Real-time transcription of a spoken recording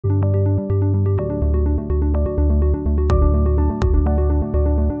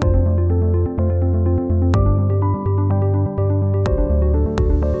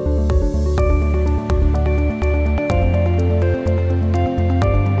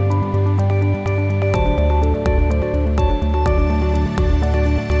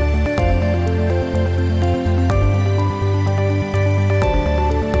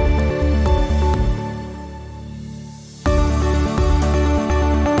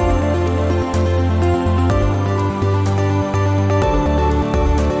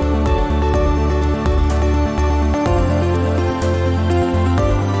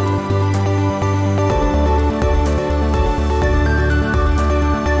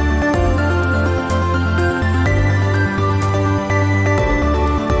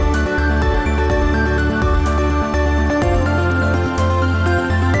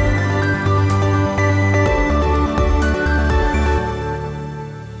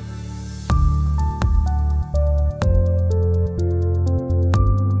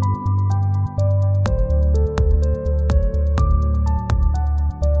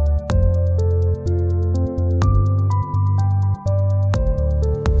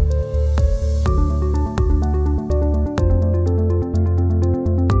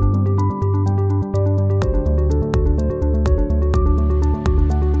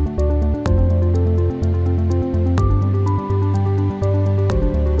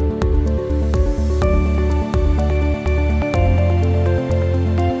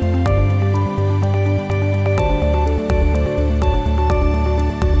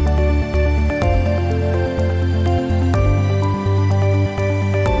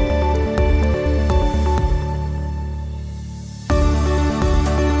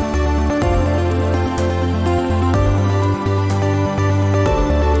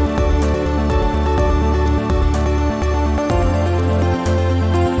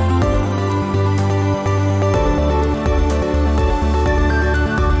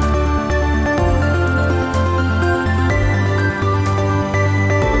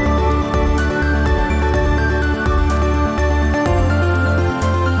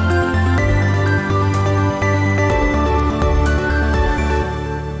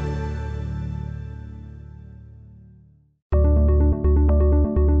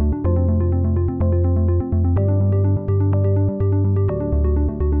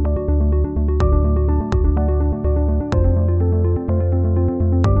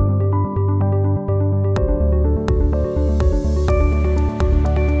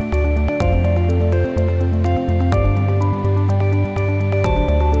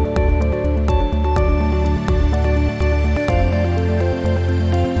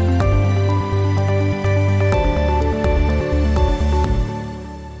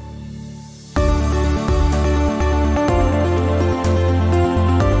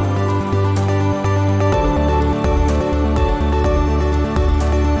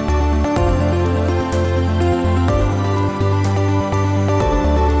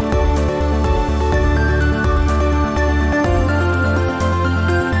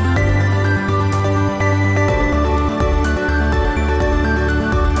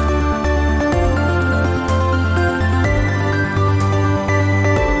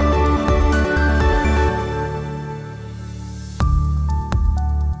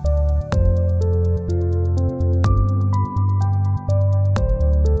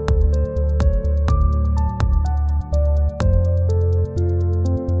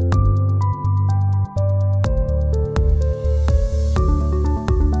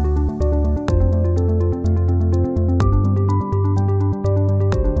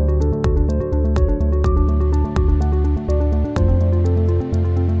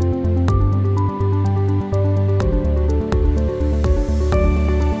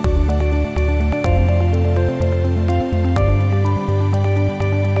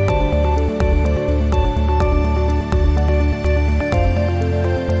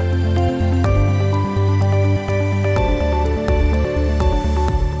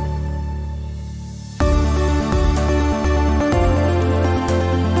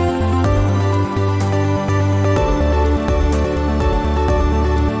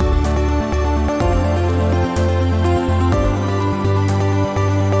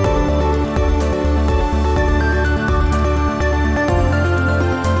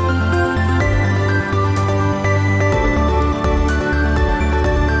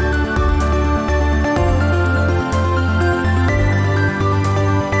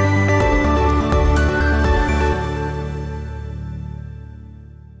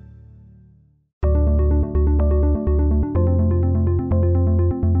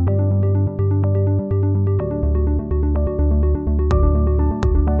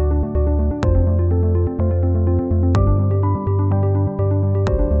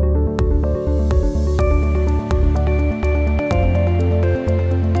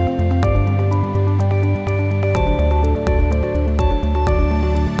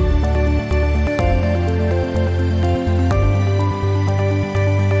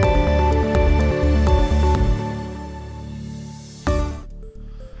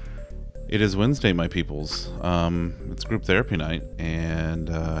It is Wednesday, my peoples. It's group therapy night, and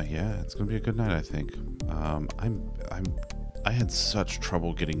yeah, it's gonna be a good night, I think. I had such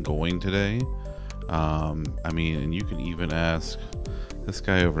trouble getting going today. I mean, and you can even ask this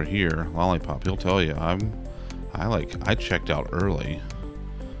guy over here, Lollipop. He'll tell you I checked out early.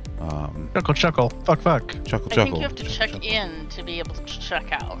 Chuckle. Fuck. Chuckle. I think you have to check in to be able to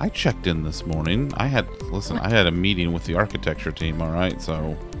check out. I checked in this morning. I had a meeting with the architecture team, all right?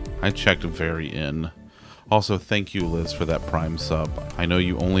 So I checked very in. Also, thank you, Liz, for that Prime sub. I know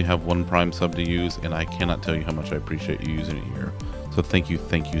you only have one Prime sub to use, and I cannot tell you how much I appreciate you using it here. So thank you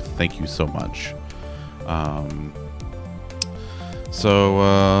so much.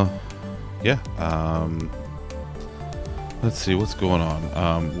 Yeah. Let's see what's going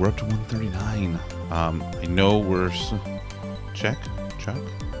on. We're up to 139. I know we're check. I don't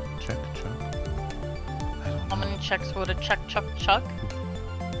know. How many checks would a chuck? Check.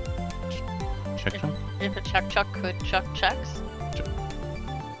 If a chuck could chuck checks.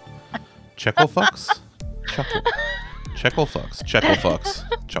 Checklefucks.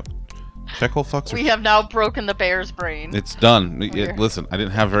 Checklefucks. We have now broken the bear's brain. It's done. Listen, I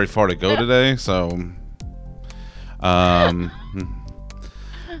didn't have very far to go today, so.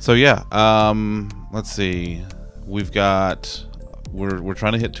 So yeah. Let's see. We're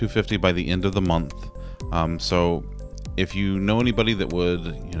trying to hit 250 by the end of the month. So if you know anybody that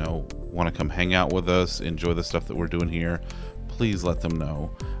would, want to come hang out with us, enjoy the stuff that we're doing here, please let them know.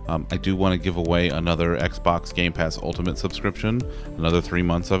 I do want to give away another Xbox Game Pass Ultimate subscription, another 3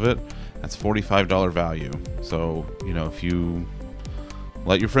 months of it. That's $45 value. So, if you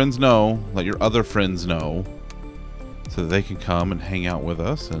let your friends know, let your other friends know, so that they can come and hang out with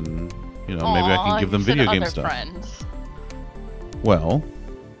us, and maybe I can give them video game stuff. Friends. Well,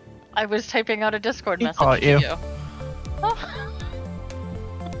 I was typing out a Discord message caught to you. you.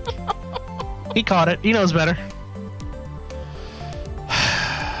 He caught it. He knows better.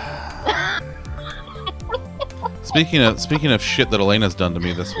 Speaking of shit that Elena's done to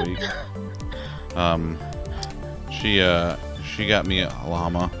me this week, she got me a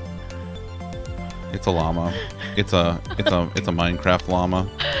llama. It's a llama. It's a Minecraft llama.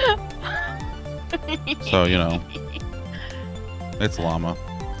 So it's llama.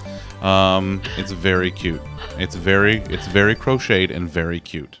 It's very cute. It's very crocheted and very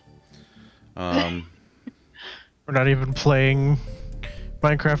cute. We're not even playing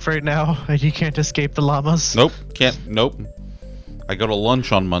Minecraft right now, and you can't escape the llamas. Nope, can't. Nope. I go to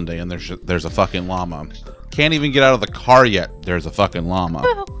lunch on Monday, and there's a fucking llama. Can't even get out of the car yet. There's a fucking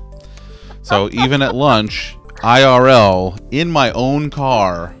llama. So even at lunch, IRL, in my own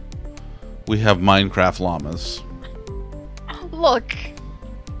car, we have Minecraft llamas. Look,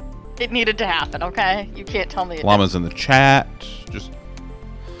 it needed to happen. Okay, you can't tell me. Llamas in the chat. Just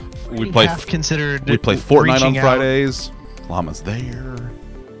we play Fortnite on Fridays. Llama's there.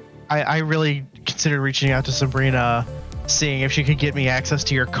 I really considered reaching out to Sabrina, seeing if she could get me access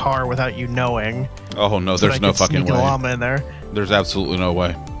to your car without you knowing. Oh no, there's no fucking way. A llama in there. There's absolutely no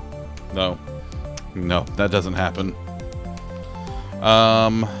way. No, that doesn't happen.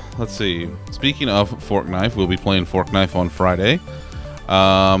 Let's see. Speaking of Fork Knife, we'll be playing Fork Knife on Friday.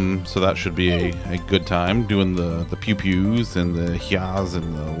 So that should be a good time, doing the pew pews and the hyas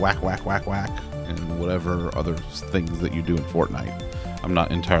and the whack and whatever other things that you do in Fortnite. I'm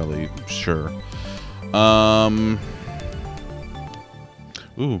not entirely sure.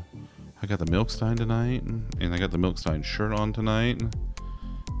 Ooh, I got the Milkstein tonight, and I got the Milkstein shirt on tonight.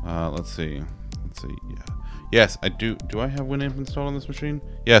 Let's see. Yeah. Yes, I do. Do I have Winamp installed on this machine?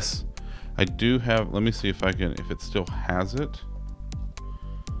 Yes, I do have. Let me see if it still has it.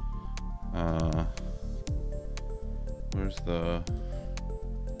 Where's the...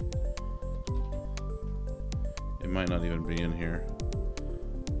 It might not even be in here.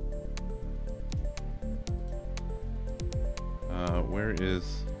 Where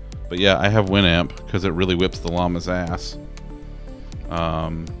is... But yeah, I have Winamp, because it really whips the llama's ass.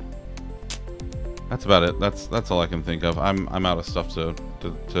 That's about it. That's all I can think of. I'm out of stuff to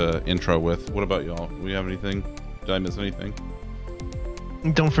intro with. What about y'all? Do we have anything? Did I miss anything?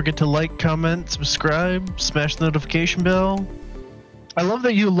 Don't forget to like, comment, subscribe, smash the notification bell. I love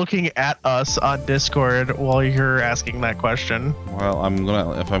that you looking at us on Discord while you're asking that question. Well,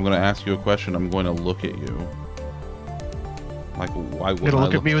 if I'm gonna ask you a question, I'm going to look at you. Like, why would You're gonna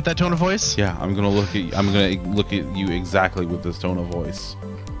look at me with that tone of voice? Yeah, I'm gonna look at you exactly with this tone of voice.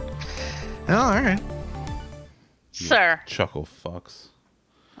 Oh, alright. Sir. Chuckle fucks.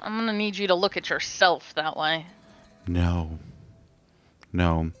 I'm gonna need you to look at yourself that way. No.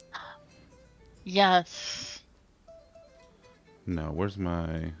 Yes. No, where's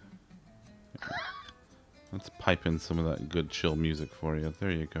my... Let's pipe in some of that good chill music for you.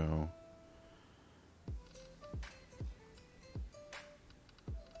 There you go.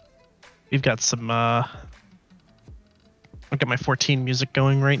 We've got some I've got my 14 music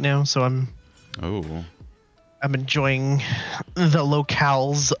going right now, so I'm enjoying the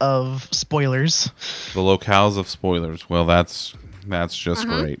locales of spoilers. The locales of spoilers. Well, that's just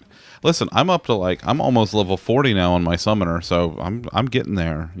great. Listen, I'm up to I'm almost level 40 now on my summoner, so I'm getting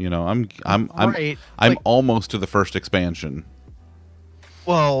there. You know, I'm almost to the first expansion.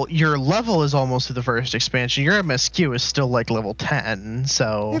 Well, your level is almost to the first expansion. Your MSQ is still like level 10,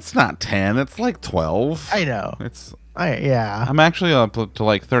 so It's not 10, it's like 12. I know. Yeah. I'm actually up to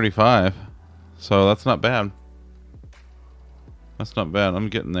like 35. So that's not bad. That's not bad. I'm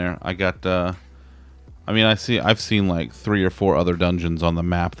getting there. I got I've seen like 3 or 4 other dungeons on the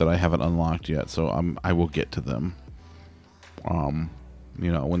map that I haven't unlocked yet, so I will get to them. You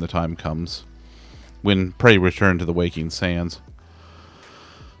know, when the time comes. When Prey return to the Waking Sands.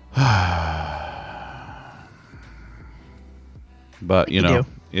 But, you know,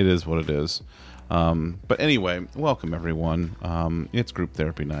 it is what it is. But anyway, welcome everyone. It's group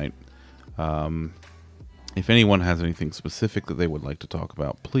therapy night. If anyone has anything specific that they would like to talk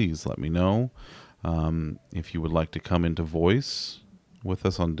about, please let me know. If you would like to come into voice with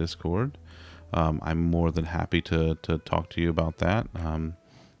us on Discord, I'm more than happy to talk to you about that.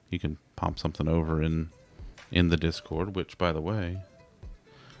 You can pop something over in the Discord, which, by the way,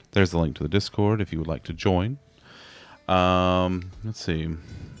 there's the link to the Discord if you would like to join. Let's see.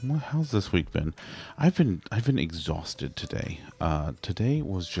 How's this week been? I've been exhausted today. Today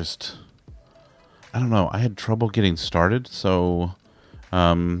was just, I don't know. I had trouble getting started. So,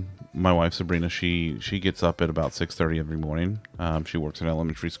 my wife Sabrina, she gets up at about 6:30 every morning. She works in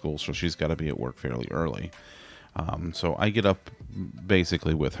elementary school, so she's got to be at work fairly early. So I get up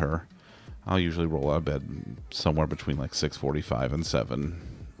basically with her. I'll usually roll out of bed somewhere between like 6:45 and 7.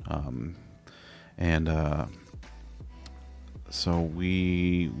 So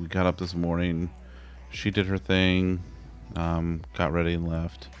we got up this morning. She did her thing, got ready and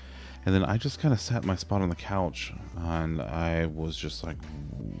left. And then I just kind of sat in my spot on the couch, and I was just like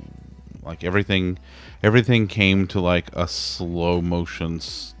everything came to like a slow motion,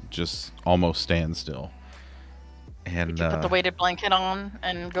 just almost standstill. And did you put the weighted blanket on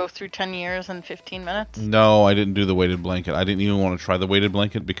and go through 10 years in 15 minutes? No, I didn't do the weighted blanket. I didn't even want to try the weighted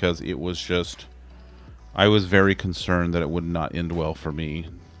blanket because it was just, I was very concerned that it would not end well for me,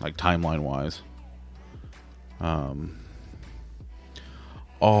 like timeline wise.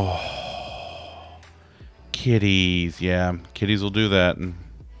 Oh, kitties. Yeah, kitties will do that. And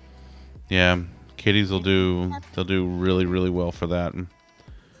yeah, kitties will they'll do really, really well for that.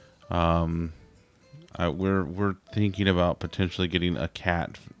 And, we're thinking about potentially getting a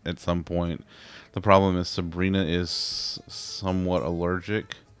cat at some point. The problem is Sabrina is somewhat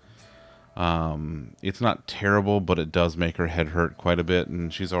allergic. It's not terrible, but it does make her head hurt quite a bit,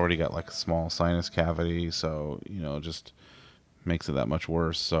 and she's already got like a small sinus cavity, so you know, it just makes it that much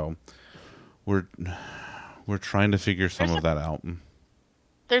worse. So we're trying to figure some of that out.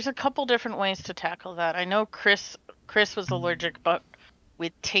 There's a couple different ways to tackle that. I know Chris was allergic, but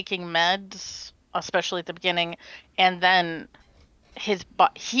with taking meds, especially at the beginning, and then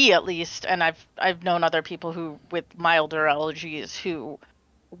he at least, and I've known other people who with milder allergies who,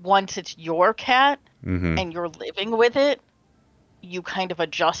 once it's your cat and you're living with it, you kind of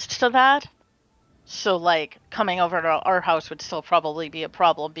adjust to that. So like coming over to our house would still probably be a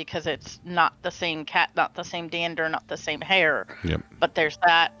problem because it's not the same cat, not the same dander, not the same hair. Yep. But there's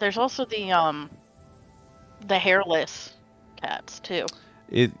that. There's also the hairless cats too.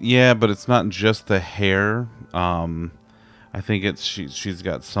 Yeah, but it's not just the hair. I think she's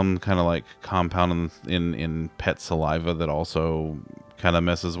got some kind of like compound in pet saliva that also kind of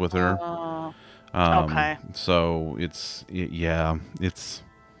messes with her. Okay. So yeah.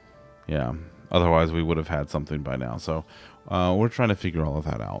 Otherwise, we would have had something by now. So we're trying to figure all of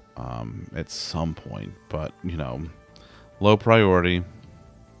that out at some point. But you know, low priority.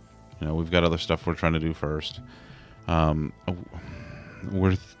 You know, we've got other stuff we're trying to do first.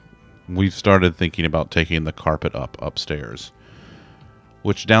 We've started thinking about taking the carpet upstairs,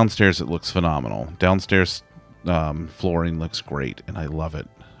 which downstairs it looks phenomenal. Downstairs flooring looks great, and I love it.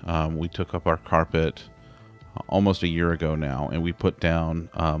 We took up our carpet almost a year ago now, and we put down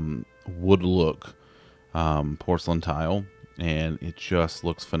wood look porcelain tile, and it just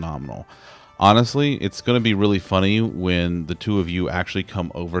looks phenomenal. Honestly, it's going to be really funny when the two of you actually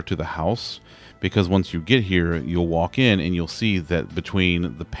come over to the house, because once you get here, you'll walk in and you'll see that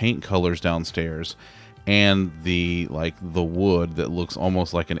between the paint colors downstairs and the wood that looks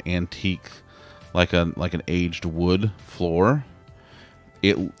almost like an antique like an aged wood floor.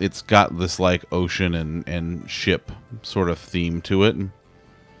 It's got this like ocean and ship sort of theme to it,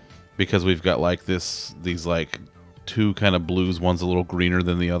 because we've got like these like two kind of blues, one's a little greener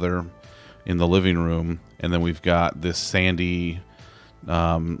than the other in the living room, and then we've got this sandy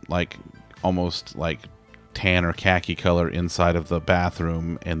like almost like tan or khaki color inside of the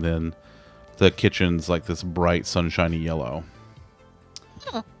bathroom, and then the kitchen's like this bright sunshiny yellow.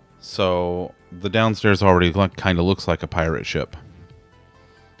 So the downstairs already kind of looks like a pirate ship,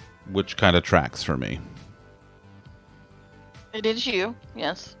 which kind of tracks for me. It is you,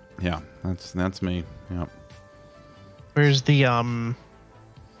 yes. Yeah, that's me. Yeah. Where's the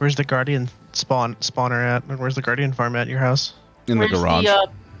guardian spawner at? And where's the guardian farm at your house? In the garage. The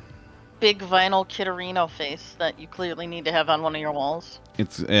big vinyl Kitterino face that you clearly need to have on one of your walls?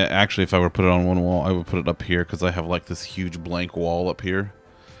 It's actually, if I were to put it on one wall, I would put it up here, because I have like this huge blank wall up here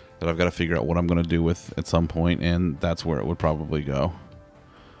that I've got to figure out what I'm going to do with at some point, and that's where it would probably go.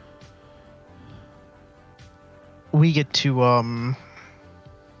 We get to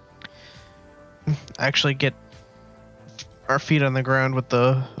actually get our feet on the ground with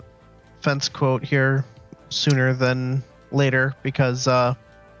the fence quote here sooner than later, because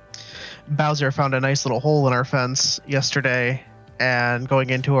Bowser found a nice little hole in our fence yesterday, and going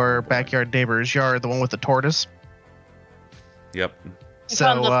into our backyard neighbor's yard, the one with the tortoise. Yep.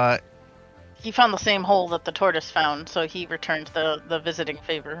 So he found the same hole that the tortoise found, so he returned the visiting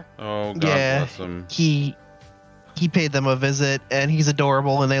favor. Oh, God yeah, bless him. He paid them a visit, and he's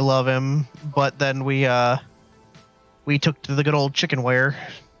adorable, and they love him. But then we took to the good old chicken wire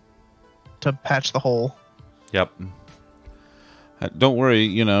to patch the hole. Yep. Don't worry,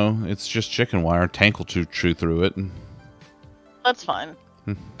 it's just chicken wire. Tank will chew through it. That's fine.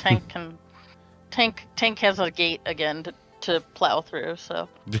 Tank has a gate again to plow through, so.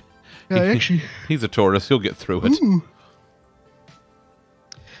 Yeah, actually, he's a tortoise. He'll get through it. Ooh.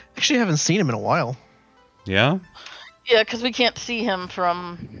 Actually, I haven't seen him in a while. Yeah? Yeah, because we can't see him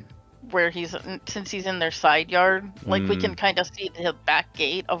from where since he's in their side yard. Like, we can kind of see the back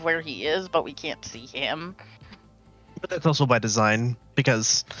gate of where he is, but we can't see him. But that's also by design,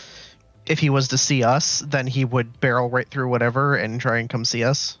 because if he was to see us, then he would barrel right through whatever and try and come see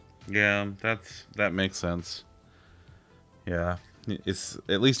us. Yeah, that makes sense. Yeah.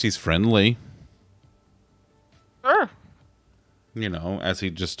 At least he's friendly. Sure. As he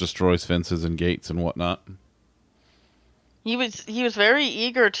just destroys fences and gates and whatnot. He was very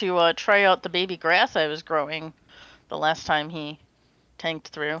eager to try out the baby grass I was growing the last time he tanked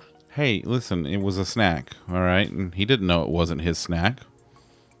through. Hey, listen, it was a snack, all right? And he didn't know it wasn't his snack.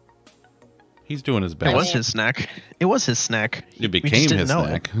 He's doing his best. It was his snack. It was his snack. It became his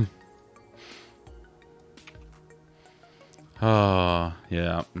snack. Oh,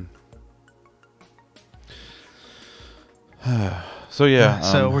 yeah. So yeah.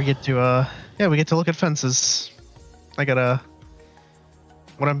 So we get to look at fences. I gotta,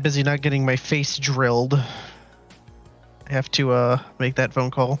 when I'm busy not getting my face drilled, I have to make that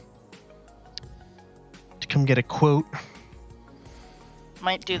phone call to come get a quote.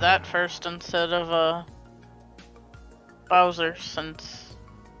 Might do that first instead of Bowser, since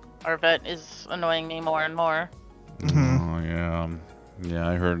our vet is annoying me more and more. Oh yeah, yeah.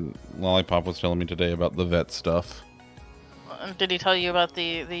 I heard Lollipop was telling me today about the vet stuff. Did he tell you about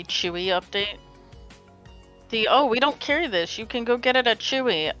the Chewy update? We don't carry this. You can go get it at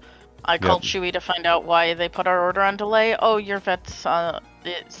Chewy. I called Chewy to find out why they put our order on delay. Oh, your vet's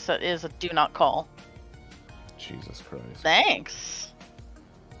is a do not call. Jesus Christ. Thanks.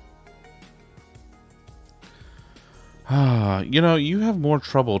 You have more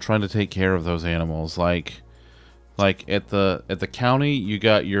trouble trying to take care of those animals. Like at the county, you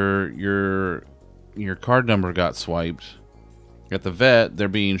got your card number got swiped. At the vet, they're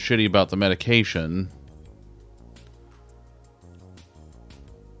being shitty about the medication.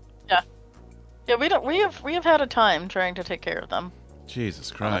 Yeah, we have had a time trying to take care of them.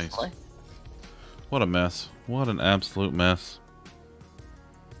 Jesus Christ. Honestly. What a mess. What an absolute mess.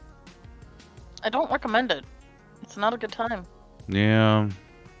 I don't recommend it. It's not a good time. Yeah.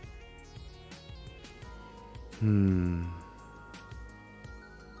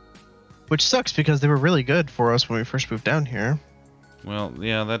 Which sucks, because they were really good for us when we first moved down here. Well,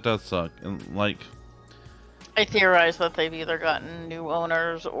 yeah, that does suck. And I theorize that they've either gotten new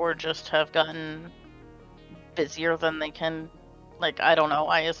owners or just have gotten busier than they can. Like, I don't know.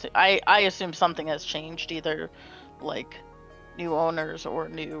 I assume something has changed, either like new owners or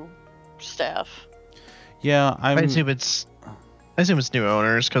new staff. yeah, I assume it's new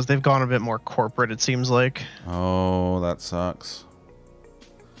owners, because they've gone a bit more corporate, it seems like. Oh, that sucks.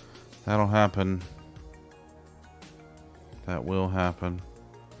 That'll happen. That will happen.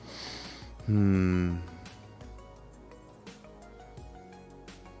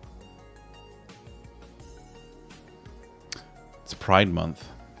 It's Pride Month.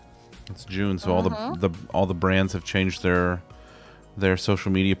 It's June, so all the brands have changed their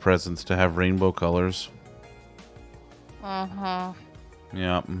social media presence to have rainbow colors. Yeah.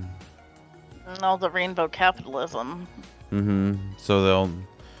 And all the rainbow capitalism. So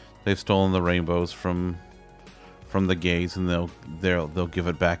they've stolen the rainbows from the gays, and they'll give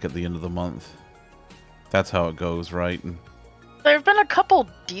it back at the end of the month. That's how it goes, right? There have been a couple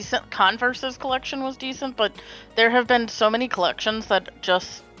decent. Converse's collection was decent, but there have been so many collections that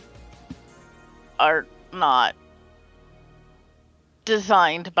just are not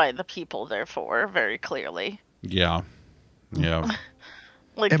designed by the people, therefore, very clearly. Yeah. And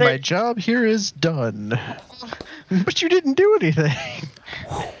my job here is done. But you didn't do anything.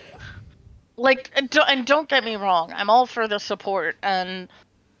 And don't get me wrong, I'm all for the support, and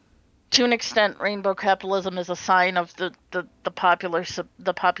to an extent, rainbow capitalism is a sign of the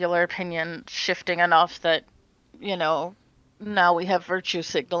popular opinion shifting enough that, now we have virtue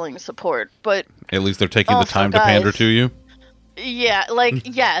signaling support. But at least they're taking also, the time to guys, pander to you. Yeah,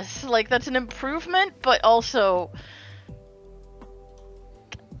 yes, that's an improvement, but also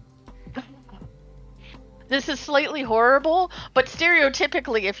this is slightly horrible, but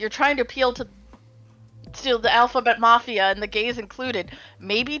stereotypically, if you're trying to appeal to the alphabet mafia and the gays included,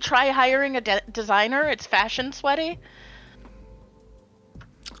 maybe try hiring a designer. It's fashion sweaty.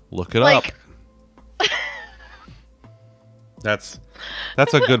 Look it up. That's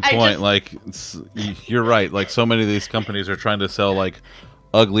a good point. You're right. Like, so many of these companies are trying to sell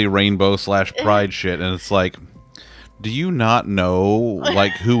ugly rainbow / pride shit, and it's like, do you not know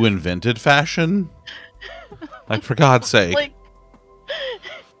who invented fashion? For God's sake.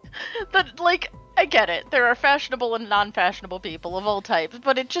 I get it. There are fashionable and non-fashionable people of all types,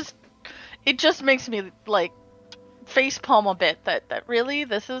 but it just makes me facepalm a bit that really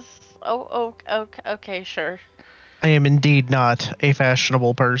this is okay, sure. I am indeed not a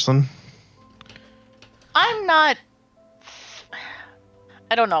fashionable person. I'm not.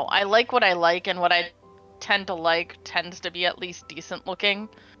 I don't know. I like what I like, and what I tend to like tends to be at least decent looking.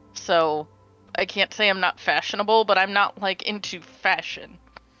 So I can't say I'm not fashionable, but I'm not into fashion.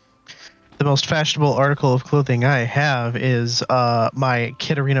 The most fashionable article of clothing I have is my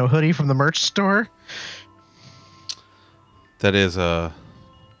Kitterino hoodie from the merch store. It is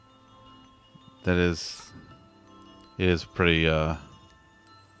pretty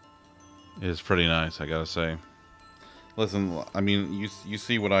nice, I gotta say. Listen, I mean, you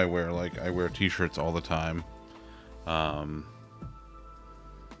see what I wear. I wear t-shirts all the time,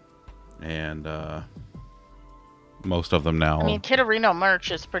 and most of them now. I mean, Kitterino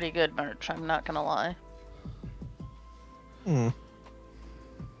merch is pretty good merch. I'm not gonna lie.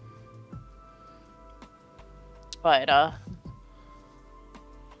 But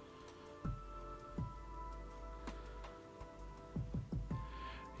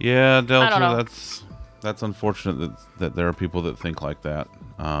yeah, Delta. That's unfortunate that there are people that think like that.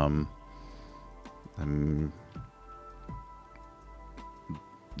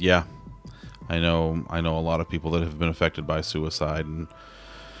 Yeah, I know a lot of people that have been affected by suicide, and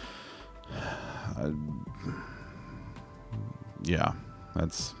yeah,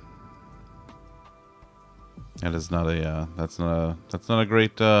 that's not a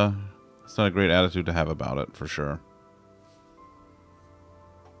great attitude to have about it, for sure.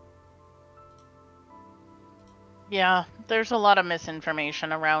 Yeah, there's a lot of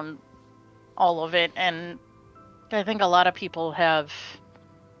misinformation around all of it, and I think a lot of people have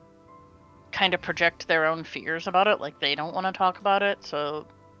kind of project their own fears about it, they don't want to talk about it, so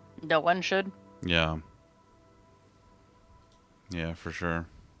no one should. Yeah. Yeah, for sure.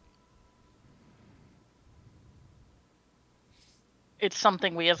 It's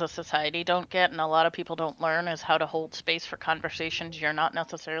something we as a society don't get, and a lot of people don't learn, is how to hold space for conversations you're not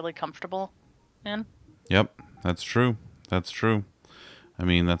necessarily comfortable in. Yep, that's true. That's true. I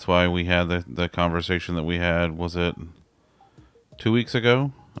mean, that's why we had the conversation that we had, was it 2 weeks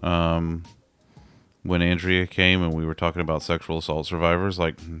ago? When Andrea came and we were talking about sexual assault survivors.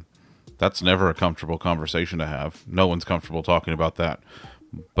 That's never a comfortable conversation to have. No one's comfortable talking about that.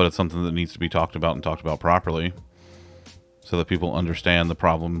 But it's something that needs to be talked about, and talked about properly, so that people understand the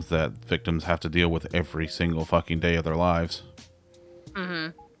problems that victims have to deal with every single fucking day of their lives.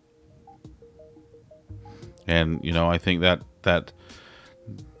 Mm-hmm. And, I think that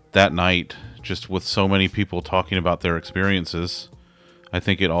night, just with so many people talking about their experiences, I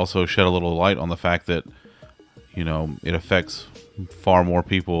think it also shed a little light on the fact that, it affects far more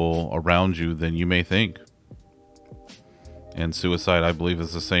people around you than you may think. And suicide, I believe,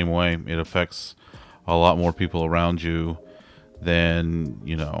 is the same way. It affects a lot more people around you than,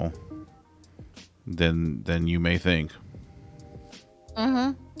 you know, than you may think.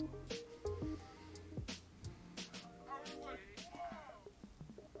 Mm-hmm.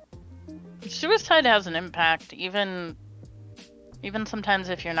 Suicide has an impact, even sometimes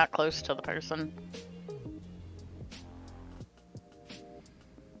if you're not close to the person.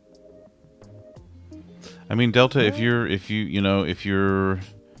 I mean, Delta, if you've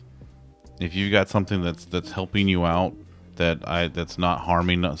got something that's helping you out, that's not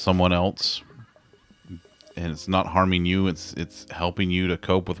harming someone else, and it's not harming you, it's helping you to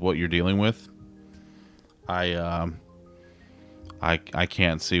cope with what you're dealing with. I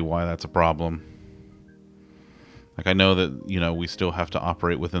can't see why that's a problem. Like, I know that, you know, we still have to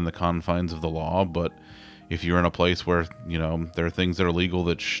operate within the confines of the law, but if you're in a place where, you know, there are things that are legal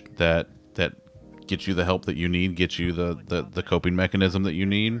that get you the help that you need, get you the coping mechanism that you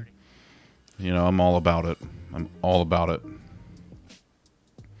need, you know, I'm all about it. I'm all about it.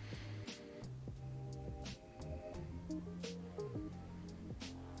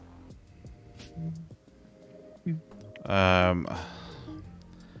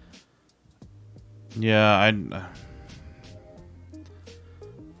 Yeah,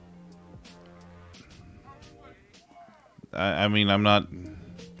 I mean, I'm not.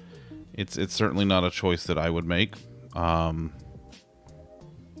 It's certainly not a choice that I would make. But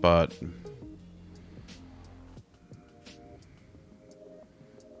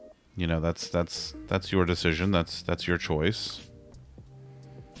you know, that's your decision. That's your choice.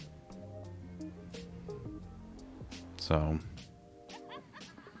 So,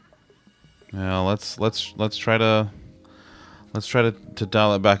 yeah, let's try to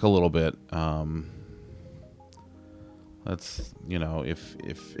dial it back a little bit. Let's, you know,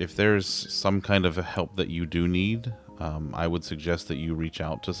 if there's some kind of help that you do need, I would suggest that you reach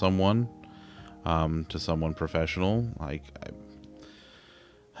out to someone professional. Like,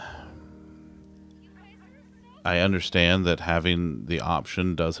 I understand that having the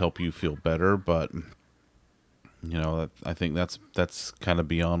option does help you feel better, but you know, I think that's kind of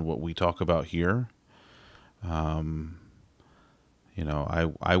beyond what we talk about here. You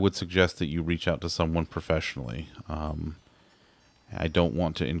know, I would suggest that you reach out to someone professionally. I don't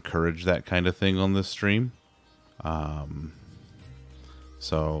want to encourage that kind of thing on this stream. So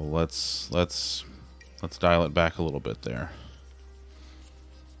let's dial it back a little bit there.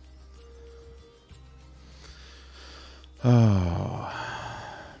 Oh,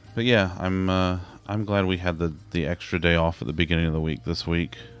 but yeah, I'm glad we had the extra day off at the beginning of the week this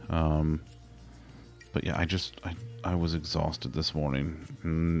week. But yeah, I was exhausted this morning.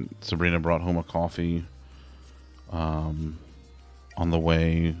 And Sabrina brought home a coffee on the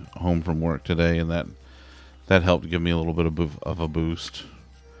way home from work today, and that helped give me a little bit of a boost.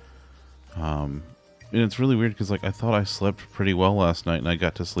 And it's really weird because, like, I thought I slept pretty well last night, and I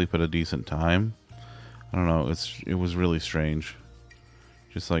got to sleep at a decent time. I don't know. It was really strange.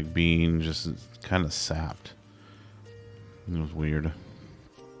 Just like being just kind of sapped. It was weird.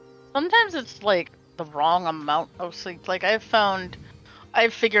 Sometimes it's like the wrong amount of sleep. Like, I've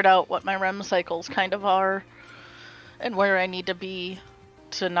figured out what my REM cycles kind of are and where I need to be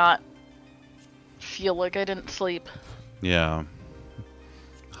to not feel like I didn't sleep. Yeah.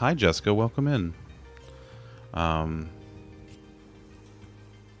 Hi, Jessica. Welcome in.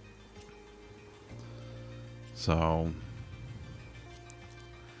 So,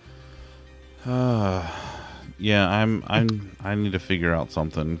 yeah, I need to figure out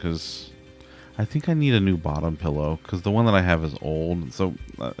something because I think I need a new bottom pillow because the one that I have is old. So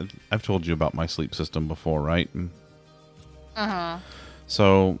I've told you about my sleep system before, right?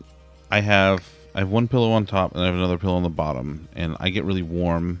 So I have one pillow on top and I have another pillow on the bottom, and I get really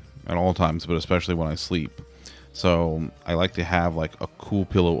warm at all times, but especially when I sleep. So I like to have like a cool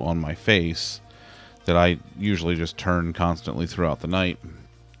pillow on my face that I usually just turn constantly throughout the night.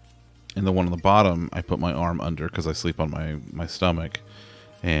 And the one on the bottom, I put my arm under because I sleep on my stomach,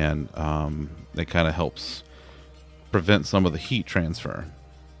 and it kind of helps prevent some of the heat transfer.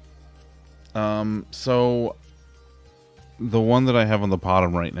 So the one that I have on the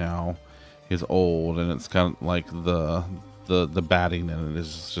bottom right now is old, and it's kind of like the batting in it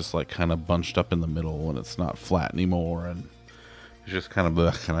is just like kind of bunched up in the middle, and it's not flat anymore, and it's just kind of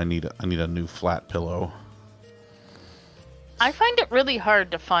blech, and I need a new flat pillow. I find it really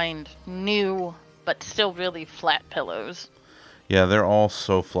hard to find new but still really flat pillows. Yeah, they're all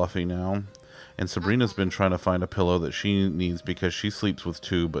so fluffy now. And Sabrina's been trying to find a pillow that she needs because she sleeps with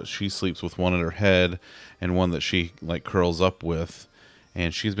two, but she sleeps with one at her head and one that she like curls up with.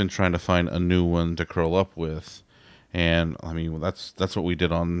 And she's been trying to find a new one to curl up with. And I mean, that's what we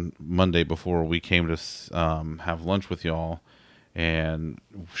did on Monday before we came to have lunch with y'all. And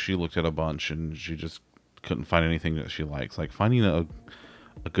she looked at a bunch and she just couldn't find anything that she likes. Like finding a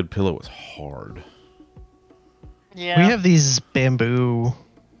good pillow is hard. Yeah. We have these bamboo,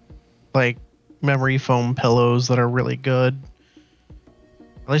 like, memory foam pillows that are really good.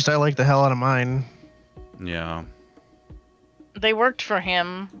 At least I like the hell out of mine. Yeah. They worked for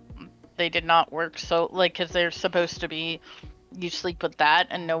him. They did not work because they're supposed to be, you sleep with that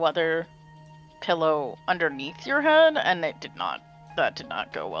and no other pillow underneath your head, and that did not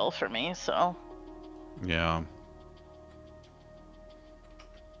go well for me, so. Yeah.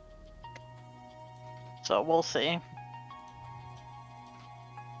 So we'll see.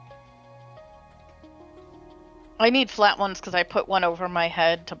 I need flat ones because I put one over my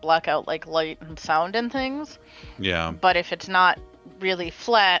head to block out like light and sound and things. Yeah. But if it's not really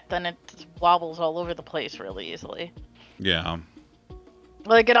flat, then it wobbles all over the place really easily. Yeah.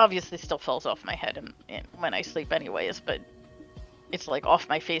 Like it obviously still falls off my head and when I sleep anyways, but it's like off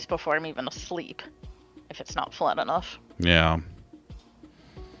my face before I'm even asleep if it's not flat enough. Yeah.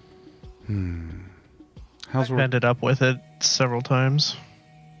 How's I've work? ended up with it several times.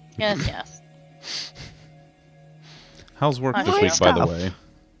 Yes, yes. How's work I this know week, by the stuff.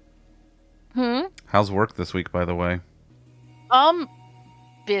 way? How's work this week, by the way?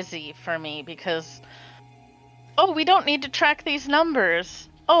 Busy for me because we don't need to track these numbers.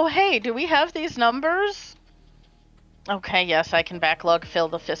 Oh, hey, do we have these numbers? Okay, yes, I can backlog fill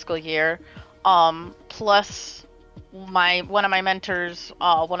the fiscal year. Plus one of my mentors,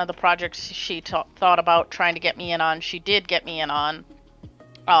 one of the projects she thought about trying to get me in on, she did get me in on.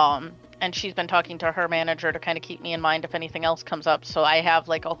 And she's been talking to her manager to kind of keep me in mind if anything else comes up. So I have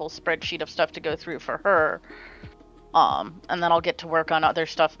like a whole spreadsheet of stuff to go through for her. And then I'll get to work on other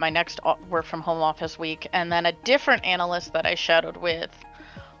stuff my next work from home office week. And then a different analyst that I shadowed with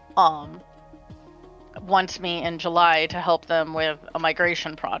wants me in July to help them with a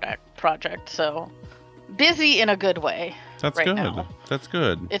migration project. So busy in a good way. That's right good. now. That's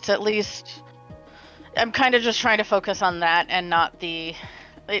good. It's at least I'm kind of just trying to focus on that and not the.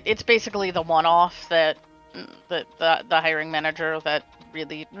 It's basically the one-off that the hiring manager that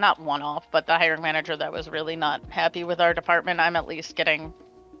really not one-off, but the hiring manager that was really not happy with our department. I'm at least getting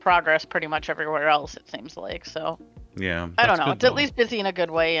progress pretty much everywhere else. It seems like so. Yeah. I don't that's know. good, It's at though. least busy in a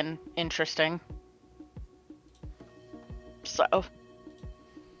good way and interesting. So,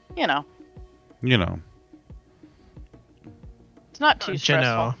 You know. it's not too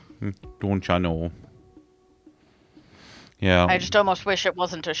stressful. Don't you know? Yeah. I just almost wish it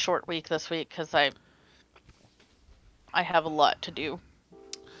wasn't a short week this week because I have a lot to do.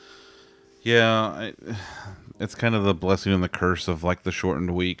 Yeah. It's kind of the blessing and the curse of like the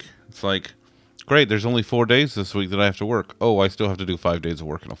shortened week. It's like, great, there's only 4 days this week that I have to work. Oh, I still have to do 5 days of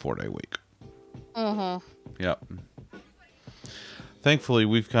work in a 4-day week. Mm-hmm. Yep. Thankfully,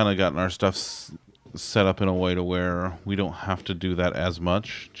 we've kind of gotten our stuff set up in a way to where we don't have to do that as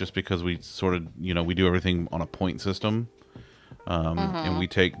much just because we sort of, we do everything on a point system. And we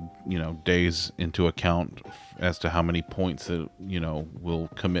take, days into account as to how many points that, we'll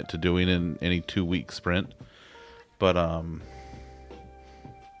commit to doing in any 2-week sprint. But,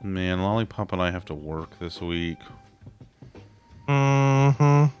 man, Lollipop and I have to work this week.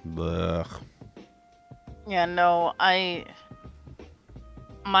 Mm-hmm. Blech. Yeah, no,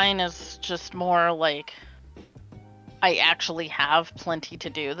 mine is just more like I actually have plenty to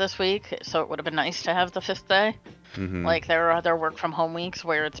do this week, so it would have been nice to have the 5th day. Mm-hmm. Like there are other work from home weeks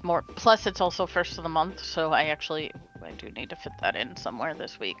where it's more, plus it's also first of the month, so I do need to fit that in somewhere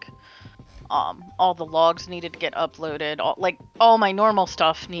this week. All the logs needed to get uploaded, all my normal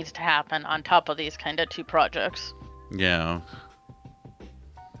stuff needs to happen on top of these kind of 2 projects. Yeah.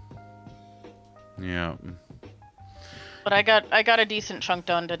 Yeah. But I got a decent chunk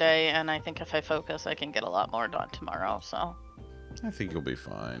done today, and I think if I focus, I can get a lot more done tomorrow. So I think you'll be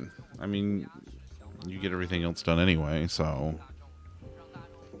fine. I mean, you get everything else done anyway, so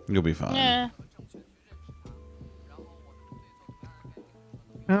you'll be fine. yeah,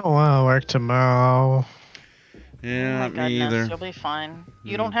 I don't want to work tomorrow. Yeah, oh my me goodness, either. you'll be fine.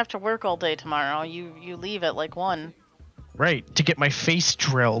 You don't have to work all day tomorrow. You leave at like 1. Right, to get my face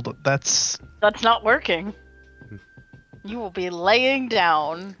drilled. That's Not working. You will be laying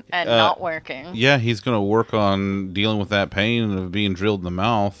down and not working. Yeah, he's gonna work on dealing with that pain of being drilled in the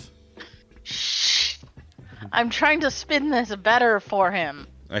mouth. Shh. I'm trying to spin this better for him.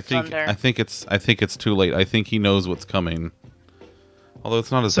 I think Thunder. I think it's too late. I think he knows what's coming. Although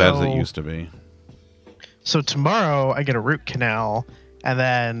it's not as bad as it used to be. So tomorrow I get a root canal, and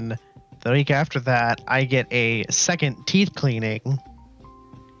then the week after that I get a second teeth cleaning,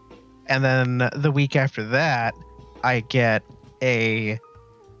 and then the week after that I get a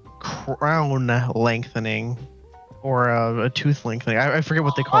crown lengthening or a tooth lengthening. I forget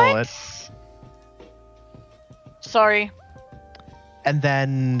what they call it. Sorry. And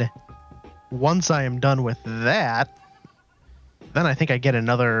then once I am done with that, then I think I get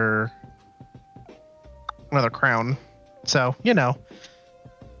another crown. So, you know,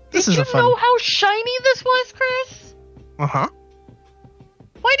 this is a fun. Did you know how shiny this was, Chris? Uh-huh.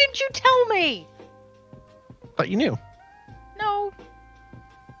 Why didn't you tell me? But you knew. No.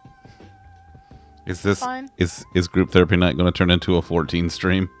 Is this Fine. is group therapy night going to turn into a 14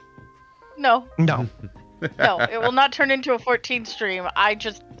 stream? No. No. No, it will not turn into a 14 stream. I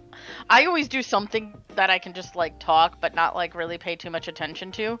always do something that I can just like talk but not like really pay too much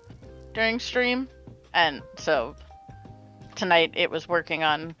attention to during stream. And so tonight it was working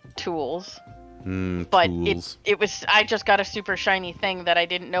on tools. But Tools. it was I just got a super shiny thing that I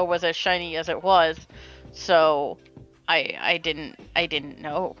didn't know was as shiny as it was. So I didn't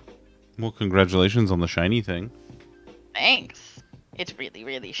know. Well, congratulations on the shiny thing. Thanks. It's really,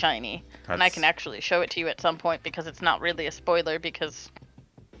 really shiny. And I can actually show it to you at some point because it's not really a spoiler because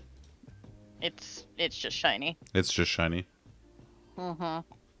it's just shiny. It's just shiny. Mm-hmm.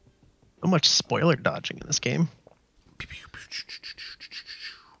 So much spoiler dodging in this game.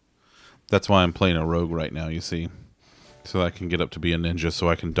 That's why I'm playing a rogue right now, you see. So that I can get up to be a ninja so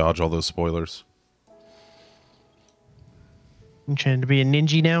I can dodge all those spoilers. You trying to be a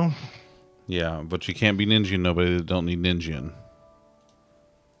ninja now? Yeah, but you can't be ninja nobody that don't need ninja.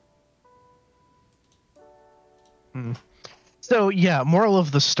 So, yeah, moral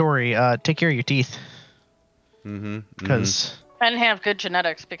of the story, take care of your teeth. Because... And have good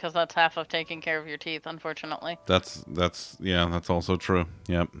genetics because that's half of taking care of your teeth, unfortunately. That's also true.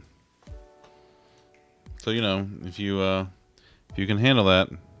 Yep. So, you know, if you can handle that,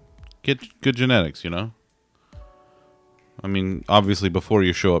 get good genetics, you know? I mean, obviously before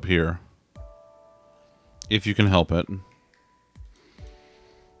you show up here. If you can help it.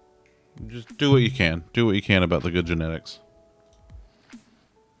 Just do what you can. Do what you can about the good genetics.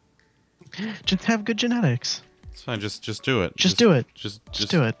 Just have good genetics. It's fine. Just do it. Just do it. Just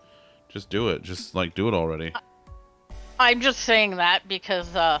do it. Just do it. Just like do it already. I'm just saying that because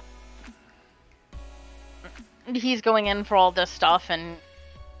he's going in for all this stuff and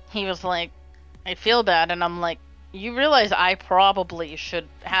he was like, I feel bad, and I'm like, you realize I probably should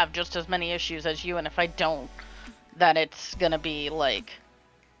have just as many issues as you, and if I don't, then it's gonna be like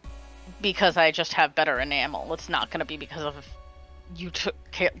because I just have better enamel. It's not gonna be because of you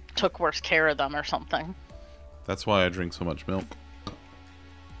took worse care of them or something. That's why I drink so much milk.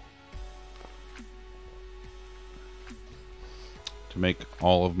 To make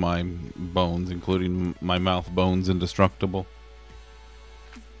all of my bones, including my mouth bones, indestructible.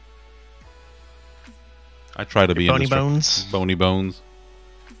 I try to be bony bones. Bony bones.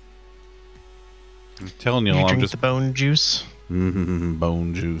 I'm telling you, You I'm drink just the bone juice.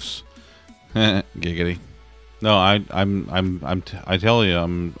 bone juice. Giggity. No, I tell you,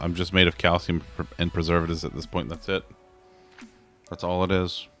 I'm just made of calcium and preservatives at this point. That's it. That's all it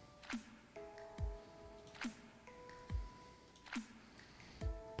is.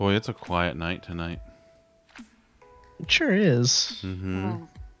 Boy, it's a quiet night tonight. It sure is.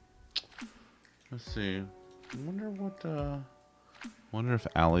 Let's see. I wonder if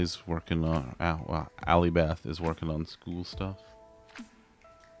Allie's working on. Allie Beth is working on school stuff.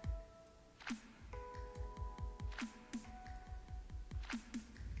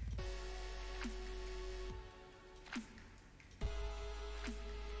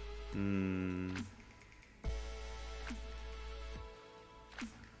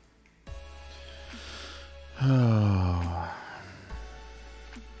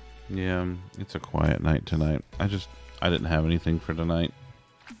 Yeah, it's a quiet night tonight. I didn't have anything for tonight.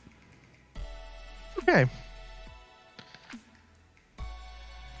 Okay.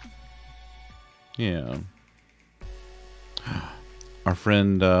 Yeah. Our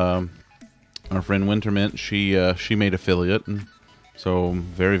friend Wintermint, she made affiliate, and so I'm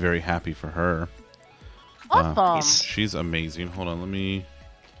very, very happy for her. Awesome. She's amazing. Hold on, let me.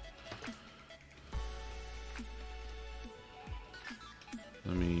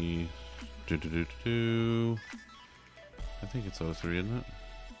 I think it's O3, isn't it?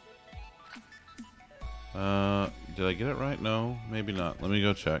 Did I get it right? No, maybe not. Let me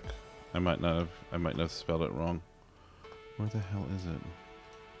go check. I might not have spelled it wrong. Where the hell is it?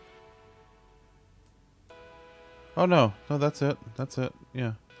 Oh no, no, that's it. That's it.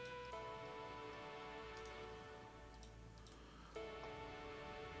 Yeah.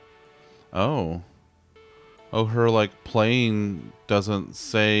 Oh. Oh, her like playing doesn't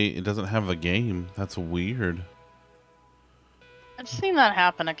say it doesn't have a game. That's weird. I've seen that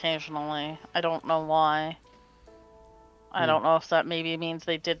happen occasionally. I don't know why. I don't know if that maybe means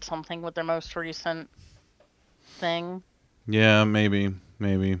they did something with their most recent thing. Yeah, maybe,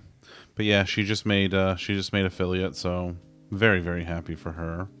 maybe. But yeah, she just made affiliate, so very, very happy for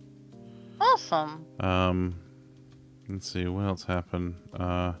her. Awesome. Let's see what else happened.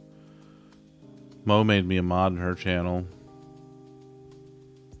 Mo made me a mod in her channel.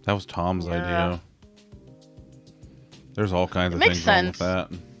 That was Tom's idea. There's all kinds of things wrong with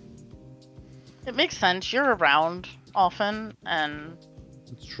that. It makes sense. You're around often, and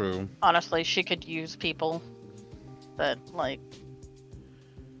it's true. Honestly, she could use people that like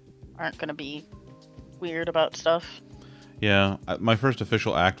aren't gonna be weird about stuff. Yeah, my first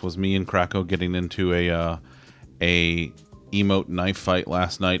official act was me and Krakow getting into a emote knife fight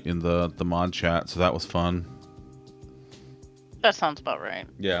last night in the mod chat, so that was fun. That sounds about right.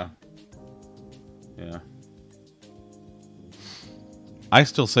 Yeah. Yeah. I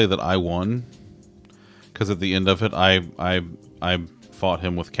still say that I won, because at the end of it, I fought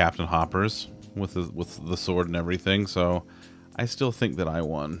him with Captain Hoppers with the sword and everything. So I still think that I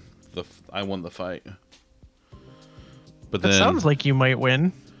won. I won the fight. But then, sounds like you might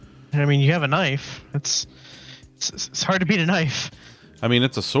win. I mean, you have a knife. It's hard to beat a knife. I mean,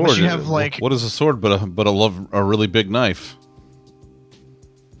 it's a sword. You have, like, what is a sword but a really big knife?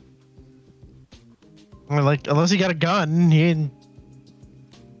 Like, unless you got a gun,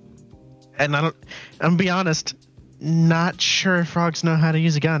 and I'm gonna be honest, not sure if frogs know how to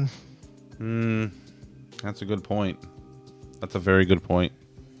use a gun. That's a good point. That's a very good point.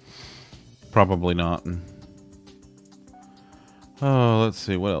 Probably not. Oh, let's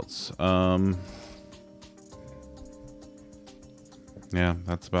see, what else? Yeah,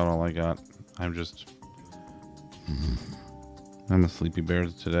 that's about all I got. I'm a sleepy bear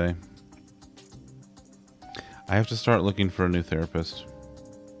today. I have to start looking for a new therapist.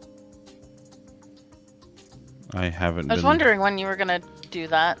 I was wondering when you were gonna do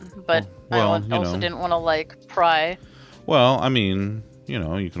that, but I also didn't want to like pry. Well, I mean,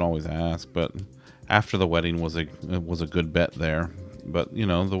 you can always ask, but after the wedding was a good bet there. But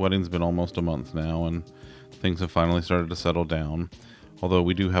the wedding's been almost a month now, and things have finally started to settle down. Although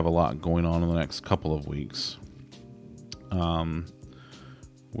we do have a lot going on in the next couple of weeks.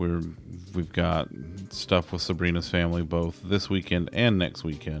 We've got stuff with Sabrina's family both this weekend and next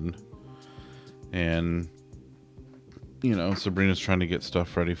weekend, and Sabrina's trying to get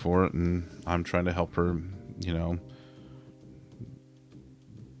stuff ready for it, and I'm trying to help her,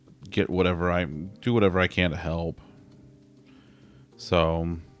 do whatever I can to help.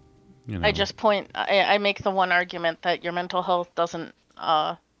 So, I make the one argument that your mental health doesn't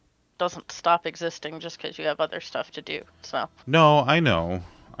stop existing just because you have other stuff to do. So. No, I know.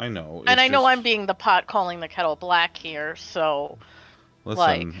 And I know I'm being the pot calling the kettle black here, so.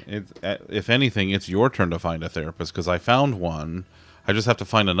 Listen, if anything, it's your turn to find a therapist, because I found one. I just have to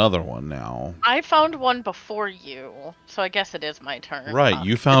find another one now. I found one before you, so I guess it is my turn. Right,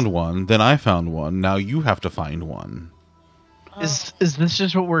 you found one, then I found one, now you have to find one. Is this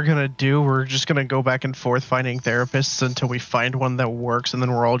just what we're gonna do? We're just gonna go back and forth finding therapists until we find one that works, and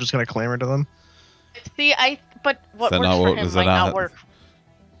then we're all just gonna clamor to them? See, but what works for him might not work.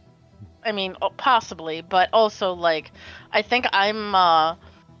 I mean, possibly, but also, like, I think I'm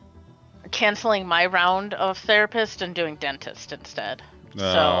canceling my round of therapist and doing dentist instead.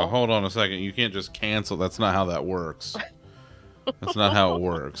 So hold on a second. You can't just cancel. That's not how that works. That's not how it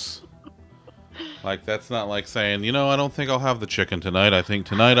works. Like, that's not like saying, I don't think I'll have the chicken tonight. I think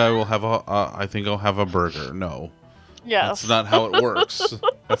tonight I'll have a burger. No. Yeah. That's not how it works.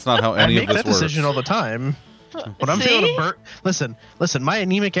 That's not how any of this works. I make that decision all the time. When I'm feeling a burger, listen, my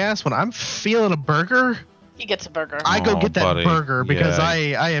anemic ass, when I'm feeling a burger, he gets a burger. I go get that burger because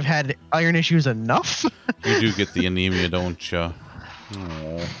I have had iron issues enough. You do get the anemia, don't you?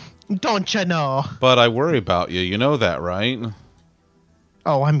 Oh. Don't you know? But I worry about you. You know that, right?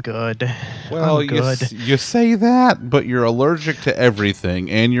 Oh, I'm good. Well, I'm good. You say that, but you're allergic to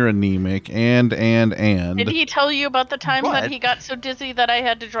everything, and you're anemic, and. Did he tell you about the time that he got so dizzy that I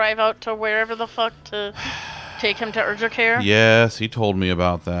had to drive out to wherever the fuck to take him to urgent care? Yes, he told me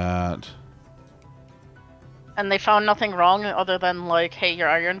about that. And they found nothing wrong other than, like, hey, your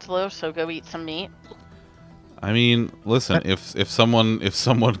iron's low, so go eat some meat. I mean, listen, if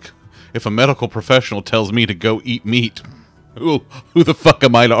a medical professional tells me to go eat meat, Who the fuck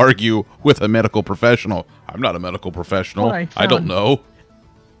am I to argue with a medical professional? I'm not a medical professional. Well, I don't know.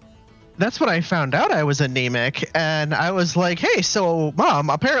 That's when I found out I was anemic, and I was like, "Hey, so Mom,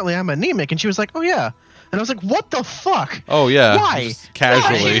 apparently I'm anemic," and she was like, "Oh yeah," and I was like, "What the fuck? Oh yeah. Why? Just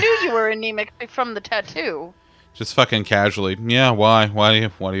casually. She knew you were anemic from the tattoo. Just fucking casually. Yeah, why? Why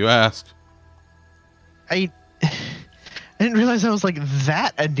do you ask? I didn't realize I was like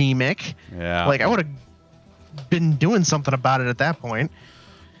that anemic. Yeah. Like I would have been doing something about it at that point.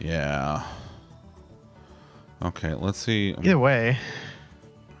 Yeah. Okay, let's see. Either way.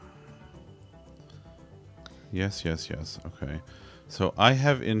 Yes. Okay. So I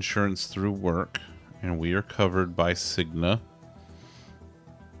have insurance through work, and we are covered by Cigna.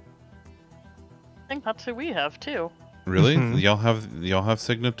 I think that's who we have too. Really? Mhm. Y'all have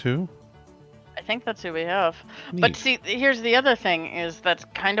Cigna too? I think that's who we have. Neat. But see, here's the other thing: is that's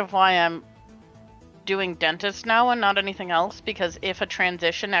kind of why I'm doing dentist now and not anything else. Because if a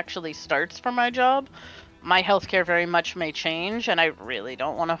transition actually starts for my job, my healthcare very much may change, and I really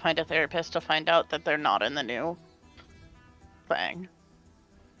don't want to find a therapist to find out that they're not in the new thing.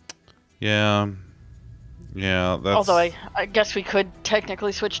 Yeah. Yeah, that's... Although I guess we could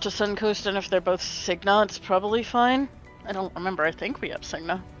technically switch to Suncoast, and if they're both Cigna, it's probably fine. I don't remember. I think we have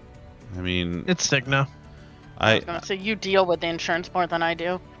Cigna. I mean... It's Cigna. I was gonna say, you deal with the insurance more than I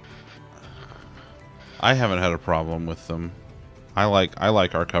do. I haven't had a problem with them. I like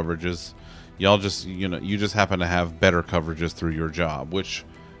our coverages. Y'all just, you just happen to have better coverages through your job, which,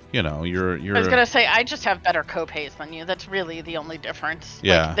 you're... I was gonna say, I just have better copays than you. That's really the only difference.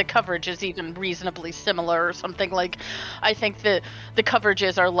 Yeah. Like, the coverage is even reasonably similar or something. Like, I think the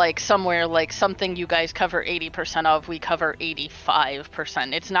coverages are like somewhere like something you guys cover 80% of, we cover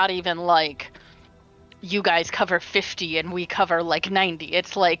 85%. It's not even like you guys cover 50 and we cover like 90.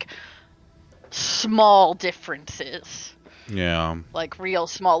 It's like small differences. Yeah. Like real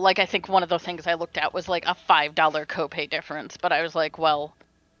small. Like, I think one of the things I looked at was like a $5 copay difference, but I was like, well,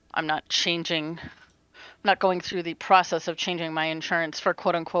 I'm not going through the process of changing my insurance for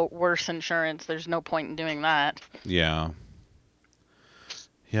quote unquote worse insurance. There's no point in doing that. Yeah.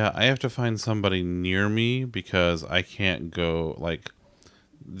 Yeah, I have to find somebody near me because I can't go, like,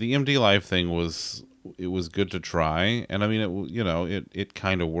 the MD Live thing was good to try, and I mean, it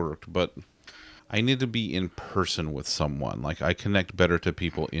kind of worked, but I need to be in person with someone. Like, I connect better to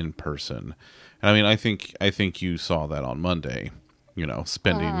people in person. And I mean, I think you saw that on Monday.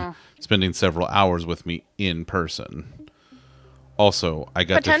 Spending several hours with me in person. Also, I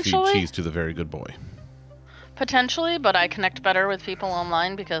got to feed cheese to the very good boy. Potentially, but I connect better with people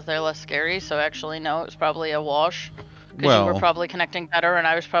online because they're less scary. So actually, no, it was probably a wash. Because you were probably connecting better, and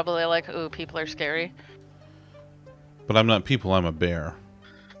I was probably like, ooh, people are scary. But I'm not people, I'm a bear.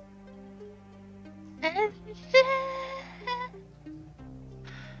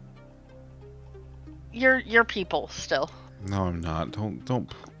 You're people still. No, I'm not.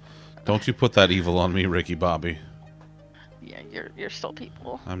 Don't you put that evil on me, Ricky Bobby. Yeah, you're still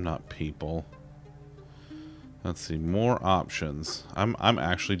people. I'm not people. Let's see, more options. I'm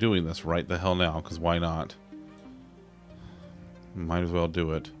actually doing this right the hell now, because why not? Might as well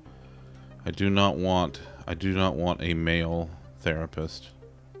do it. I do not want a male therapist.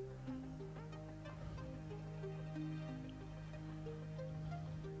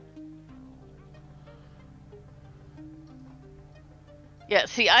 Yeah,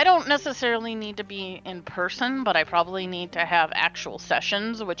 see, I don't necessarily need to be in person, but I probably need to have actual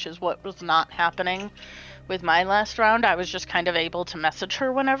sessions, which is what was not happening with my last round. I was just kind of able to message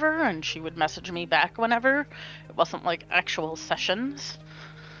her whenever, and she would message me back whenever. It wasn't like actual sessions.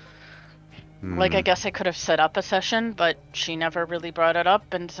 Like, I guess I could have set up a session, but she never really brought it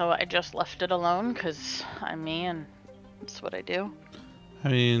up, and so I just left it alone, because I'm me, and that's what I do. I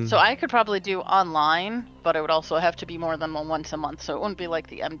mean... So I could probably do online, but it would also have to be more than once a month, so it wouldn't be like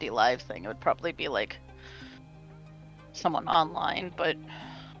the MD Live thing. It would probably be like someone online, but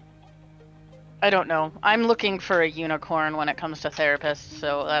I don't know. I'm looking for a unicorn when it comes to therapists,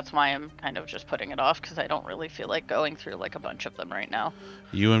 so that's why I'm kind of just putting it off, because I don't really feel like going through like a bunch of them right now.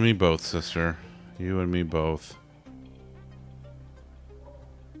 You and me both, sister. You and me both.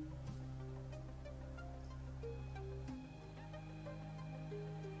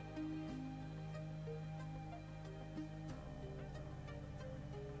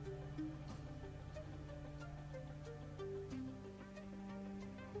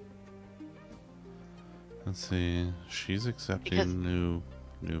 Let's see. She's accepting new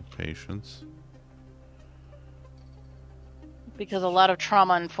patients. Because a lot of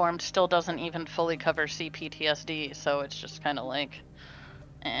trauma-informed still doesn't even fully cover CPTSD, so it's just kind of like,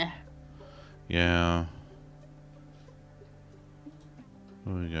 eh. Yeah.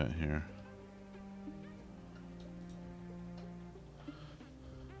 What do we got here?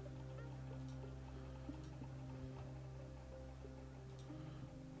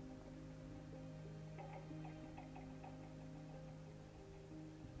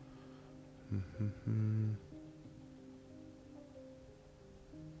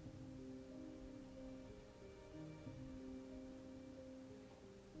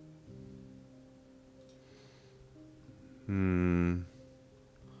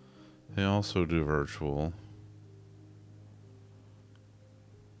 They also do virtual.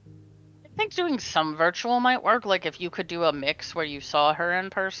 I think doing some virtual might work. Like if you could do a mix where you saw her in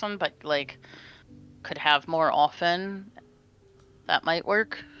person, but like could have more often, that might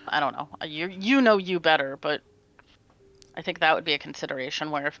work. I don't know. You know you better, but I think that would be a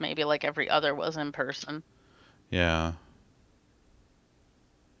consideration where if maybe like every other was in person. Yeah.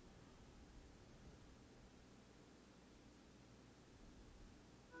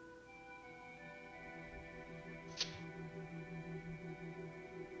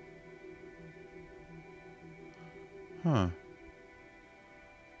 Huh.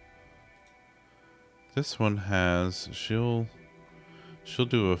 This one has she'll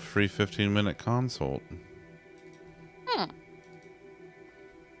do a free 15-minute consult.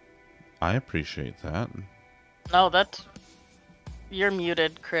 I appreciate that. No, you're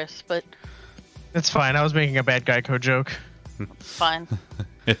muted, Chris, but It's fine. I was making a bad Geico joke. fine.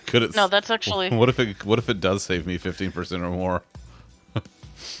 It could. No, that's actually. What if it does save me 15% or more?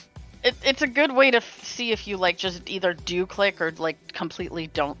 It's a good way to see if you like just either do click or like completely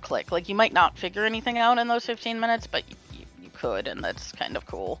don't click. Like you might not figure anything out in those 15 minutes, but you could, and that's kind of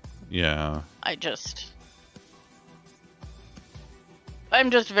cool. Yeah. I'm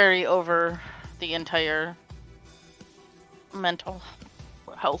just very over the entire mental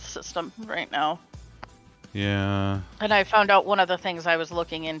health system right now. Yeah. And I found out one of the things I was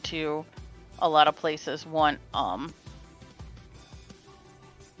looking into, a lot of places want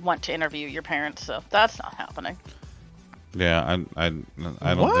to interview your parents, so that's not happening. Yeah, I don't think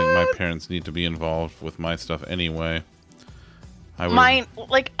my parents need to be involved with my stuff anyway. Mine,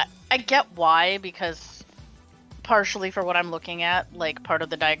 like, I get why, because partially for what I'm looking at, like, part of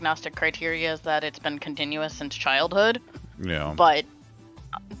the diagnostic criteria is that it's been continuous since childhood. Yeah. But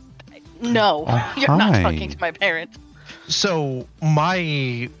no, you're not talking to my parents. So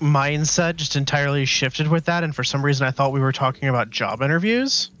my mindset just entirely shifted with that, and for some reason I thought we were talking about job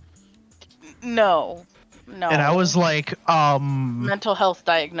interviews. No. And I was like, mental health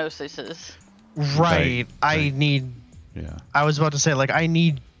diagnoses. Right. Yeah. I was about to say, like, I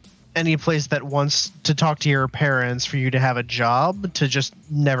need any place that wants to talk to your parents for you to have a job to just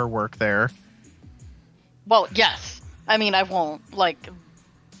never work there. Well, yes. I mean, I won't. Like,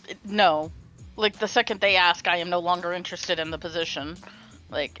 no. Like, the second they ask, I am no longer interested in the position.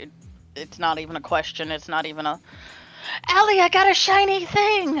 Like, it's not even a question. It's not even a, Allie, I got a shiny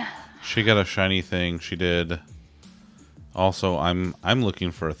thing! She got a shiny thing. She did. Also, I'm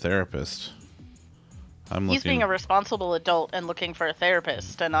looking for a therapist. He's being a responsible adult and looking for a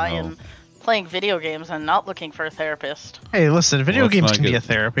therapist, and I am playing video games and not looking for a therapist. Hey, listen, video games can be a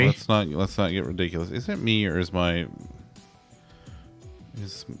therapy. Let's not get ridiculous. Is it me or is my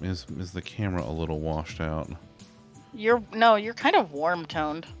is the camera a little washed out? You're kind of warm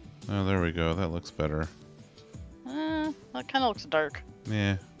toned. Oh, there we go. That looks better. That kind of looks dark.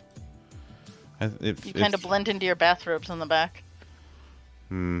 Yeah. You kind of blend into your bathrobes in the back.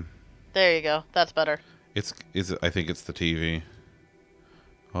 There you go. That's better. I think it's the TV.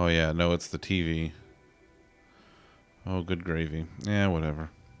 Oh yeah, no, it's the TV. Oh, good gravy. Yeah, whatever.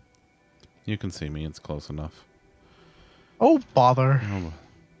 You can see me. It's close enough. Oh, bother.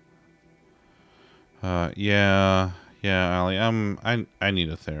 Yeah, Allie. I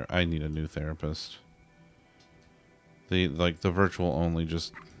need I need a new therapist. The virtual only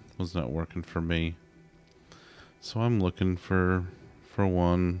just was not working for me. So I'm looking for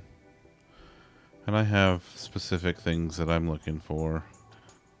one. And I have specific things that I'm looking for.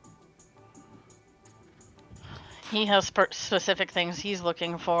 He has specific things he's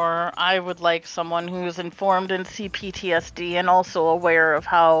looking for. I would like someone who's informed in CPTSD and also aware of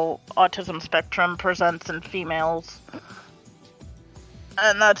how autism spectrum presents in females.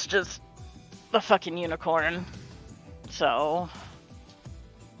 And that's just a fucking unicorn. So,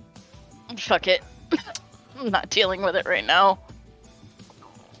 fuck it. I'm not dealing with it right now.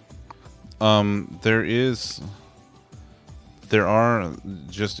 There are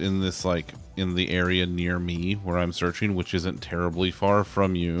just in this, like, in the area near me where I'm searching, which isn't terribly far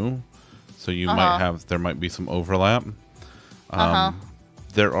from you, so you there might be some overlap.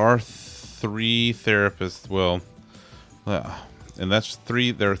 There are 3 therapists. Well, and that's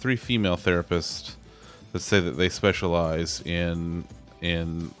three. There are three female therapists that say that they specialize in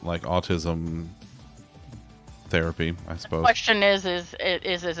like autism therapy, I suppose. Question is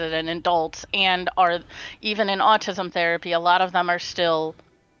it an adult, and are even in autism therapy, a lot of them are still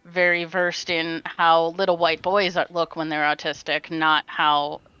very versed in how little white boys look when they're autistic, not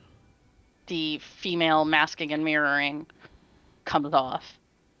how the female masking and mirroring comes off.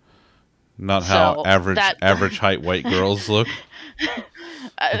 Not how So average height white girls look.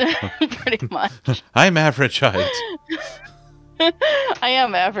 Pretty much. I'm average height. I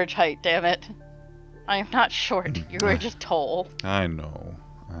am average height, damn it. I am not short. You are just tall. I know.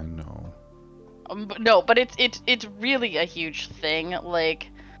 But it's really a huge thing. Like,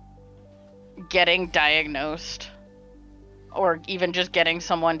 getting diagnosed, or even just getting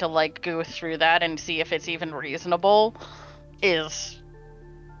someone to like go through that and see if it's even reasonable, is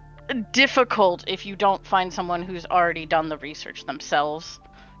difficult if you don't find someone who's already done the research themselves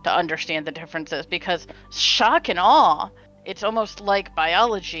to understand the differences. Because shock and awe, it's almost like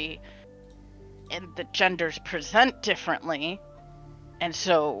biology, and the genders present differently, and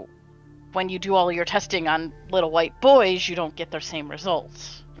so when you do all your testing on little white boys, you don't get their same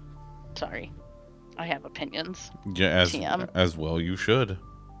results. Sorry, I have opinions. Yeah, TM. as well you should.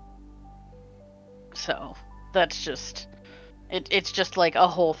 So that's just it's just like a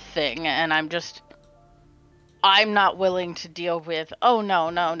whole thing, and I'm not willing to deal with, oh no,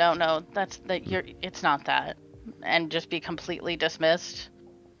 it's not that, and just be completely dismissed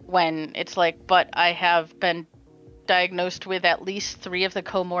when it's like, but I have been diagnosed with at least 3 of the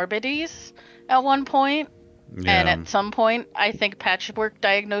comorbidities at one point. Yeah. And at some point, I think patchwork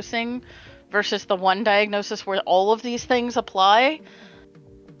diagnosing versus the one diagnosis where all of these things apply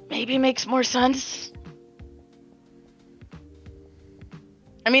maybe makes more sense.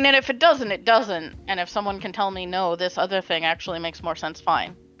 I mean, and if it doesn't, it doesn't. And if someone can tell me, no, this other thing actually makes more sense,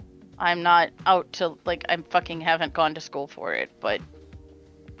 fine. I'm not out to, like, I fucking haven't gone to school for it, but...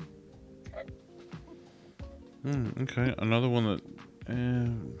 Okay, another one that...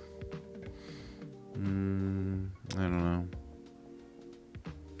 I don't know.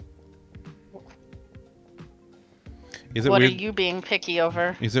 Is it what weird? are you being picky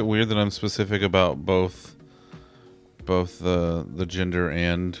over? Is it weird that I'm specific about both the gender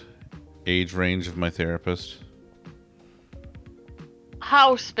and age range of my therapist?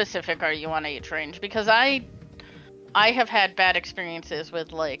 How specific are you on age range? Because I have had bad experiences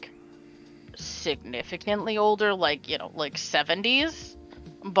with, like, significantly older, like, you know, like 70s,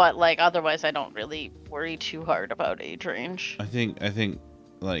 but like otherwise I don't really worry too hard about age range. I think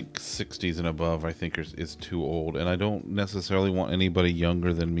like 60s and above I think is too old, and I don't necessarily want anybody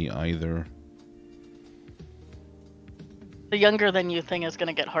younger than me either. The younger than you thing is going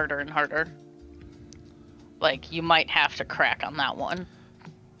to get harder and harder. Like, you might have to crack on that one.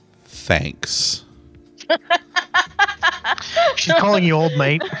 Thanks. She's calling you old,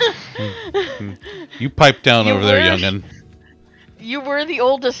 mate. You pipe down You over there, were- youngin. You were the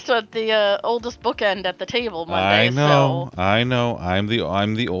oldest at the oldest bookend at the table Monday. I know. So I know. I'm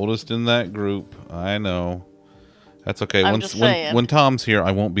the oldest in that group. I know. That's okay. I'm Once just saying. when Tom's here,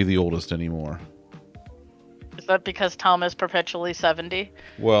 I won't be the oldest anymore. is that because Tom is perpetually 70?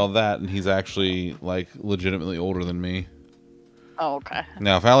 Well, that, and he's actually like legitimately older than me. Oh, okay.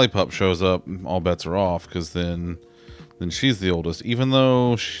 Now, if Allie Pup shows up, all bets are off, because then she's the oldest. Even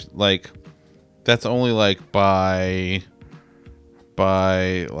though, like, that's only like by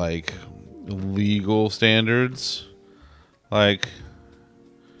like legal standards. Like,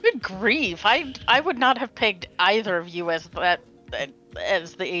 Good grief! I would not have pegged either of you as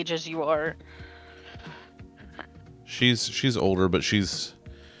as the ages you are. she's older, but she's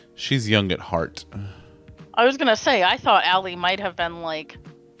young at heart. I was gonna say, I thought Allie might have been like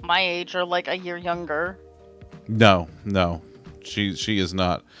my age or like a year younger. No, she is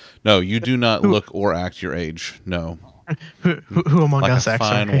not. No, you do not look or act your age. No, Who among like us a acts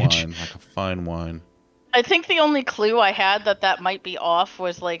fine our age? wine, like a fine wine. I think the only clue I had that might be off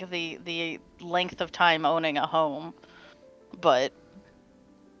was like the length of time owning a home, but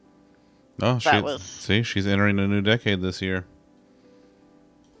Oh, that was... see, she's entering a new decade this year.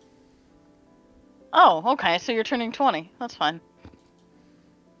 Oh, okay, so you're turning 20. That's fine.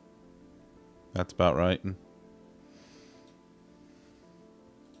 That's about right.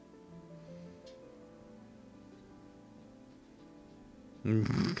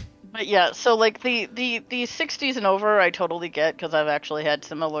 But yeah, so like the 60s and over, I totally get, because I've actually had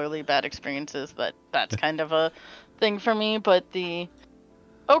similarly bad experiences. That's kind of a thing for me. But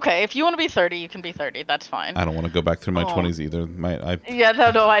okay, if you want to be 30, you can be 30. That's fine. I don't want to go back through my Oh. 20s either.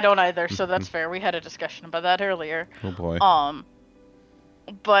 Yeah, no, I don't either. So that's fair. We had a discussion about that earlier. Oh boy.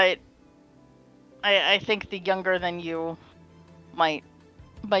 but I think the younger than you might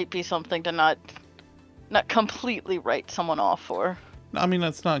be something to not completely write someone off for. I mean,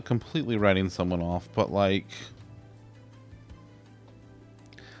 that's not completely writing someone off, but like,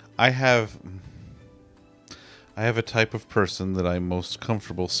 I have a type of person that I'm most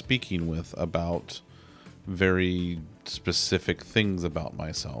comfortable speaking with about very specific things about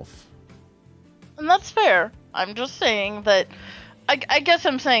myself. And that's fair. I'm just saying that I guess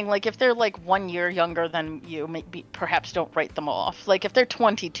I'm saying, like, if they're like 1 year younger than you, maybe perhaps don't write them off. Like, if they're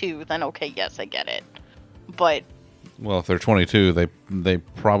 22, then okay, yes, I get it. But well, if they're 22, they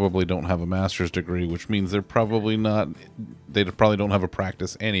probably don't have a master's degree, which means they're probably not. They probably don't have a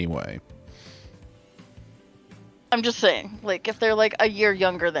practice anyway. I'm just saying, like, if they're like a year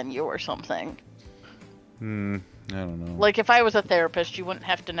younger than you or something. I don't know. Like, if I was a therapist, you wouldn't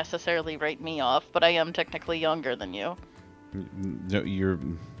have to necessarily write me off, but I am technically younger than you. No, you're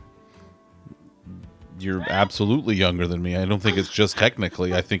absolutely younger than me. I don't think it's just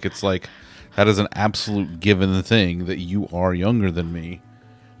technically. I think it's like that is an absolute given thing that you are younger than me.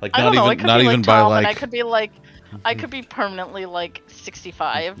 Like, I don't know. not even by like. I could be permanently like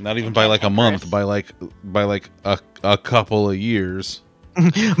 65. Not even by like a month. By like a couple of years.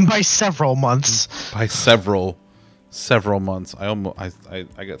 By several months. By several months. I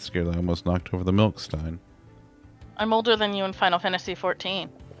got scared. I almost knocked over the milk stein. I'm older than you in Final Fantasy 14.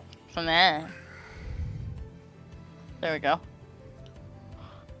 So nah. There we go.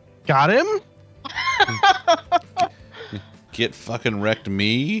 Got him? Get fucking wrecked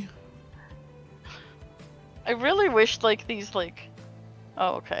me? I really wish like these like...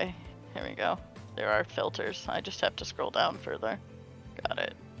 Oh, okay. Here we go. There are filters. I just have to scroll down further. Got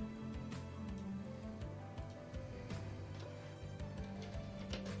it.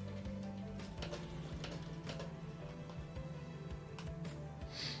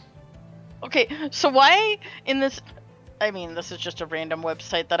 Okay, so why in this... I mean, this is just a random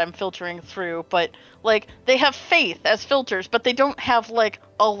website that I'm filtering through, but, like, they have faith as filters, but they don't have, like,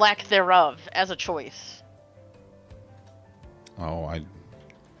 a lack thereof as a choice. Oh,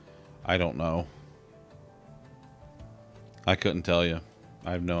 I don't know. I couldn't tell you.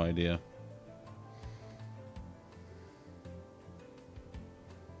 I have no idea.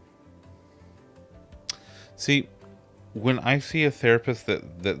 See, when I see a therapist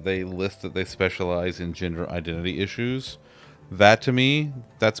that they list that they specialize in gender identity issues, that to me,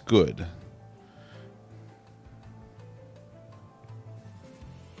 that's good.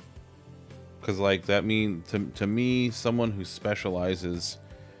 Because, like, that means, to me, someone who specializes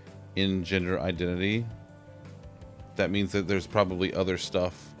in gender identity, that means that there's probably other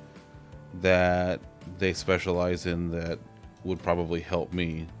stuff that they specialize in that would probably help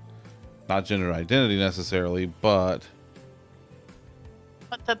me. Not gender identity necessarily, but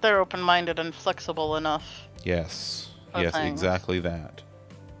that they're open-minded and flexible enough. Yes. For Yes, things. exactly that.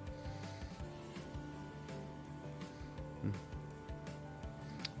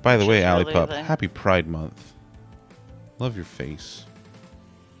 By the Which way, is Alley really Pup, the- happy Pride Month. Love your face.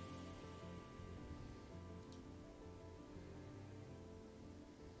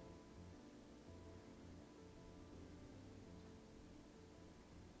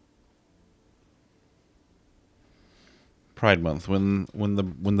 Pride Month, when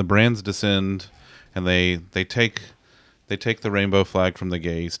the brands descend and they take the rainbow flag from the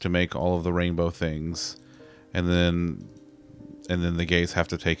gays to make all of the rainbow things, and then the gays have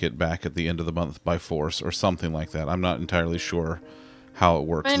to take it back at the end of the month by force or something like that. I'm not entirely sure how it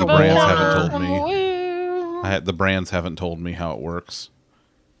works. Rainbow The brands colors haven't told me. woo! The brands haven't told me how it works.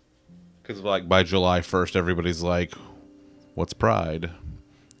 Because like by July 1st, everybody's like, "What's Pride?"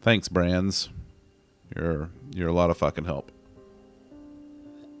 Thanks, brands. You're a lot of fucking help.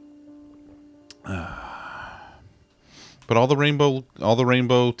 But all the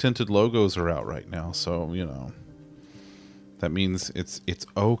rainbow tinted logos are out right now, so you know that means it's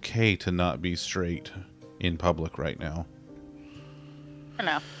okay to not be straight in public right now. For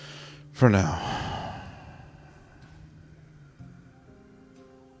now. For now.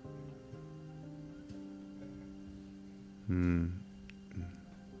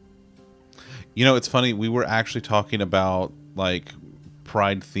 You know, it's funny. We were actually talking about like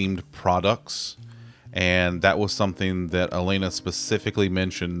Pride-themed products, and that was something that Elena specifically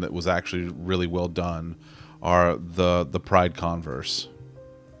mentioned that was actually really well done. Are the Pride Converse?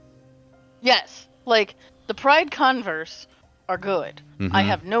 Yes, like the Pride Converse are good. Mhm. I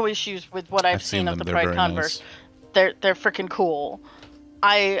have no issues with what I've seen of the They're Pride very Converse. nice. They're freaking cool.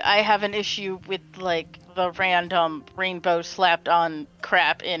 I have an issue with like the random rainbow slapped on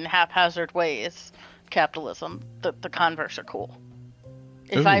crap in haphazard ways. Capitalism. The Converse are cool.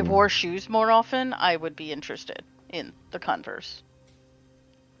 If I Ooh. wore shoes more often, I would be interested in the Converse.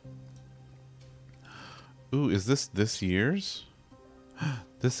 Ooh, is this year's?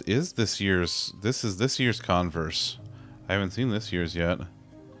 This is this year's. This is this year's Converse. I haven't seen this year's yet.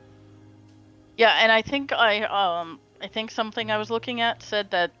 Yeah, and I think I think something I was looking at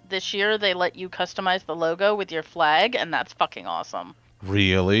said that this year they let you customize the logo with your flag, and that's fucking awesome.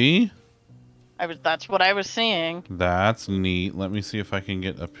 Really? That's what I was seeing. That's neat. Let me see if I can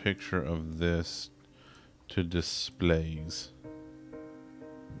get a picture of this to displays.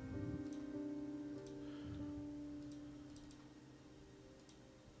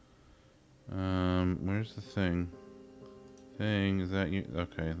 Where's the thing? Thing, is that you?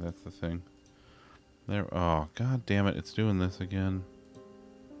 Okay, that's the thing. There. Oh, god damn it! It's doing this again.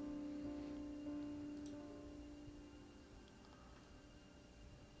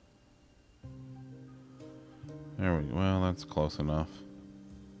 There we go. Well, that's close enough.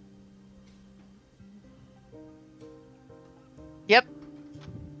 Yep.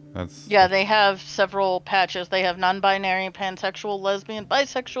 That's Yeah, they have several patches. They have non-binary, pansexual, lesbian,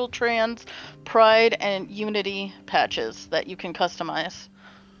 bisexual, trans, pride, and unity patches that you can customize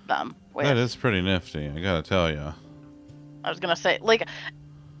them with. that is pretty nifty. I gotta tell you. I was gonna say, like,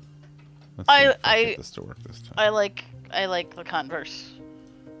 Let's see if I I get this to work this time. I like the Converse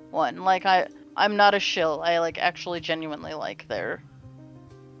one. Like, I'm not a shill. I actually genuinely like their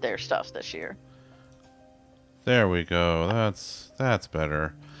stuff this year. There we go. That's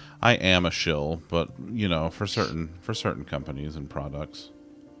better. I am a shill, but you know, for certain companies and products.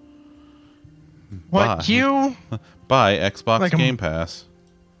 What Buy- you? Buy Xbox Like a- Game Pass.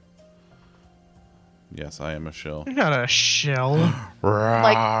 Yes, I am a shill. You're not a shell.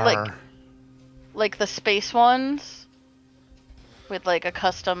 Like the space ones with like a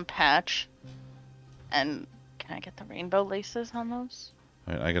custom patch. And can I get the rainbow laces on those?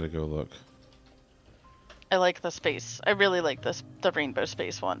 Alright, I gotta go look. I like the space. I really like the rainbow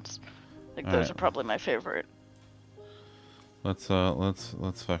space ones. Like those Alright. are probably my favorite. Let's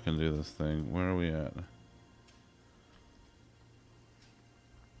fucking do this thing. Where are we at?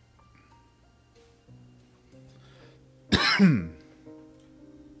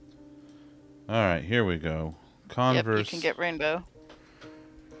 Alright, here we go. Converse. Yep, you can get rainbow.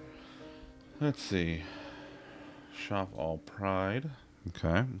 Let's see. Shop all pride.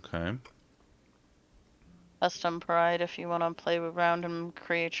 Okay, okay. Custom pride if you want to play around and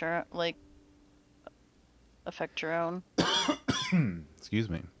create your affect your own. Excuse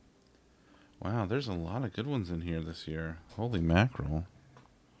me. Wow, there's a lot of good ones in here this year. Holy mackerel.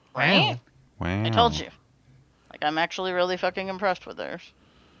 Right? Wow. I told you. Like, I'm actually really fucking impressed with theirs.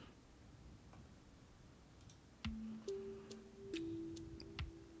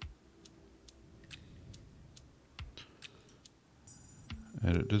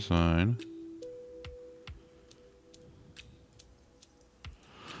 Edit design.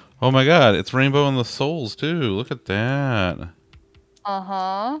 Oh my god, it's rainbow in the soles too. Look at that.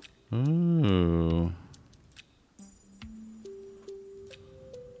 Uh-huh. Ooh.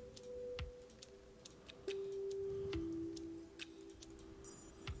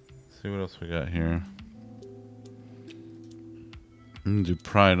 See what else we got here. I'm gonna do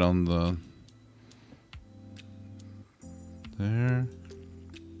pride on the there.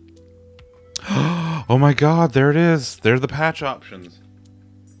 Oh my god, there it is. There are the patch options.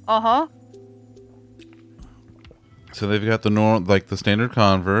 Uh-huh. So they've got the like the standard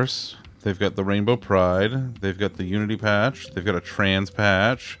Converse. They've got the Rainbow Pride. They've got the Unity patch. They've got a trans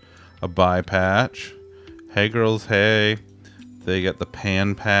patch, a bi patch. Hey girls, hey. They got the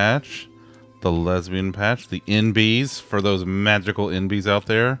pan patch, the lesbian patch, the NBs for those magical NBs out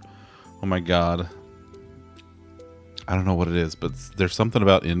there. Oh my god. I don't know what it is, but there's something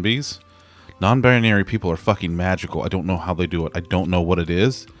about NBs. Non-binary people are fucking magical. I don't know how they do it. I don't know what it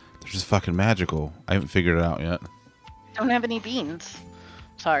is. They're just fucking magical. I haven't figured it out yet. Don't have any beans.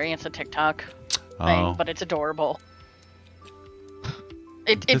 Sorry, it's a TikTok Oh. thing, but it's adorable.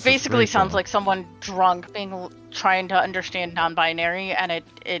 It This is basically very sounds cool. like someone drunk trying to understand non-binary, and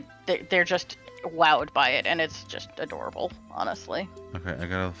they're just wowed by it, and it's just adorable, honestly. Okay, I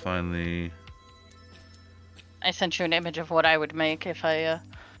gotta find the... I sent you an image of what I would make if I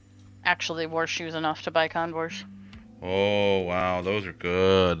actually wore shoes enough to buy Converse. Oh, wow. Those are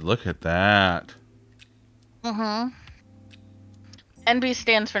good. Look at that. Mm-hmm. NB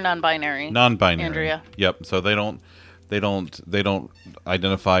stands for non-binary. Non-binary. Andrea. Yep. So they don't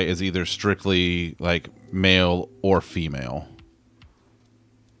identify as either strictly like male or female.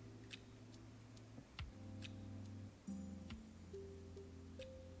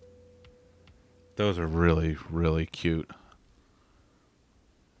 Those are really, really cute.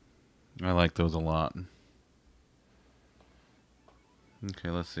 I like those a lot. Okay,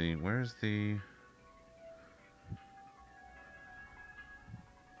 let's see. Where's the...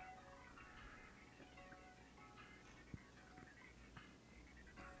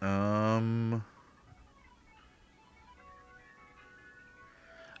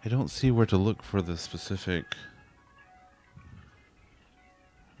 I don't see where to look for the specific...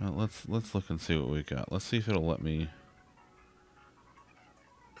 Well, let's look and see what we got. Let's see if it'll let me...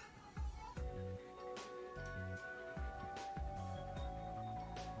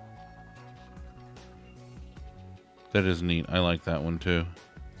 That is neat. I like that one too.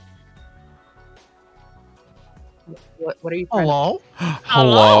 What are you trying Hello?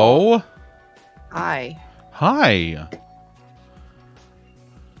 Hello? Hi. Hi.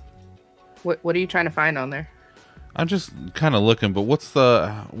 What are you trying to find on there? I'm just kind of looking, but what's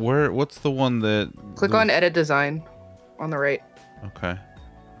the one that... Click on edit design on the right. Okay.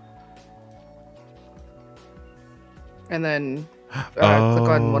 And then click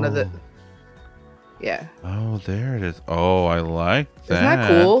on one of the... Yeah. Oh, there it is. Oh, I like that. Isn't that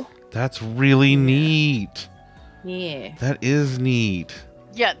cool? That's really neat. Yeah. That is neat.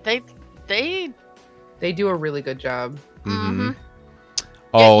 Yeah, they They do a really good job. Mm-hmm. Yeah,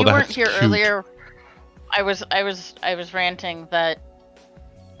 Oh, you that's weren't here cute. earlier. I was ranting that,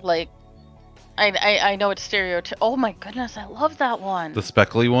 like, I know it's stereotypical. Oh my goodness, I love that one. The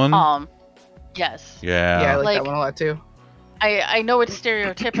speckly one? Yes. Yeah. Yeah, I like Like- that one a lot too. I know it's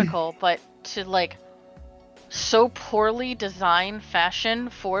stereotypical, but to like so poorly design fashion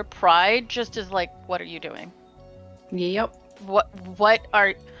for Pride just is like, what are you doing? Yep.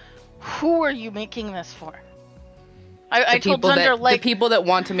 Who are you making this for? I The told people Zunder, like, the people that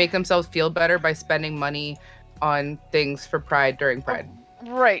want to make themselves feel better by spending money on things for Pride during Pride.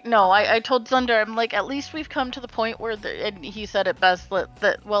 right, no, I told Zunder, I'm like, at least we've come to the point where, and he said it best,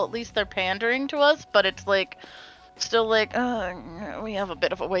 that, well, at least they're pandering to us, but it's like, still like, we have a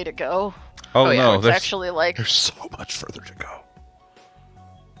bit of a way to go. Oh, yeah, no, It's there's, actually like, there's so much further to go.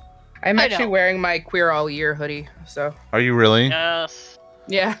 I'm I actually know. wearing my Queer All Year hoodie, so Are you really? yes.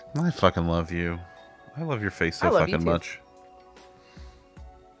 yeah. I fucking love you. I love your face I so love you fucking too. much.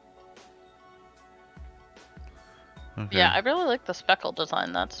 Okay. Yeah, I really like the speckle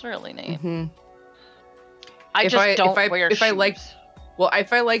design. That's really neat. hmm I If just I- don't if I- wear if I shoes. liked- Well,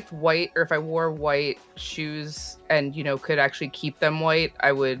 if I liked white, or if I wore white shoes and could actually keep them white,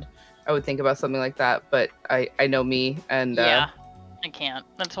 I would think about something like that. But I know me, and Yeah, I can't.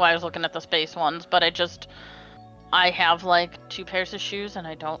 That's why I was looking at the space ones. But I have like 2 pairs of shoes, and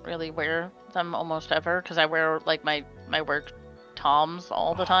I don't really wear them almost ever because I wear like my work Toms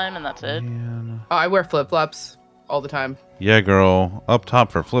all the time, and that's it. Man. I wear flip flops all the time. Yeah, girl. Up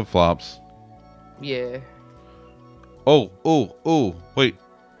top for flip-flops. Yeah. Oh, wait.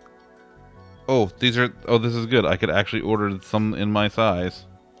 Oh, this is good. I could actually order some in my size.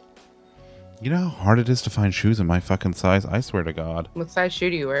 You know how hard it is to find shoes in my fucking size? I swear to God. What size shoe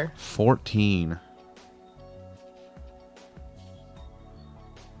do you wear? 14.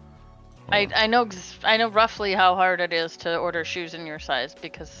 I know roughly how hard it is to order shoes in your size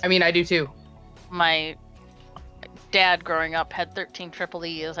because I mean, I do too. my dad growing up had 13 triple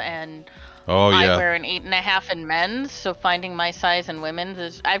E's and Oh, I yeah. wear an 8.5 in men's, so finding my size in women's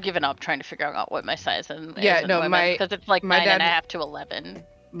is I've given up trying to figure out what my size is Yeah, in no, women's because it's like my dad- 9.5 to 11.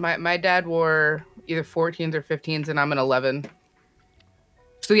 My dad wore either 14s or 15s, and I'm an 11.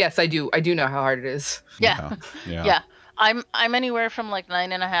 So yes, I do know how hard it is. Yeah. Yeah. Yeah, I'm anywhere from like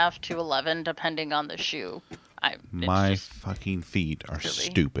 9.5 to 11 depending on the shoe. It's My just- fucking feet are really-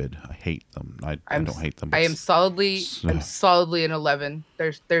 stupid. I hate them. I I'm don't hate them. I but am solidly s- I'm solidly an 11.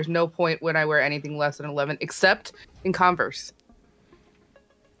 There's no point when I wear anything less than 11 except in Converse.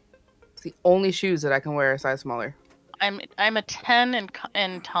 It's the only shoes that I can wear a size smaller. I'm a 10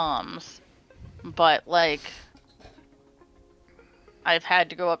 in Toms, but like I've had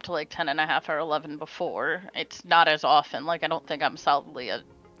to go up to like 10.5 or 11 before. It's not as often. Like I don't think I'm solidly an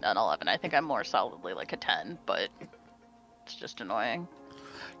 11. I think I'm more solidly like a 10, but it's just annoying.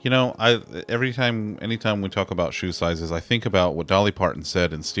 You know, anytime we talk about shoe sizes, I think about what Dolly Parton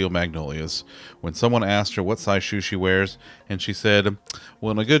said in Steel Magnolias when someone asked her what size shoe she wears, and she said,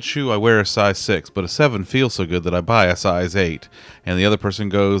 "Well, in a good shoe, I wear a size 6, but a 7 feels so good that I buy a size 8." And the other person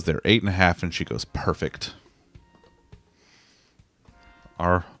goes, "They're 8.5," and she goes, "Perfect."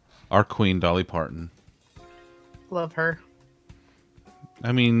 Our queen, Dolly Parton. Love her.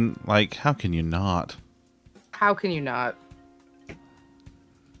 I mean, like, how can you not? How can you not?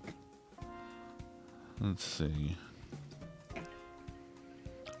 Let's see.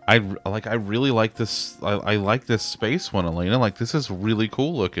 I really like this. I like this space one, Elena. Like, this is really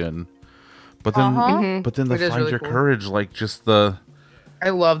cool looking. But then, Uh-huh. but then the It is Find really Your cool. Courage, like just the. I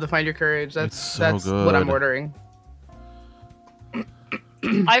love the Find Your Courage. It's so That's what I'm good. ordering.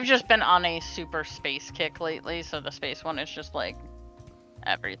 I've just been on a super space kick lately, so the space one is just like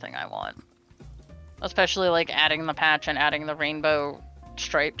everything I want. Especially like adding the patch and adding the rainbow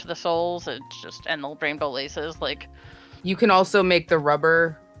stripe to the soles. It's just, and the rainbow laces. Like, You can also make the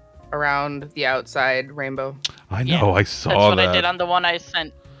rubber around the outside rainbow. I Yeah, know. I that's saw what that. I did on the one I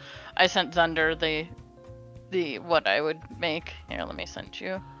sent. I sent Zunder the what I would make. Here, let me send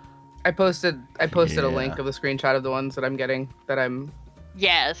you. I posted a Yeah. link of the screenshot of the ones that I'm getting that I'm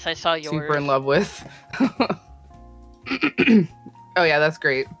Yes, I saw yours. super in love with. Oh yeah, that's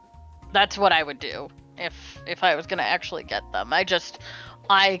great. That's what I would do if I was gonna actually get them.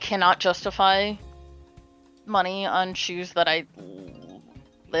 I cannot justify money on shoes that I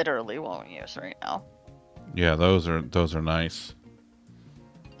literally won't use right now. Yeah, those are nice.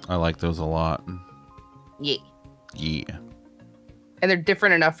 I like those a lot. Yeah. Yeah. And they're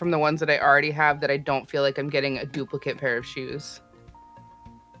different enough from the ones that I already have that I don't feel like I'm getting a duplicate pair of shoes.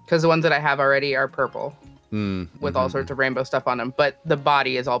 Because the ones that I have already are purple with all sorts of rainbow stuff on them, but the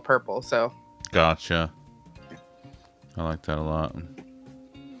body is all purple, so. Gotcha. I like that a lot.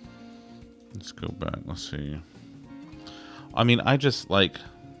 Let's go back. Let's see. I mean, I just like.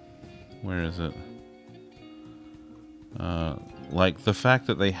 Where is it? Like the fact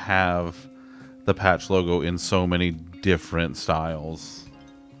that they have the patch logo in so many different styles.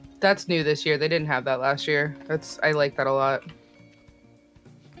 That's new this year. They didn't have that last year. I like that a lot.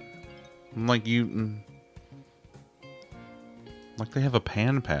 Like like they have a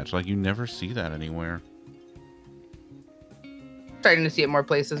pan patch. Like you never see that anywhere. Starting to see it more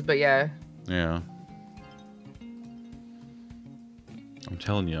places, but yeah. Yeah. I'm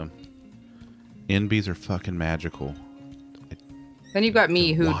telling you, NBs are fucking magical. Then you've got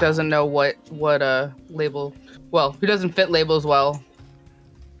me who Wild. doesn't know what label, well, who doesn't fit labels well.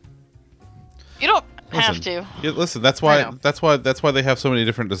 You don't have Listen, to. Yeah, listen, that's I why know. they have so many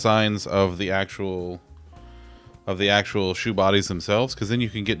different designs of the actual shoe bodies themselves, because then you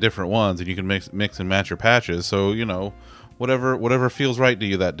can get different ones and you can mix and match your patches. So you know, whatever feels right to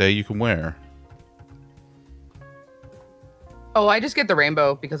you that day, you can wear. Oh, I just get the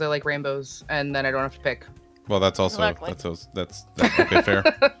rainbow because I like rainbows, and then I don't have to pick. Well, that's also Exactly. that's okay, fair.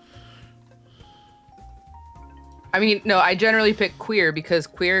 I mean, no, I generally pick queer because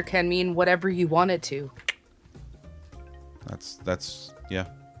queer can mean whatever you want it to. That's yeah,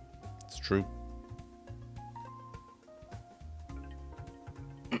 it's true.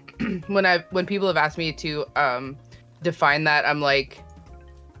 When people have asked me to define that, I'm like,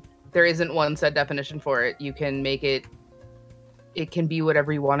 there isn't one set definition for it. You can make it. It can be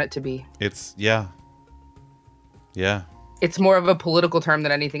whatever you want it to be. It's yeah. It's more of a political term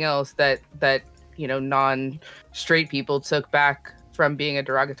than anything else that you know, non-straight people took back from being a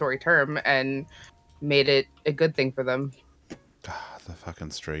derogatory term and made it a good thing for them. The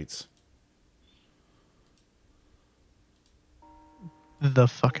fucking straights. The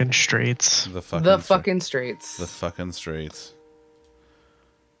fucking straights. The fucking The fucking straights. The fucking straights.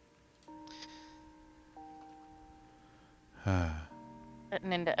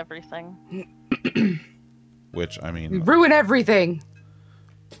 Fitting into everything. Which I We mean, ruin everything.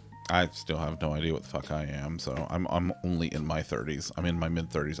 I still have no idea what the fuck I am. So I'm only in my 30s. I'm in my mid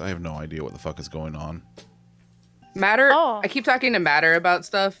 30s. I have no idea what the fuck is going on. Matter. Oh. I keep talking to Matter about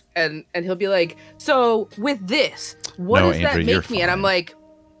stuff, and he'll be like, "So with this, what No, does Andrew, that you're make me?" And I'm fine.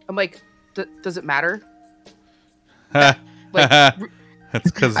 like, does it matter? That's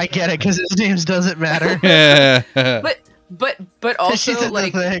because. I get it because his names doesn't matter. But also She's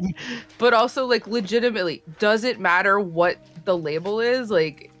like, the thing. but also like, legitimately, does it matter what the label is?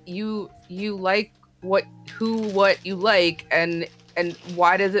 Like, you like what you like, and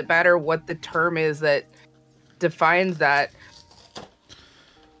why does it matter what the term is that defines that?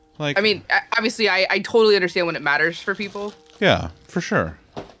 Like, I mean, obviously, I totally understand when it matters for people. yeah, for sure.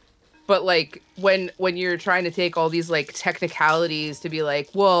 But like when you're trying to take all these like technicalities to be like,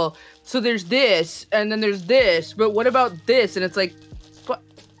 well, so there's this and then there's this, but what about this? And it's like, but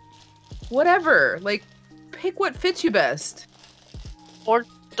whatever. Like, pick what fits you best. Or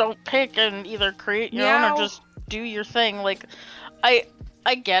don't pick and either create your own Meow. or just do your thing. Like, I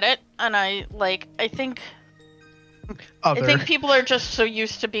get it, and I think people are just so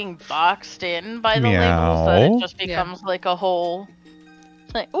used to being boxed in by the labels that Meow. it just becomes like a whole.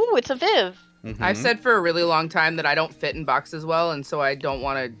 Like, ooh, it's a Viv. I've said for a really long time that I don't fit in boxes well, and so I don't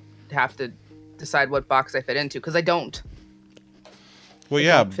want to have to decide what box I fit into, because I don't. Well, I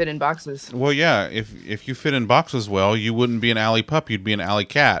yeah. don't fit in boxes. Well, yeah. If you fit in boxes well, you wouldn't be an alley pup. You'd be an alley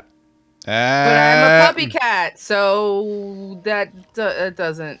cat. But I'm a puppy cat, so that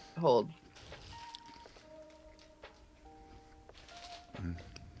doesn't hold.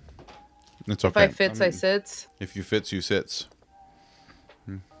 It's okay. If I fits, I sits. If you fits, you sits.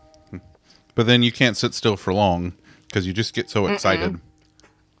 But then you can't sit still for long because you just get so excited.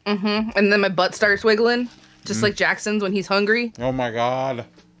 And then my butt starts wiggling, just like Jackson's when he's hungry. Oh my god.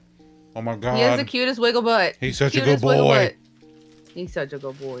 Oh my god. He has the cutest wiggle butt. He's such a good boy. He's such a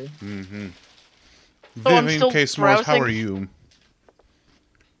good boy. Vivian K. S'mores, how are you?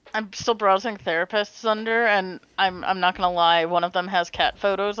 I'm still browsing therapists under, and I'm not gonna lie, one of them has cat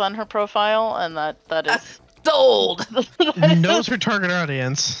photos on her profile, and that is sold. Knows her target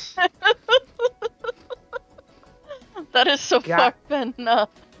audience. That is so fucking.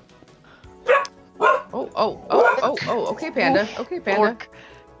 Okay, Panda. Okay, Panda.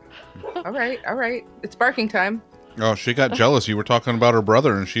 All right. It's barking time. Oh, she got jealous. You were talking about her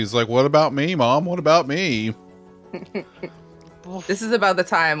brother, and she's like, "What about me, Mom? What about me?" This is about the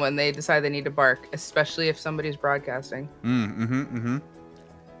time when they decide they need to bark, especially if somebody's broadcasting.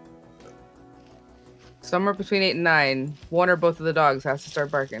 Somewhere between 8 and 9, one or both of the dogs has to start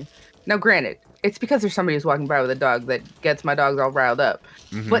barking. Now, granted, it's because there's somebody who's walking by with a dog that gets my dogs all riled up.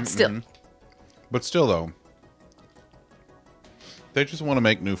 But still. But still, though. They just want to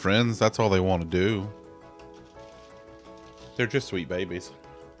make new friends. That's all they want to do. They're just sweet babies.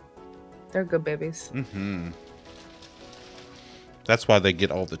 They're good babies. That's why they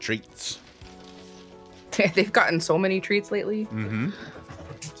get all the treats. They've gotten so many treats lately.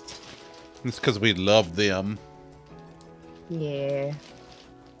 It's because we love them. Yeah.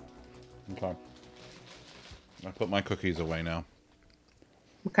 Okay. I put my cookies away now.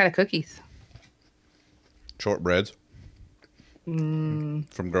 What kind of cookies? Shortbreads.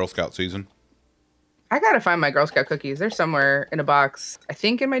 From Girl Scout season. I gotta find my Girl Scout cookies. They're somewhere in a box. I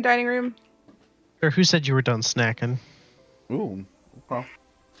think in my dining room. Or who said you were done snacking? Ooh. Okay.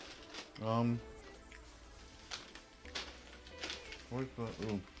 Where's the,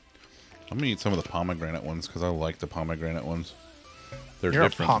 ooh. I'm gonna eat some of the pomegranate ones because I like the pomegranate ones. They're You're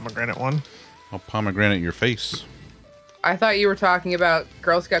different. a pomegranate one. I'll pomegranate your face. I thought you were talking about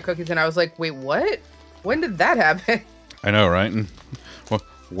Girl Scout cookies, and I was like, wait, what? When did that happen? I know, right? And, well,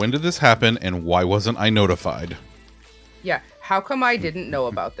 when did this happen, and why wasn't I notified? Yeah, how come I didn't know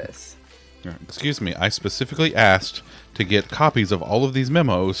about this? Excuse me, I specifically asked to get copies of all of these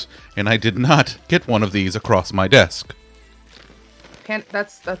memos, and I did not get one of these across my desk.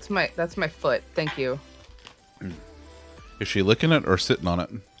 That's my foot. Thank you. Is she licking it or sitting on it?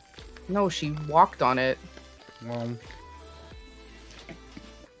 No, she walked on it. Well,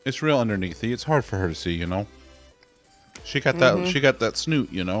 it's real underneath you. It's hard for her to see, you know. She got that. She got that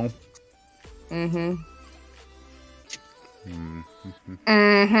snoot, you know.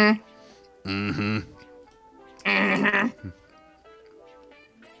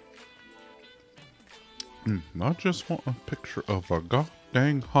 I just want a picture of a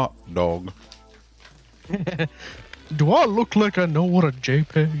goddamn hot dog. Do I look like I know what a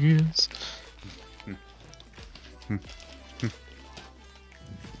JPEG is?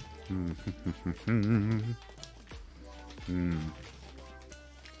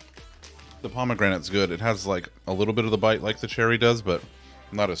 The pomegranate's good. It has like a little bit of the bite like the cherry does, but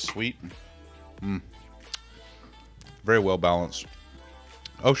not as sweet. Very well balanced.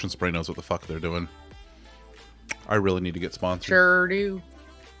 Ocean Spray knows what the fuck they're doing. I really need to get sponsored. Sure do.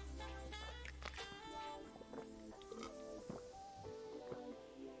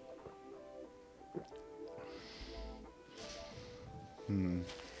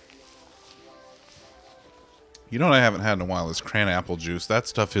 You know what I haven't had in a while is cran apple juice. That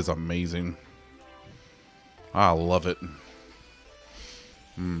stuff is amazing. I love it.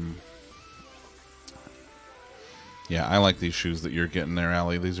 Yeah, I like these shoes that you're getting there,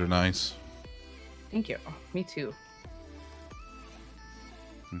 Allie. These are nice. Thank you. Me too.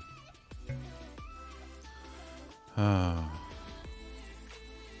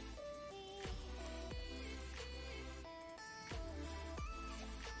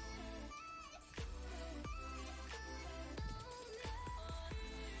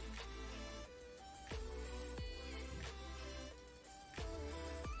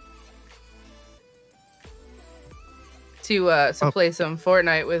 To play some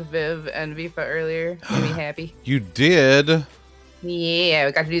Fortnite with Viv and Vifa earlier. Made me happy. You did? Yeah,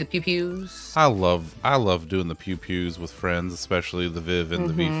 we got to do the pew pews. I love doing the pew pews with friends, especially the Viv and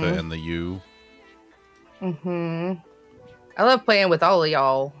the Vifa and the you. I love playing with all of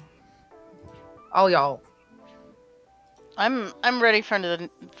y'all. All y'all. I'm ready for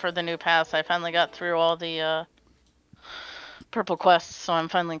the new pass. I finally got through all the Purple Quest, so I'm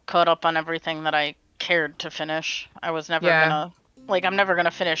finally caught up on everything that I cared to finish. I was never Yeah. gonna, like, I'm never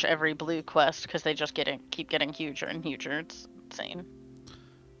gonna finish every blue quest because they just keep getting huger and huger. It's insane.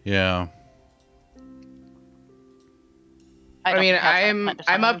 Yeah. I don't mean, have that kind of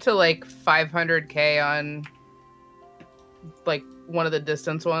I'm time. up to like 500k on like one of the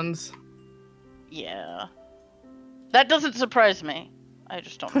distance ones. Yeah. That doesn't surprise me. I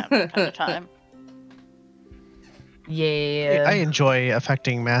just don't have that kind of time. Yeah. I enjoy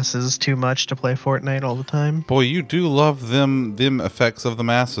affecting masses too much to play Fortnite all the time. Boy, you do love them effects of the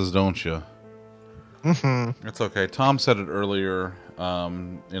masses, don't you? Mm-hmm. It's okay. Tom said it earlier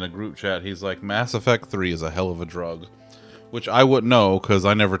in a group chat. He's like, Mass Effect 3 is a hell of a drug. Which I wouldn't know because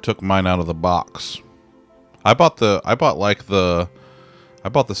I never took mine out of the box. I bought the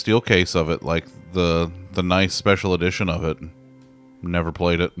steel case of it, like the nice special edition of it. Never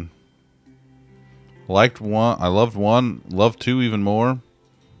played it. Liked one. I loved one. Loved two even more.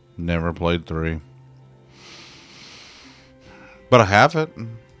 Never played 3. But I have it.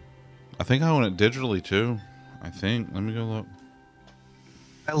 I think I own it digitally too. I think. Let me go look.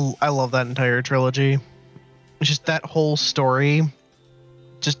 I love that entire trilogy. Just that whole story,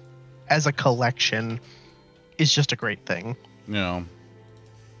 just as a collection, is just a great thing. You know.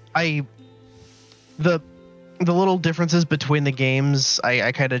 The little differences between the games,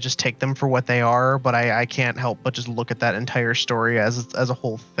 I kind of just take them for what they are, but I can't help but just look at that entire story as a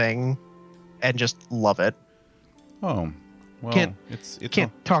whole thing and just love it. Oh. Well, Can't- it's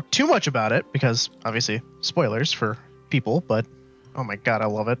Can't talk too much about it because obviously spoilers for people, but oh my god, I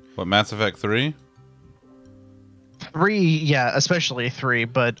love it. what, Mass Effect 3? 3, yeah, especially 3,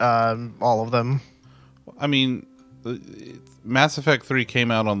 but all of them. I mean, Mass Effect 3 came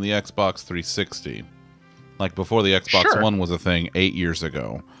out on the Xbox 360. Like before the Xbox Sure. One was a thing 8 years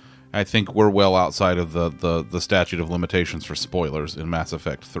ago. I think we're well outside of the statute of limitations for spoilers in Mass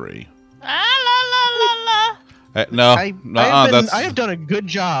Effect 3. Ah, la la la la. No, I have done a good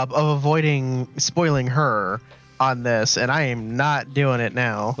job of avoiding spoiling her on this, and I am not doing it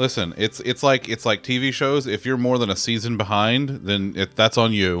now. Listen, it's like TV shows. If you're more than a season behind, then that's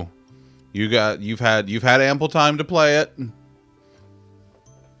on you. You've had ample time to play it.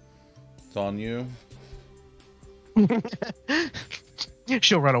 It's on you.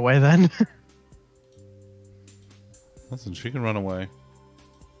 She'll run away then. Listen, she can run away.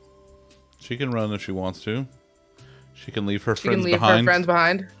 She can run if she wants to. She can leave her She can friends leave behind. her friends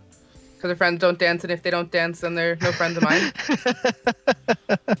behind. Because her friends don't dance, and if they don't dance, then they're no friends of mine.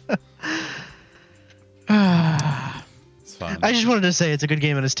 It's fine. I just wanted to say it's a good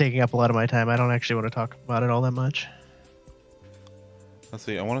game and it's taking up a lot of my time. I don't actually want to talk about it all that much. Let's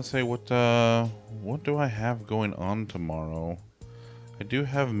see. I want to say what do I have going on tomorrow? I do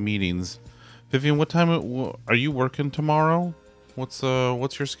have meetings. Vivian, what time are you working tomorrow? What's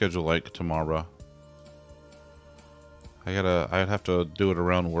your schedule like tomorrow? I'd have to do it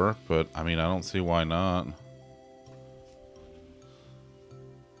around work, but I mean, I don't see why not.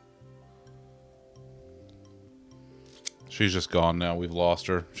 She's just gone now. We've lost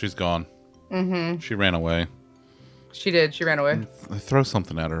her. She's gone. Mm-hmm. She ran away. She did. She ran away. Throw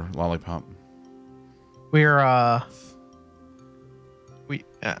something at her, Lollipop. We're I'll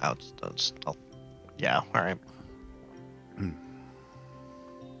yeah, all right.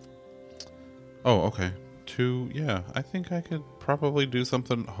 Oh, okay. 2, yeah. I think I could probably do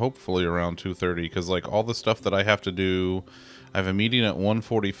something hopefully around 2:30 because like all the stuff that I have to do, I have a meeting at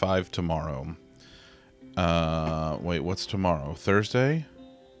 1:45 tomorrow. Wait, what's tomorrow? Thursday?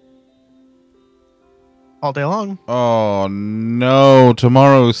 All day long. Oh no,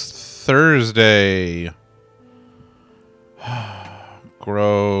 tomorrow's Thursday.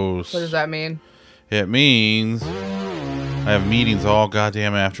 Gross. What does that mean? It means I have meetings all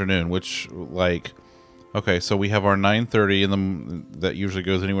goddamn afternoon, which like, okay, so we have our 9:30 that usually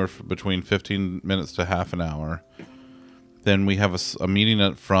goes anywhere between 15 minutes to half an hour. Then we have a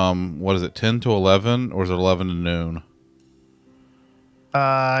meeting from, what is it, 10 to 11, or is it 11 to noon?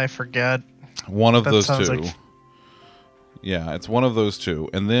 I forget. One of That those sounds two. like- Yeah, it's one of those two.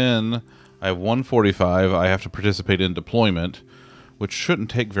 And then I have 1:45. I have to participate in deployment, which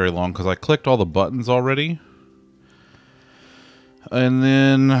shouldn't take very long because I clicked all the buttons already. And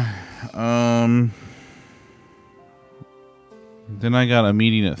then I got a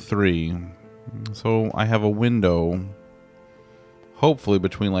meeting at 3. So I have a window, hopefully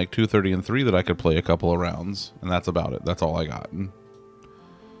between like 2:30 and 3, that I could play a couple of rounds. And that's about it. That's all I got. And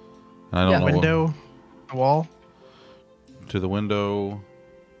I don't know. Window, the wall. To the window,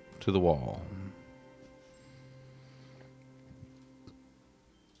 to the wall.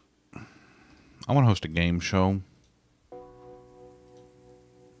 I want to host a game show.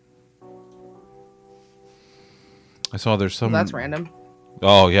 I saw there's some. Well, that's random.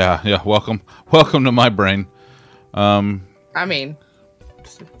 Oh yeah. Welcome to my brain. I mean,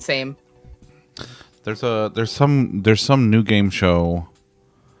 same. There's some new game show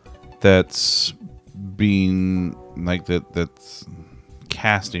that's being like that's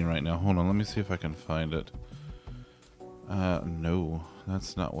casting right now. Hold on, let me see if I can find it. No,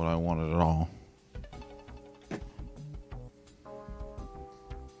 that's not what I wanted at all.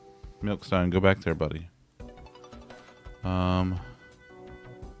 Milkstein, go back there, buddy.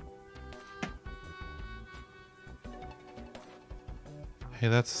 Hey,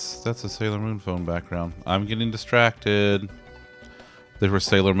 that's a Sailor Moon phone background. I'm getting distracted. There was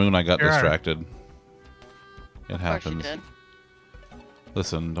Sailor Moon. I got distracted. It happens. Of course you did.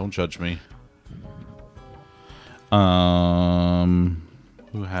 Listen, don't judge me. Who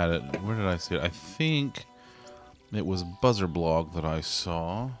had it? Where did I see it? I think it was Buzzer Blog that I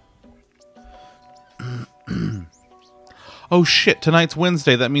saw. Oh shit! Tonight's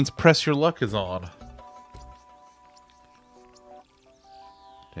Wednesday. That means Press Your Luck is on.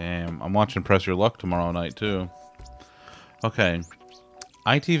 Damn, I'm watching Press Your Luck tomorrow night, too. Okay.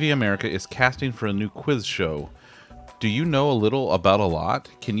 ITV America is casting for a new quiz show. Do you know a little about a lot?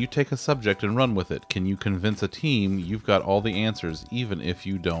 Can you take a subject and run with it? Can you convince a team you've got all the answers, even if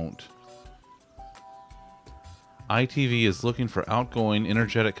you don't? ITV is looking for outgoing,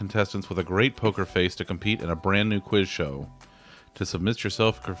 energetic contestants with a great poker face to compete in a brand new quiz show. To submit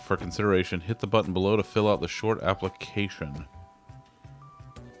yourself for consideration, hit the button below to fill out the short application.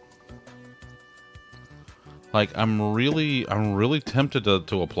 Like, I'm really tempted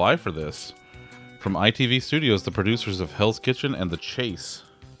to apply for this. From ITV Studios, the producers of Hell's Kitchen and The Chase.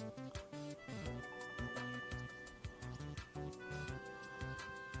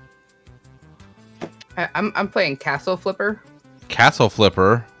 I'm playing Castle Flipper. Castle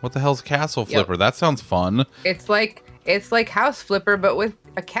Flipper? What the hell's Castle Flipper? Yep. That sounds fun. It's like House Flipper, but with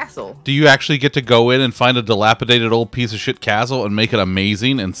a castle. Do you actually get to go in and find a dilapidated old piece of shit castle and make it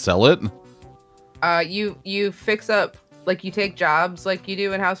amazing and sell it? You fix up, like, you take jobs like you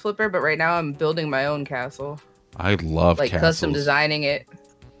do in House Flipper, but right now I'm building my own castle. I love like castles. custom designing it.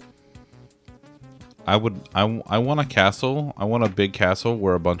 I want a castle. I want a big castle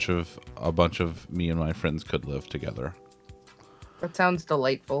where a bunch of me and my friends could live together. That sounds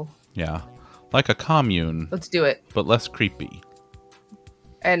delightful. Yeah. Like a commune. Let's do it. But less creepy.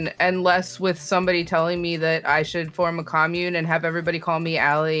 And less with somebody telling me that I should form a commune and have everybody call me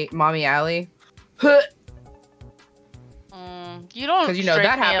Allie, Mommy Allie. You don't. Because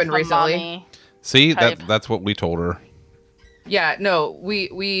that happened recently. See, that's what we told her. Yeah, no,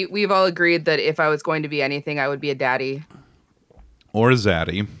 we've all agreed that if I was going to be anything, I would be a daddy. Or a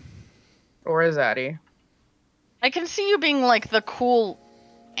zaddy. Or a zaddy. I can see you being like the cool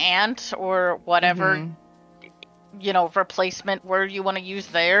aunt or whatever, replacement word you want to use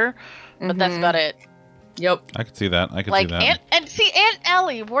there, but that's about it. Yep. I could see that. I could like, see that. And see, Aunt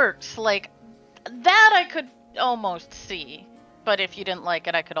Ellie works. Like, that I could almost see. But if you didn't like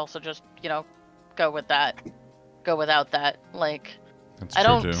it, I could also just, go with that. Go without that. Like, That's I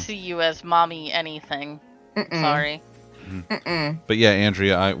true, don't too. see you as mommy anything. Sorry. But yeah,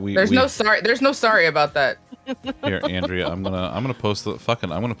 Andrea, There's no sorry about that. Here, Andrea, I'm gonna post I'm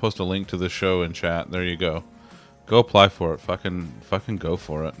gonna post a link to the show in chat. There you go. Go apply for it. Fucking go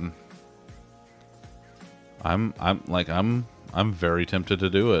for it. And I'm very tempted to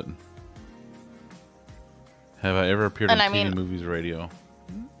do it. Have I ever appeared in TV, movies, radio?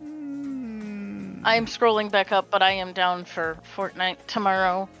 I'm scrolling back up, but I am down for Fortnite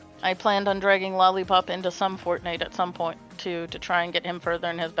tomorrow. I planned on dragging Lollipop into some Fortnite at some point to try and get him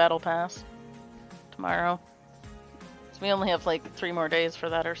further in his battle pass tomorrow. So we only have like 3 more days for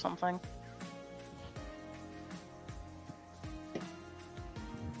that or something.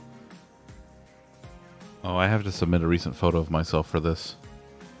 Oh, I have to submit a recent photo of myself for this.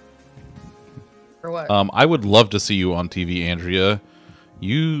 For what? I would love to see you on TV, Andrea.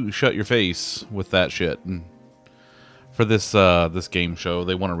 You shut your face with that shit. For this this game show,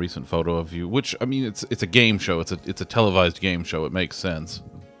 they want a recent photo of you, which, I mean, it's a game show. It's a televised game show. It makes sense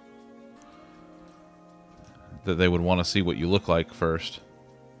that they would want to see what you look like first.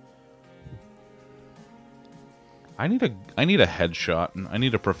 I need a headshot. I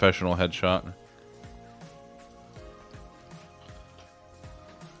need a professional headshot.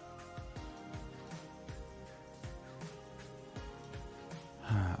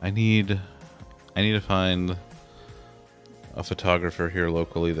 I need to find a photographer here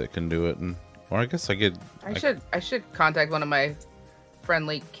locally that can do it, or I guess I should contact one of my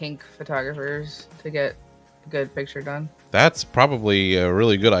friendly kink photographers to get a good picture done. That's probably a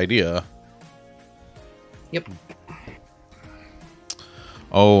really good idea. Yep.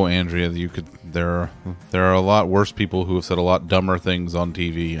 Oh, Andrea, you could. There are a lot worse people who have said a lot dumber things on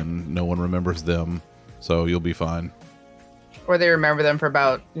TV, and no one remembers them. So you'll be fine. Or they remember them for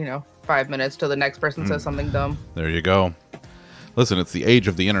about 5 minutes till the next person says something dumb. There you go. Listen, it's the age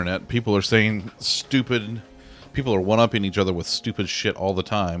of the internet. People are saying stupid. People are one-upping each other with stupid shit all the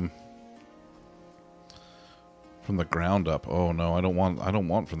time. From the ground up. Oh no, I don't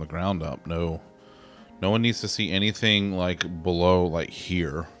want from the ground up. No. No one needs to see anything like below like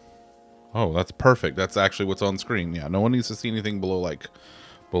here. Oh, that's perfect. That's actually what's on screen. Yeah, no one needs to see anything below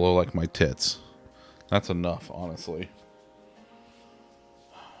like my tits. That's enough, honestly.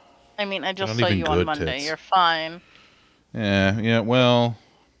 I mean, I just They're saw not you even on good Monday. tits. You're fine. Yeah, well.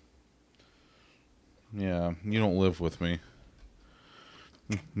 Yeah, you don't live with me.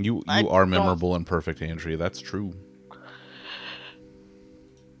 You I are don't- memorable and perfect, Andrea. That's true.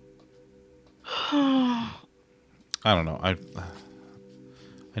 I don't know. I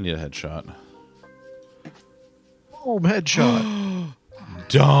need a headshot. Boom, headshot.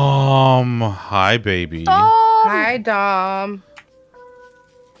 Dom. Hi, baby. Hi, Dom.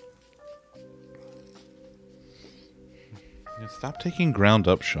 Yeah, stop taking ground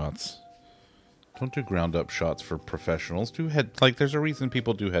up shots. Don't do ground up shots for professionals. Do there's a reason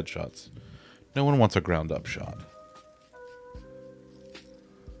people do headshots. No one wants a ground up shot.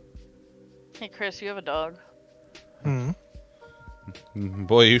 Hey, Chris, you have a dog. Hmm.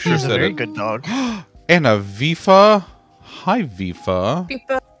 Boy, you sure He's a said very it. good dog. And a Vifa. Hi, Vifa.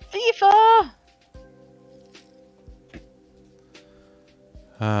 FIFA!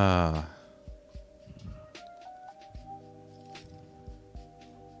 Ah.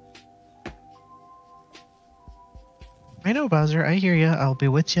 I know, Bowser. I hear you. I'll be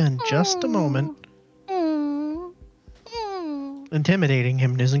with you in just a moment. Intimidating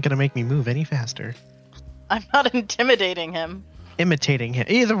him isn't going to make me move any faster. I'm not intimidating him. Imitating him.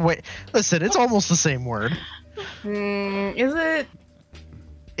 Either way. Listen, it's almost the same word. Is it?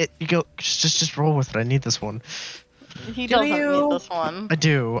 You go. Just roll with it. I need this one. He Do doesn't you? need this one. I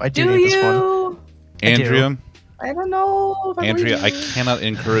do. I do Do need this one. you? Andrea, I don't know. If I Andrea, believe I you. cannot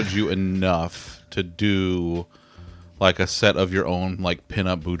encourage you enough to do like a set of your own like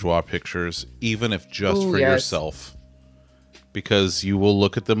pinup boudoir pictures, even if just Ooh, for yes. yourself. Because you will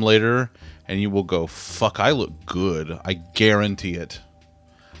look at them later and you will go, fuck, I look good. I guarantee it.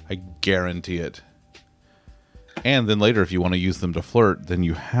 I guarantee it. And then later, if you want to use them to flirt, then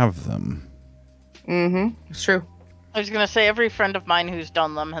you have them. It's true. I was gonna say every friend of mine who's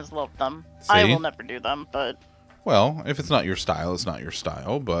done them has loved them. I See? will never do them, but Well, if it's not your style, it's not your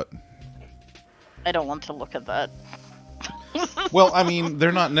style, but... I don't want to look at that. Well, I mean,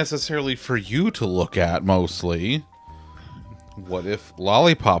 they're not necessarily for you to look at, mostly. What if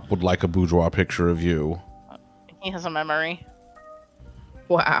Lollipop would like a boudoir picture of you? He has a memory.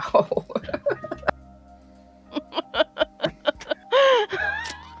 Wow.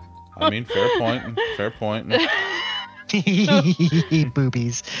 I mean, fair point. Fair point.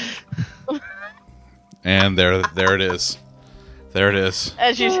 Boobies. And there it is. There it is.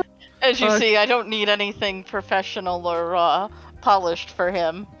 As you Fuck. see, I don't need anything professional or polished for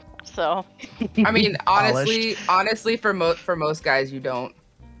him. So I mean, honestly, for most guys, you don't.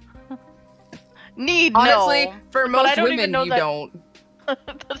 need Honestly, no. for But I most don't even women, know you that- don't.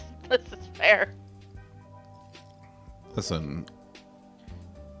 this is fair. Listen.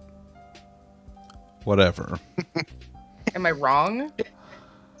 Whatever. Am I wrong?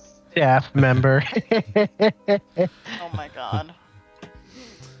 Staff member. Oh my god.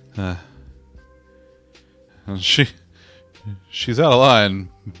 She's out of line,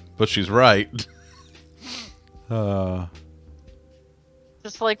 but she's right.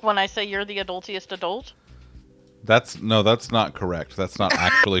 Just like when I say you're the adultiest adult. That's not correct. That's not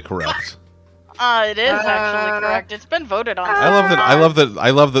actually correct. It is actually correct. It's been voted on. I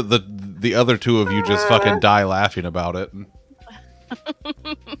love that the other two of you just fucking die laughing about it.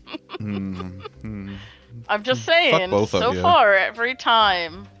 I'm just saying. both of So you. far, every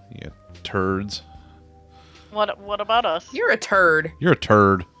time. Yeah, turds. What about us? You're a turd. You're a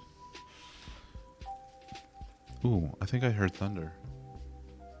turd. Ooh, I think I heard thunder.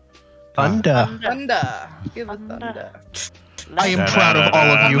 Thunder. Thunder. Give it thunder. I am proud of all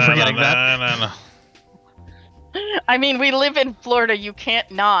of you for getting that. I mean, we live in Florida. You can't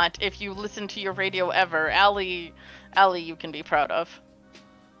not if you listen to your radio ever. Allie, you can be proud of.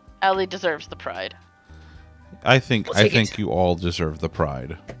 Allie deserves the pride. I think We'll take you all deserve the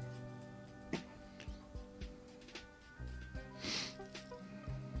pride.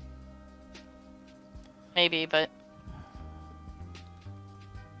 Maybe, but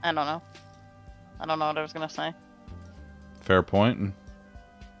I don't know. I don't know what I was gonna say. Fair point.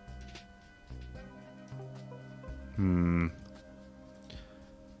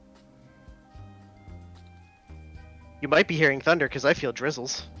 You might be hearing thunder because I feel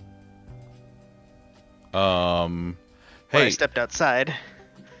drizzles. Where I Hey, stepped outside.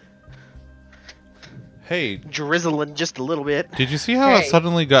 hey, Drizzling just a little bit. did you see how it Hey.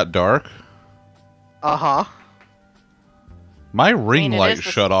 suddenly got dark? Uh-huh. My ring mean, it light is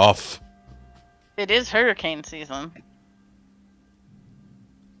the- shut off. It is hurricane season.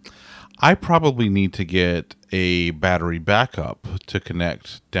 I probably need to get a battery backup to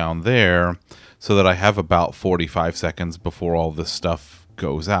connect down there so that I have about 45 seconds before all this stuff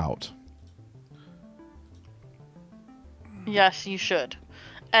goes out. Yes, you should.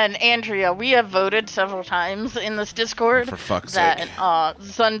 And Andrea, we have voted several times in this Discord For fuck's that sake.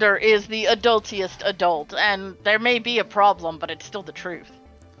 Zunder is the adultiest adult, and there may be a problem, but it's still the truth.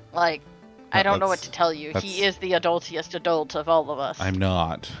 Like, I don't know what to tell you. He is the adultiest adult of all of us. I'm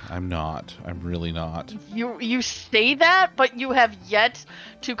not. I'm really not. You say that, but you have yet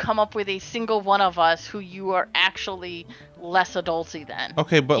to come up with a single one of us who you are actually less adulty than.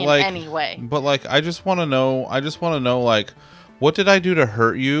 Okay, but in like any way. But like I just want to know like what did I do to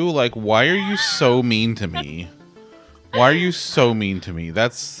hurt you? Like why are you so mean to me? Why are you so mean to me?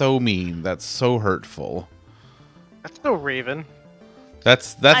 That's so mean. That's so hurtful. That's so Raven.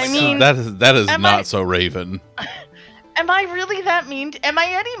 That's I mean, that is am not I- so Raven. Am I really that mean? Am I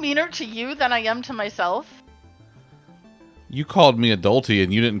any meaner to you than I am to myself? You called me adulty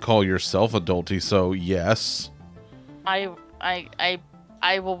and you didn't call yourself adulty, so yes. I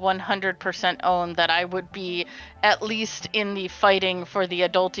will 100% own that I would be at least in the fighting for the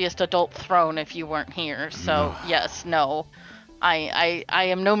adultiest adult throne if you weren't here. So yes, no, I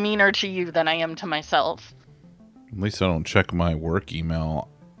am no meaner to you than I am to myself. At least I don't check my work email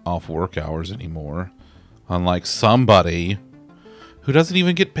off work hours anymore. Unlike somebody who doesn't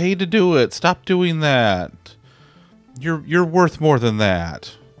even get paid to do it. Stop doing that. You're worth more than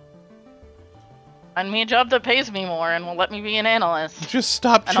that. Find me a job that pays me more and will let me be an analyst. Just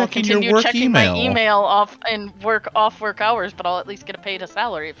stop And I'll checking continue your work checking email. my email off work hours, but I'll at least get paid a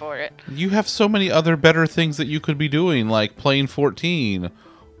salary for it. You have so many other better things that you could be doing, like playing 14,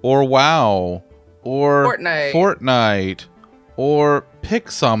 or WoW, or Fortnite, or pick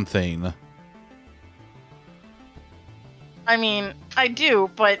something. I mean, I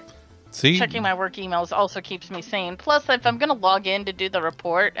do, but See, checking my work emails also keeps me sane. Plus, if I'm gonna log in to do the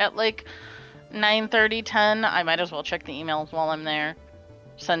report at like 9:30, 10, I might as well check the emails while I'm there,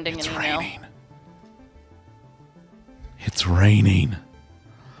 sending it's an email. raining. It's raining.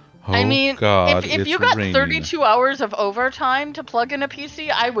 Oh, I mean, God, if you it's got raining. 32 hours of overtime to plug in a PC,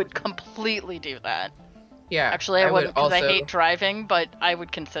 I would completely do that. Yeah. Actually, I wouldn't because I also- hate driving, but I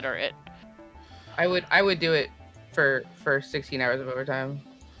would consider it. I would do it for 16 hours of overtime.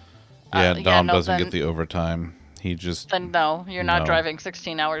 Yeah, yeah, Dom no, doesn't then- get the overtime. He just Then no, you're not No. driving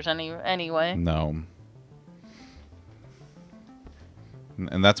 16 hours anyway. no.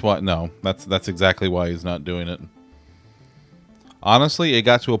 And that's why that's exactly why he's not doing it. Honestly, it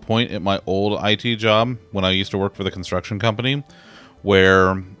got to a point at my old IT job when I used to work for the construction company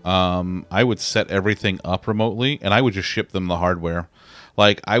where I would set everything up remotely and I would just ship them the hardware.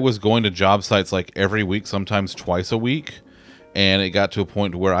 Like I was going to job sites like every week, sometimes twice a week. And it got to a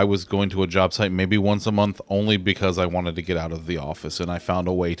point where I was going to a job site maybe once a month only because I wanted to get out of the office. And I found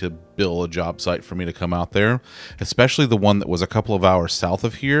a way to bill a job site for me to come out there, especially the one that was a couple of hours south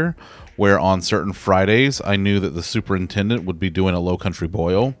of here, where on certain Fridays I knew that the superintendent would be doing a low country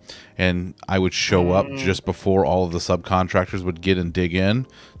boil. And I would show up just before all of the subcontractors would get and dig in.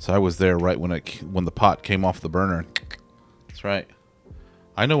 So I was there right when the pot came off the burner. That's right.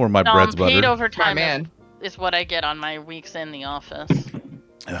 I know where my No, bread's paid buttered. overtime My man. is what I get on my weeks in the office.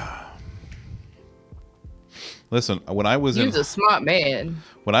 Listen, when I was You's a smart man.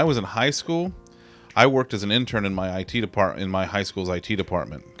 when I was in high school, I worked as an intern in my IT department, in my high school's IT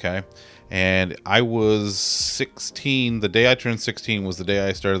department. Okay, and I was 16. The day I turned 16 was the day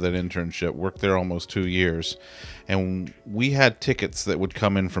I started that internship. Worked there almost 2 years, and we had tickets that would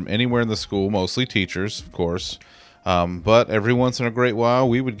come in from anywhere in the school, mostly teachers, of course. But every once in a great while,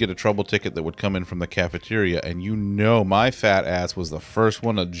 we would get a trouble ticket that would come in from the cafeteria, and my fat ass was the first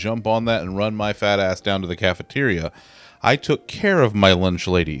one to jump on that and run my fat ass down to the cafeteria. I took care of my lunch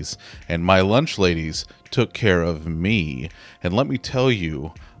ladies, and my lunch ladies took care of me. And let me tell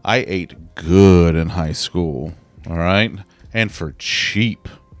you, I ate good in high school, all right? And for cheap.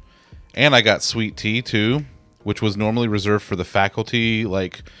 And I got sweet tea, too, which was normally reserved for the faculty,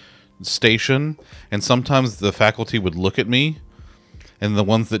 station, and sometimes the faculty would look at me and the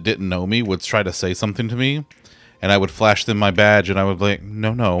ones that didn't know me would try to say something to me, and I would flash them my badge and I would be like,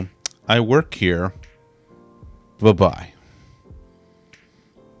 no, I work here. Bye-bye.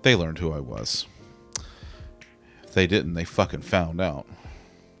 They learned who I was. If they didn't, they fucking found out.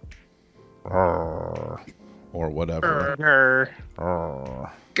 Or whatever.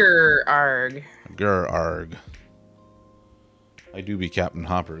 Grr, arg. Grr, arg. I do be Captain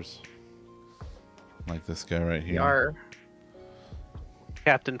Hoppers. Like this guy right here. Yar.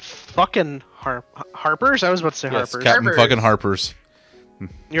 Captain fucking Harpers? I was about to say Yes, Harpers. Captain Harpers. fucking Harpers.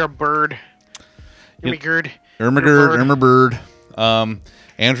 You're a bird. You're a bird. Irma bird.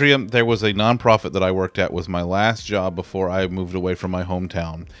 Andrea, there was a nonprofit that I worked at. Was my last job before I moved away from my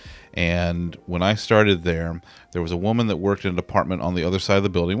hometown. And when I started there, there was a woman that worked in a department on the other side of the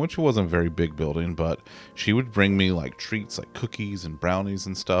building, which wasn't a very big building, but she would bring me like treats, like cookies and brownies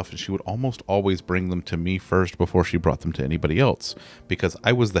and stuff. And she would almost always bring them to me first before she brought them to anybody else, because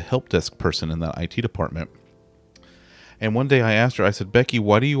I was the help desk person in that IT department. And one day I asked her, I said, Becky,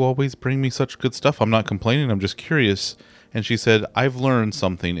 why do you always bring me such good stuff? I'm not complaining. I'm just curious. And she said, I've learned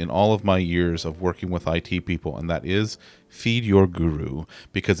something in all of my years of working with IT people, and that is feed your guru.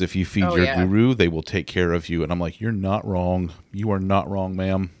 Because if you feed your guru, they will take care of you. And I'm like, you're not wrong. You are not wrong,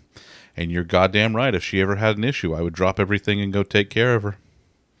 ma'am. And you're goddamn right. If she ever had an issue, I would drop everything and go take care of her.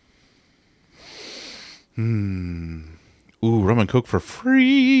 Ooh, rum and coke for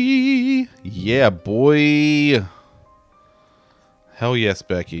free. Yeah, boy. Hell yes,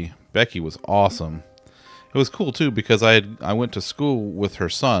 Becky. Becky was awesome. It was cool too because I went to school with her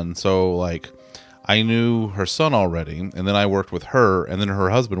son, so like I knew her son already, and then I worked with her, and then her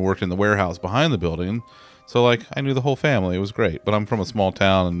husband worked in the warehouse behind the building, so like I knew the whole family. It was great. But I'm from a small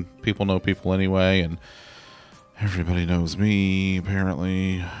town, and people know people anyway, and everybody knows me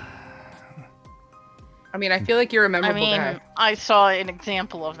apparently. I mean, I feel like you're a memorable guy. I saw an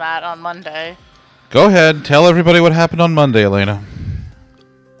example of that on Monday. Go ahead, tell everybody what happened on Monday, Elena.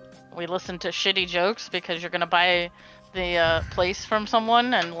 We listened to shitty jokes because you're gonna buy the place from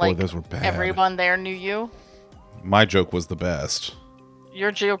someone, and like those were bad. Everyone there knew you. My joke was the best.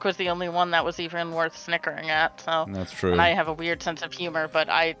 Your joke was the only one that was even worth snickering at. So that's true. And I have a weird sense of humor, but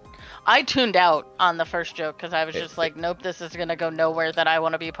I tuned out on the first joke because I was just like, nope, this is gonna go nowhere. That I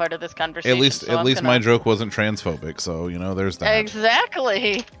want to be part of this conversation. At least my joke wasn't transphobic, so you know, there's that.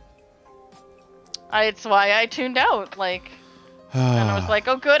 Exactly. It's why I tuned out. Like. And I was like,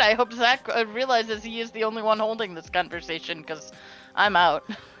 oh good, I hope Zach realizes he is the only one holding this conversation, because I'm out.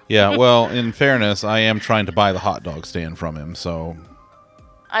 Yeah, well, in fairness, I am trying to buy the hot dog stand from him, so...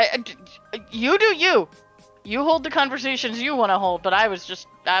 You do you. You hold the conversations you want to hold, but I was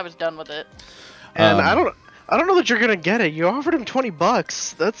done with it. And I don't know that you're gonna get it. You offered him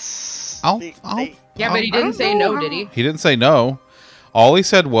 $20. That's... Yeah, but he didn't say no, did he? He didn't say no. All he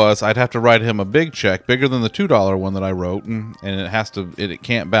said was I'd have to write him a big check, bigger than the $2 one that I wrote, and it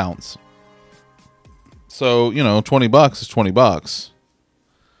can't bounce. So, you know, $20 is $20.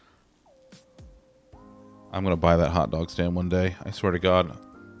 I'm gonna buy that hot dog stand one day. I swear to God.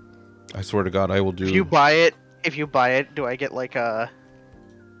 I will do. If you buy it, do I get like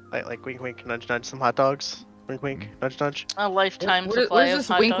wink wink nudge nudge some hot dogs? Wink wink nudge nudge. A lifetime What supply is of this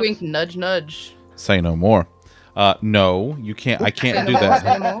hot wink dogs? wink nudge nudge? Say no more. No, you can't. I can't do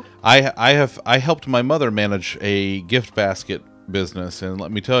that. I helped my mother manage a gift basket business, and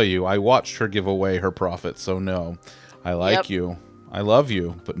let me tell you, I watched her give away her profits. So no, I like you, I love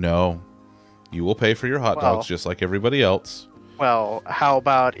you, but no, you will pay for your hot dogs just like everybody else. Well, how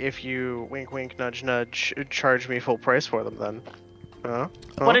about if you wink wink nudge nudge charge me full price for them then?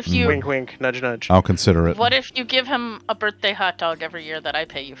 What if you wink wink nudge nudge? I'll consider it. What if you give him a birthday hot dog every year that I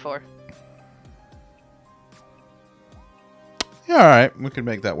pay you for? Yeah, all right, we can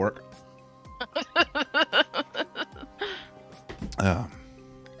make that work.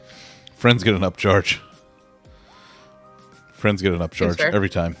 Friends get an upcharge. Friends get an upcharge every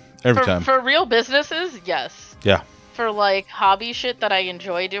time. Every time. For real businesses, yes. Yeah. For like hobby shit that I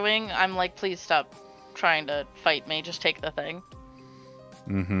enjoy doing, I'm like, please stop trying to fight me. Just take the thing.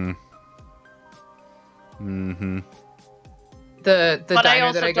 The But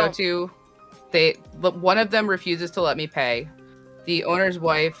diner that I go to, one of them refuses to let me pay. The owner's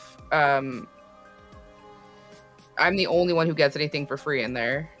wife, I'm the only one who gets anything for free in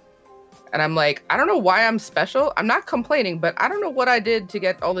there. And I'm like, I don't know why I'm special. I'm not complaining, but I don't know what I did to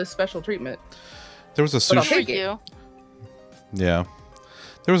get all this special treatment. There was a But I'll sushi. take it. Yeah.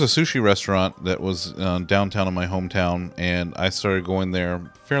 There was a sushi restaurant that was downtown in my hometown, and I started going there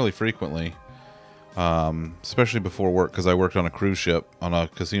fairly frequently, especially before work, because I worked on a cruise ship on a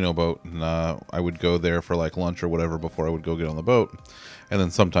casino boat, and I would go there for like lunch or whatever before I would go get on the boat, and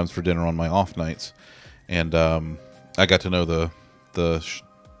then sometimes for dinner on my off nights. And I got to know the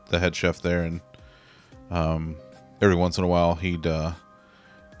head chef there, and every once in a while he'd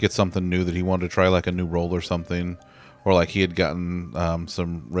get something new that he wanted to try, like a new roll or something, or like he had gotten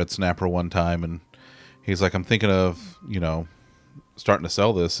some red snapper one time, and he's like, I'm thinking of, starting to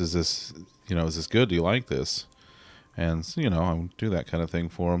sell this. Is this good? Do you like this? And so, I would do that kind of thing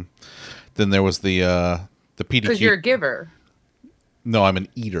for him. Then there was the PDQ. Because you're a giver. No, I'm an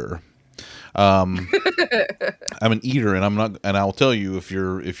eater. I'm an eater, and I'm not. And I'll tell you if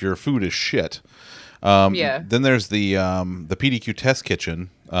your food is shit. Yeah. Then there's the PDQ test kitchen.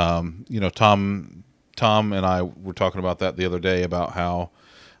 Tom and I were talking about that the other day, about how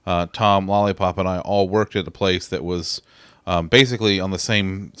Tom, Lollipop, and I all worked at a place that was basically on the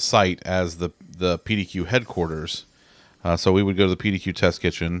same site as the PDQ headquarters. So we would go to the PDQ test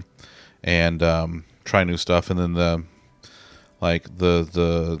kitchen and try new stuff, and then the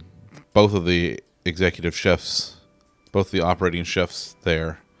both of the executive chefs, both the operating chefs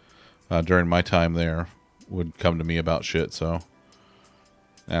there during my time there would come to me about shit. So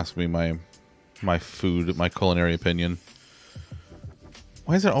ask me my food, my culinary opinion.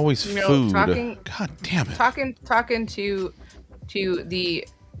 Why is it always food? God damn it! Talking to the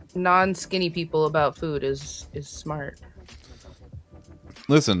non-skinny people about food is smart.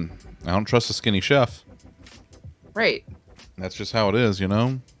 Listen, I don't trust a skinny chef. Right. That's just how it is,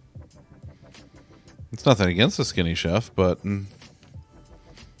 It's nothing against a skinny chef, but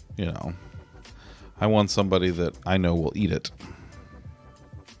I want somebody that I know will eat it.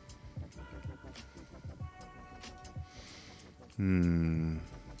 I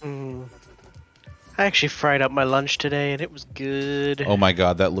actually fried up my lunch today, and it was good. Oh my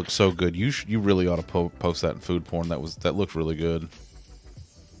god, that looked so good. You really ought to post that in food porn. That looked really good.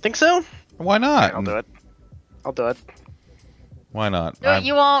 Think so? Why not? I'll do it. I'll do it. Why not? Do it,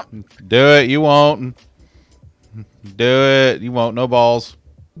 you won't. Do it, you won't. Do it, you won't. No balls.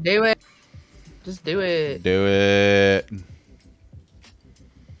 Do it. Just do it. Do it.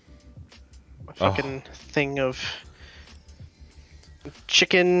 A fucking thing of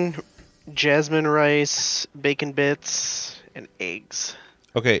chicken, jasmine rice, bacon bits, and eggs.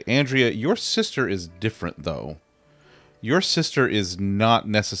 Okay, Andrea, your sister is different, though. Your sister is not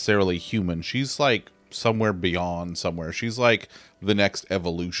necessarily human. She's like somewhere beyond somewhere. She's like the next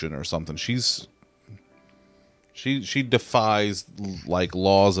evolution or something. She defies like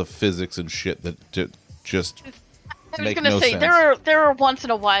laws of physics and shit that just I was make gonna no say sense. there are once in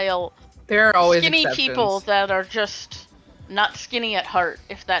a while There are always skinny exceptions. people that are just not skinny at heart,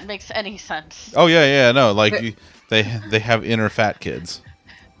 if that makes any sense. Oh yeah, no, like they have inner fat kids.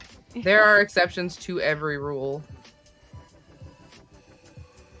 There are exceptions to every rule.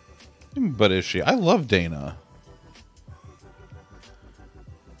 But is she? I love Dana.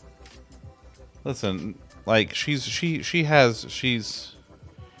 Listen, like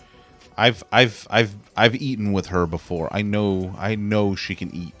I've eaten with her before. I know she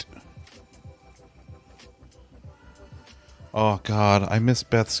can eat. Oh god, I miss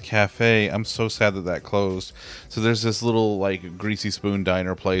Beth's Cafe. I'm so sad that closed. So there's this little like greasy spoon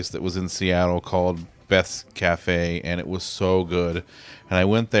diner place that was in Seattle called Beth's Cafe, and it was so good. And I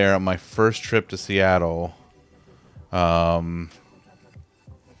went there on my first trip to Seattle. When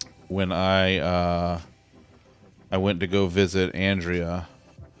I went to go visit Andrea,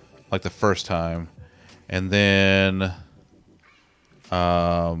 like the first time, and then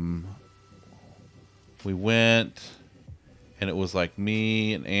we went, and it was like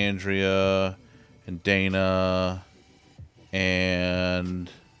me and Andrea and Dana and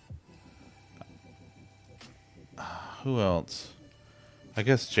who else? I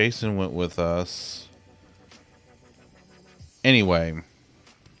guess Jason went with us. Anyway,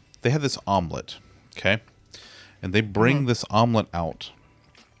 they had this omelet, okay? And they bring this omelet out.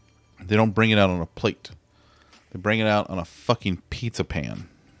 They don't bring it out on a plate. They bring it out on a fucking pizza pan.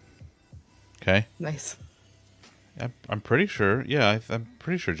 Okay? Nice. I'm pretty sure. Yeah, I'm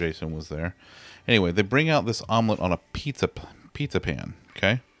pretty sure Jason was there. Anyway, they bring out this omelet on a pizza pan,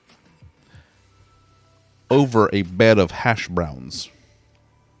 okay? Over a bed of hash browns.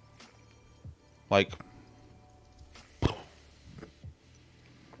 Like, it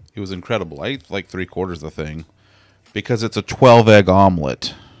was incredible. I ate like 3/4 of the thing because it's a 12-egg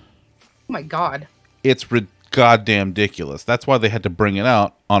omelet. Oh my god. It's goddamn ridiculous. That's why they had to bring it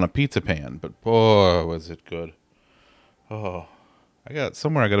out on a pizza pan. But boy, was it good. Oh, I got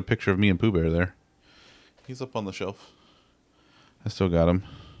a picture of me and Pooh Bear there. He's up on the shelf. I still got him.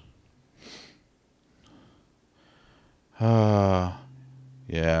 Yeah,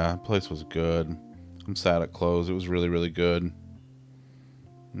 that place was good. I'm sad it closed. It was really, really good.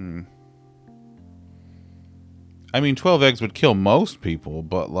 I mean, 12 eggs would kill most people,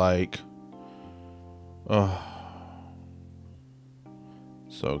 but like,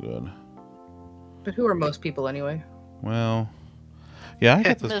 So good. But who are most people anyway? Well, yeah, I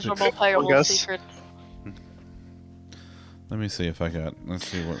got this. Miserable playable Among Us. secrets. Let me see if I got. Let's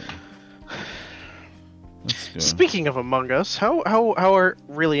see what. Let's go. Speaking of Among Us, how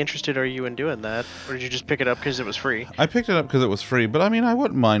really interested are you in doing that, or did you just pick it up because it was free? I picked it up because it was free, but I mean, I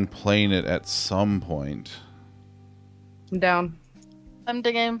wouldn't mind playing it at some point. I'm down. I'm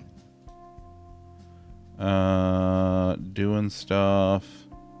digging. Doing stuff.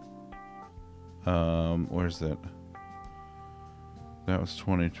 Where's that? That was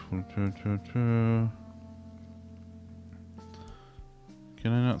 2022.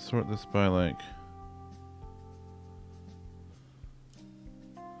 Can I not sort this by like?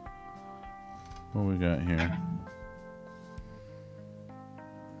 What we got here?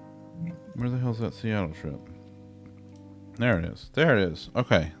 Where the hell's that Seattle trip? There it is. There it is.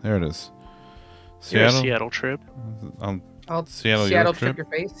 Okay, there it is. Seattle trip. I'll Seattle Seattle York trip trip? your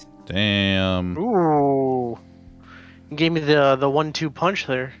face. Damn. Ooh, you gave me the 1-2 punch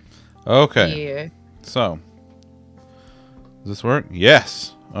there. Okay. Yeah. So, does this work?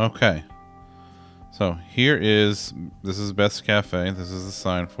 Yes. Okay. So here is, this is Best Cafe. This is the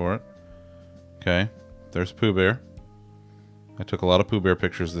sign for it. Okay. There's Pooh Bear. I took a lot of Pooh Bear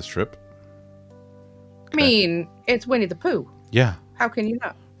pictures this trip. I mean, it's Winnie the Pooh. Yeah. How can you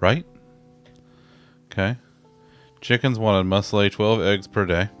not? Right? Okay. Chickens wanted must lay 12 eggs per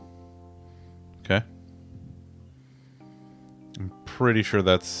day. Okay. I'm pretty sure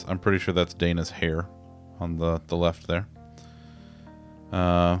that's Dana's hair on the left there.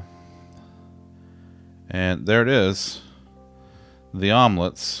 And there it is. The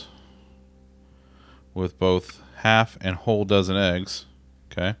omelets with both half and whole dozen eggs.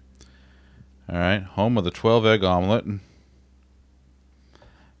 Okay. All right. Home of the 12 egg omelet.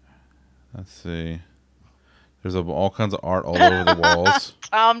 Let's see. There's all kinds of art all over the walls.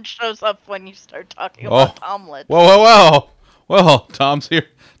 Tom shows up when you start talking Oh. about omelets. Whoa, whoa, whoa! Well, Tom's here.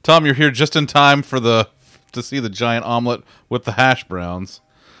 Tom, you're here just in time for to see the giant omelet with the hash browns.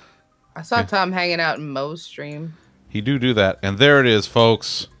 I saw Tom hanging out in Mo's stream. He do that, and there it is,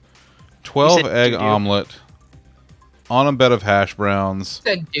 folks. 12 egg doo-doo. omelet on a bed of hash browns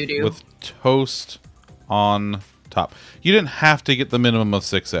Said doo-doo. with toast on top. You didn't have to get the minimum of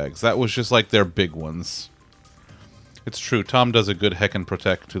 6 eggs. That was just like their big ones. It's true. Tom does a good heck and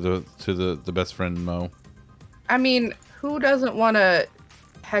protect to the best friend Mo. I mean, who doesn't want to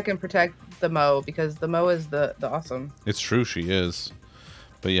heck and protect the Mo, because the Mo is the awesome. It's true, she is.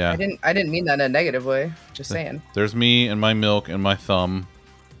 But yeah, I didn't mean that in a negative way. Just saying. there's me and my milk and my thumb.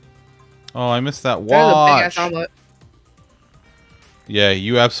 Oh, I missed that There's a big watch. ass omelet. Yeah,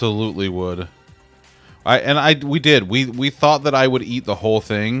 you absolutely would. We did. We thought that I would eat the whole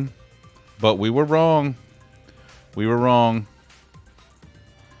thing, but we were wrong. We were wrong.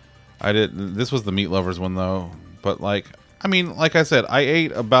 I did. This was the meat lovers one though. But like, I mean, like I said, I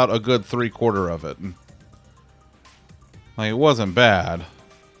ate about a good 3/4 of it. Like, it wasn't bad,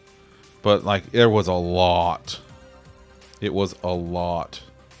 but like, there was a lot. It was a lot.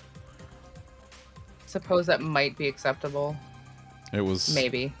 Suppose that might be acceptable. It was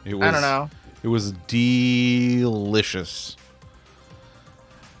Maybe. It was, I don't know. It was delicious.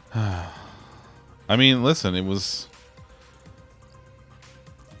 I mean, listen, it was.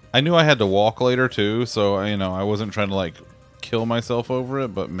 I knew I had to walk later too, so I wasn't trying to like kill myself over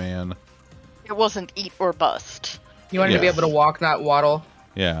it, but man. It wasn't eat or bust. You wanted to be Yeah. able to walk, not waddle.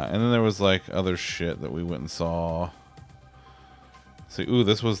 Yeah, and then there was like other shit that we went and saw. See, ooh,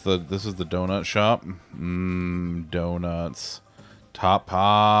 this was the donut shop. Donuts. Top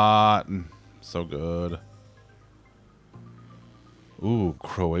pot. So good. Ooh,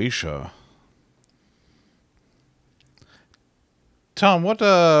 Croatia. Tom, what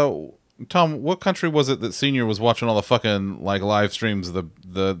country was it that Senior was watching all the fucking like live streams of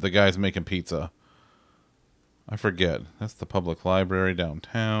the guys making pizza? I forget. That's the public library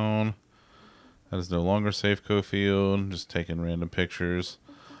downtown. That is no longer Safeco Field. Just taking random pictures.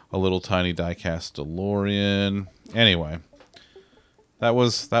 A little tiny die-cast DeLorean. Anyway, that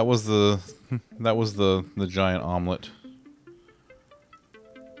was the giant omelet.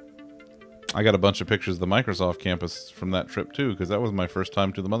 I got a bunch of pictures of the Microsoft campus from that trip too, because that was my first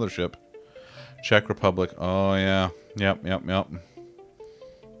time to the mothership. Czech Republic. Oh yeah. Yep.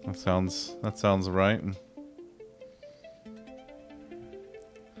 That sounds right.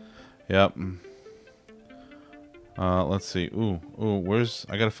 Yep. Let's see. Ooh, where's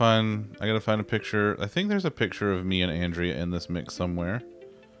I gotta find a picture. I think there's a picture of me and Andrea in this mix somewhere.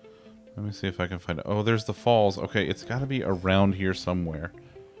 Let me see if I can find it. Oh, there's the falls. Okay, it's gotta be around here somewhere.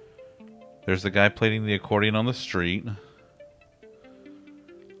 There's the guy playing the accordion on the street.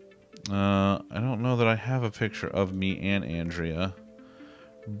 I don't know that I have a picture of me and Andrea,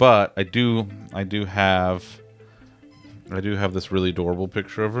 but I do have this really adorable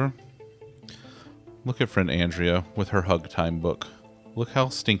picture of her. Look at friend Andrea with her hug time book. Look how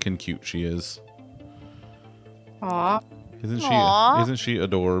stinking cute she is. Aw. Aw. Isn't she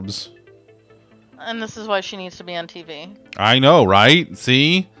adorbs? And this is why she needs to be on TV. I know, right?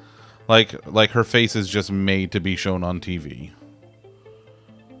 See? Like her face is just made to be shown on TV.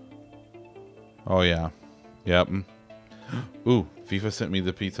 Oh yeah. Yep. Ooh, FIFA sent me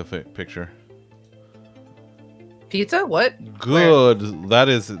the pizza picture. Pizza? What? Good. Where?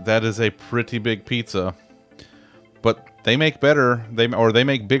 That is a pretty big pizza. But they make better. They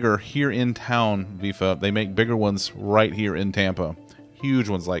make bigger here in town, Vifa. They make bigger ones right here in Tampa. Huge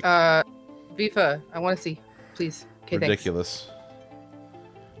ones like Vifa, I want to see. Please. Okay, ridiculous.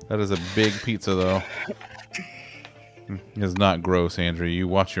 Thanks. That is a big pizza though. It's not gross, Andrew. You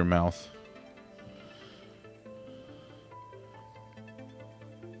watch your mouth.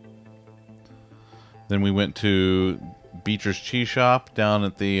 Then we went to Beecher's Cheese Shop down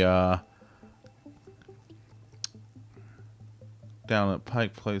at the down at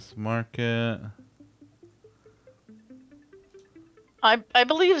Pike Place Market. I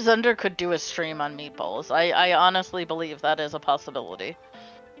believe Zunder could do a stream on meatballs. I honestly believe that is a possibility.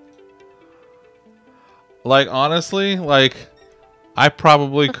 Like, honestly, like, I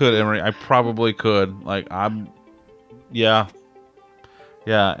probably could, Emery. I probably could. Like, yeah.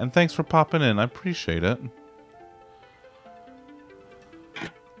 Yeah, and thanks for popping in. I appreciate it.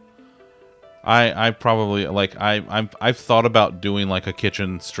 I probably, like, I've thought about doing, like, a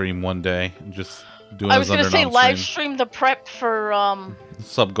kitchen stream one day. Just doing I was going to say live stream the prep for,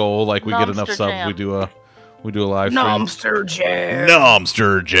 sub goal. Like, we get enough subs, Jam. we do a live stream. Nomster Jam.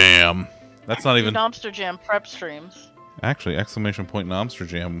 Nomster Jam. That's not even... Nomster Jam prep streams. Actually, exclamation point Nomster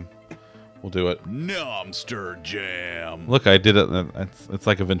Jam. We'll do it. Nomster Jam. Look, I did it. It's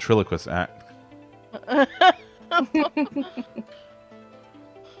like a ventriloquist act.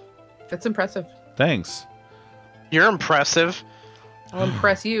 That's impressive. Thanks. You're impressive. I'll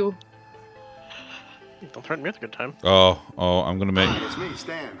impress you. Don't threaten me with a good time. Oh, I'm gonna make... It's me,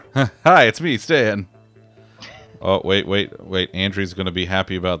 Stan. Hi, it's me, Stan. Oh, wait. Andrew's gonna be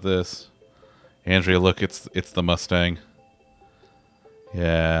happy about this. Andrea, look, it's the Mustang.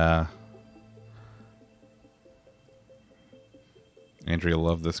 Yeah. Andrea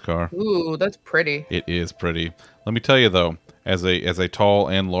loved this car. Ooh, that's pretty. It is pretty. Let me tell you though, as a tall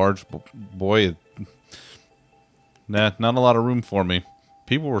and large boy, not a lot of room for me.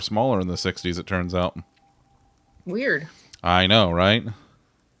 People were smaller in the 60s, it turns out. Weird. I know, right?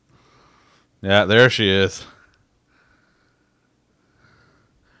 Yeah, there she is.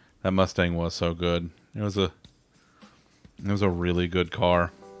 That Mustang was so good. It was a really good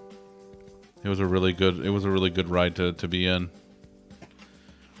car. It was a really good ride to be in.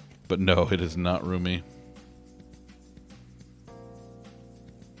 But no, it is not roomy.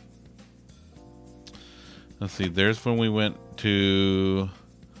 Let's see, there's when we went to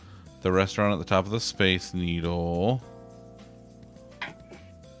the restaurant at the top of the Space Needle,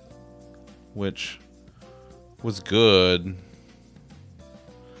 which was good,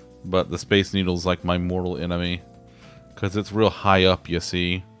 but the Space Needle's like my mortal enemy because it's real high up, you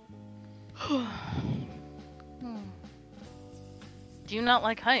see. Do you not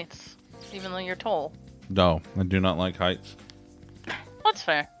like heights, even though you're tall? No, I do not like heights. That's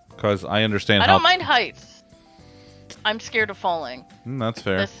fair. Because I understand I don't mind heights. I'm scared of falling. That's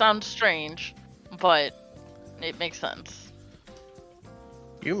fair. This sounds strange, but it makes sense.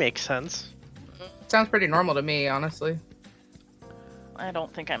 You make sense. Sounds pretty normal to me, honestly. I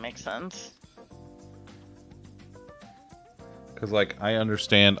don't think I make sense. Because, like, I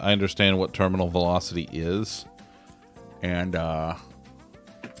understand what terminal velocity is. And,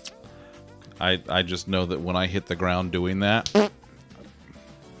 I just know that when I hit the ground doing that,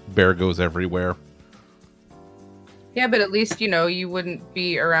 bear goes everywhere. Yeah, but at least, you know, you wouldn't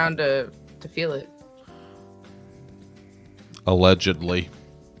be around to feel it. Allegedly.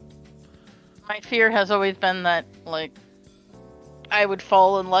 My fear has always been that, like, I would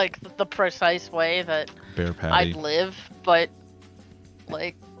fall in, like, the precise way that Bear patty. I'd live, but,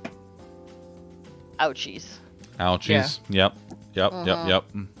 like, ouchies. Ouchies. Yeah. Yep. Yep.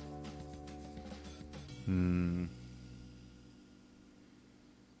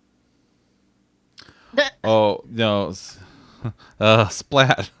 Oh, no.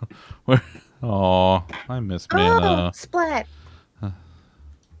 Splat. Oh, I miss Mana. Splat.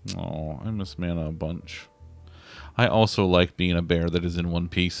 Oh, I miss Mana a bunch. I also like being a bear that is in one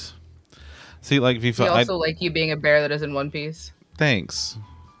piece. See, like, Vifa, I also like you being a bear that is in one piece. Thanks.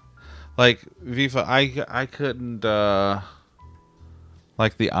 Like Viva, I couldn't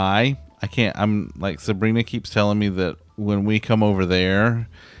like the eye. I can't. I'm like Sabrina keeps telling me that when we come over there,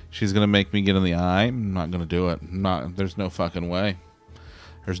 she's gonna make me get in the eye. I'm not gonna do it. Not. There's no fucking way.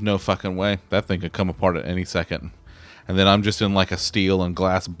 There's no fucking way. That thing could come apart at any second, and then I'm just in like a steel and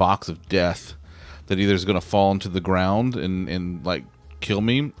glass box of death that either is gonna fall into the ground and like kill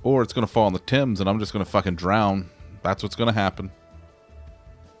me, or it's gonna fall in the Thames and I'm just gonna fucking drown. That's what's gonna happen.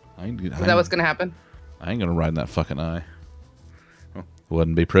 Is that what's gonna happen? I ain't gonna ride in that fucking eye.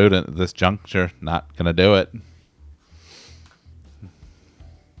 Wouldn't be prudent at this juncture. Not gonna do it.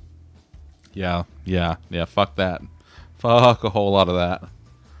 Yeah. Fuck that. Fuck a whole lot of that.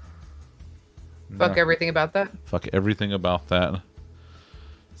 Fuck everything about that. Fuck everything about that.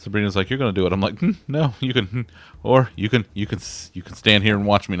 Sabrina's like, you're gonna do it. I'm like, no, you can, or you can stand here and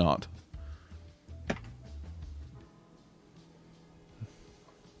watch me not.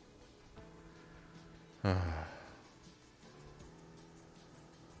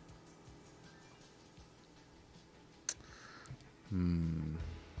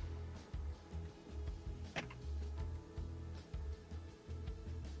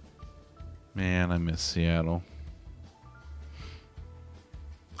 Man, I miss Seattle.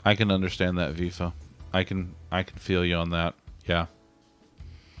 I can understand that, Vifa. I can feel you on that. Yeah.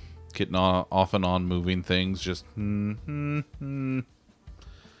 Getting off and on moving things, just It's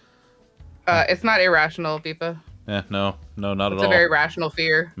not irrational, Fifa. no, not at all. It's a very rational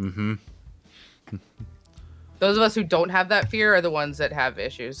fear. Mm-hmm. Those of us who don't have that fear are the ones that have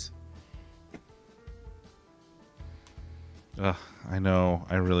issues. I know.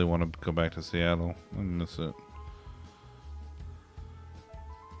 I really want to go back to Seattle. I miss it.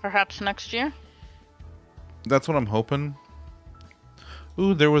 Perhaps next year. That's what I'm hoping.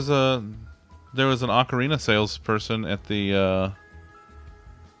 Ooh, there was an ocarina salesperson at the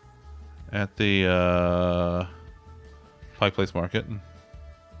Pike Place Market.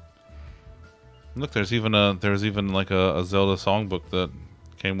 Look, there's even like a Zelda songbook that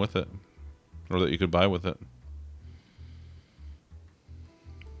came with it, or that you could buy with it.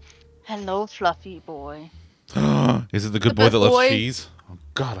 Hello, fluffy boy. Is it the good boy that loves cheese? Oh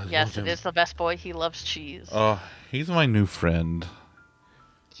God, I Yes, love him. it is the best boy. He loves cheese. Oh, he's my new friend.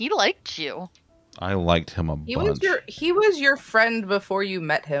 He liked you. I liked him a bunch. He was your friend before you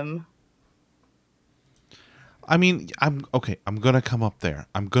met him. I mean, I'm okay. I'm gonna come up there.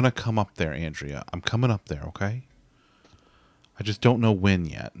 Andrea. I'm coming up there. Okay. I just don't know when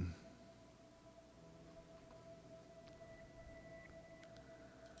yet.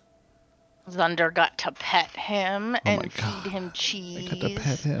 Zunder got to pet him Oh and my God. feed him cheese. I got to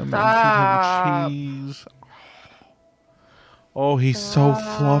pet him Stop. and feed him cheese. Oh, he's so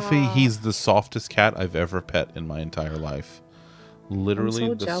fluffy. He's the softest cat I've ever pet in my entire life. Literally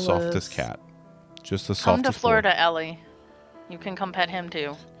so the jealous. softest cat. Just the Come softest. to Florida, Ellie. You can come pet him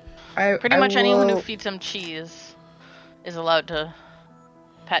too. Pretty I much anyone who will- feeds him cheese is allowed to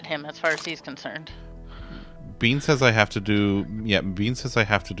pet him, as far as he's concerned. Bean says I have to do. Yeah, Bean says I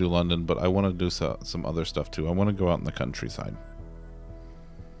have to do London, but I want to do some other stuff too. I want to go out in the countryside.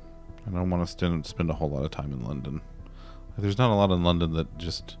 I don't want to spend a whole lot of time in London. There's not a lot in London that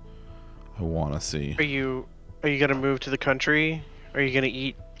just I want to see. Are you gonna move to the country? Are you gonna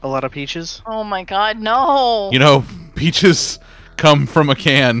eat a lot of peaches? Oh my God, no! You know, peaches come from a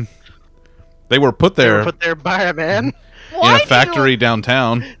can. They were put They there were put there by a man. in Why a factory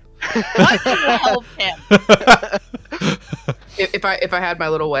downtown. Why do you help him? If I had my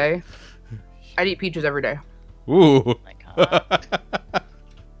little way, I'd eat peaches every day. Ooh. Oh my God.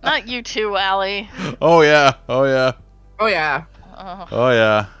 Not you too, Allie. Oh yeah. Oh yeah. Oh yeah. Oh, Oh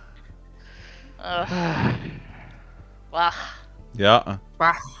yeah. wow. Yeah.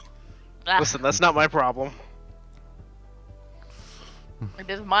 Ah. Listen, that's not my problem. It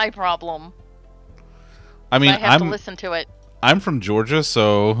is my problem. I mean, I have to listen to it. I'm from Georgia,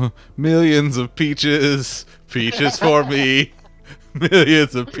 so millions of peaches, peaches for me,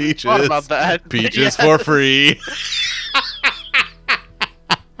 millions of peaches, What about that? peaches for free.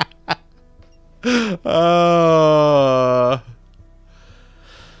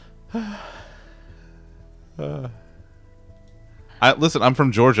 Listen. I'm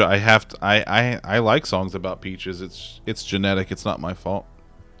from Georgia. I like songs about peaches. It's genetic. It's not my fault.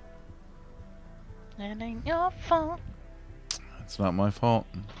 It ain't your fault. It's not my fault.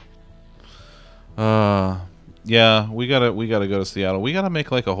 Yeah, we gotta go to Seattle. We gotta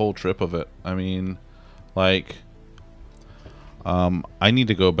make like a whole trip of it. I mean, like, I need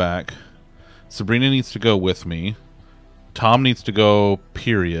to go back. Sabrina needs to go with me. Tom needs to go.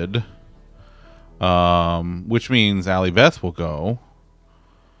 Period. Which means Allie Beth will go.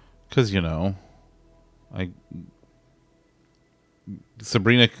 Because, you know,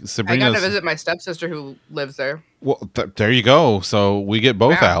 Sabrina's... I got to visit my stepsister who lives there. Well, there you go. So we get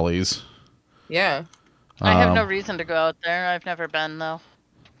both Yeah. alleys. Yeah. I have no reason to go out there. I've never been, though.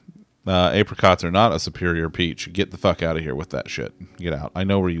 Apricots are not a superior peach. Get the fuck out of here with that shit. Get out. I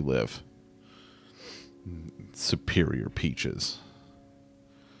know where you live. Superior peaches.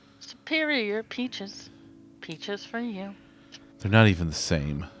 Superior peaches. Peaches for you. They're not even the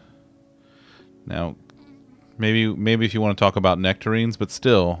same. Now, maybe if you want to talk about nectarines, but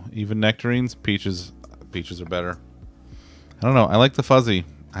still, even nectarines, peaches are better. I don't know. I like the fuzzy.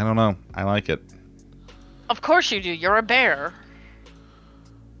 I don't know. I like it. Of course you do. You're a bear.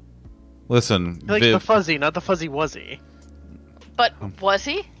 Listen, He likes the fuzzy, not the fuzzy wuzzy. But was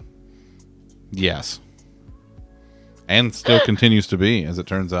he? Yes. And still continues to be, as it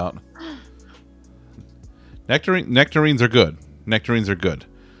turns out. Nectarines are good. Nectarines are good.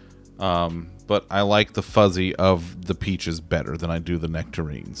 But I like the fuzzy of the peaches better than I do the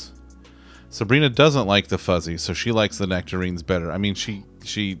nectarines. Sabrina doesn't like the fuzzy, so she likes the nectarines better. I mean,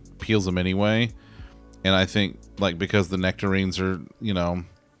 she peels them anyway. And I think, like, because the nectarines are, you know,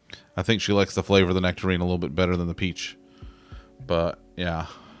 I think she likes the flavor of the nectarine a little bit better than the peach. But, yeah.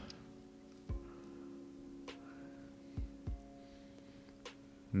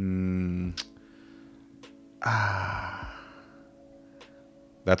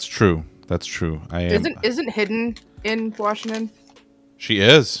 That's true. That's true. I am. Isn't Hidden in Washington? She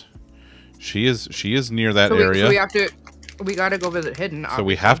is. She is near that area. So we gotta go visit Hidden. So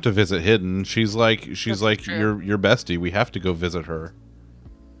we have to visit Hidden. She's like That's your bestie. We have to go visit her.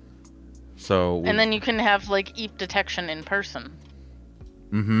 So And then you can have, like, EAP detection in person.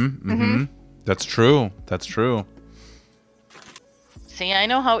 That's true. That's true. See, I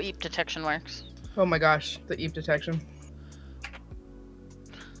know how EAP detection works. Oh my gosh, the EAP detection.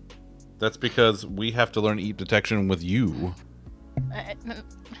 That's because we have to learn EAP detection with you.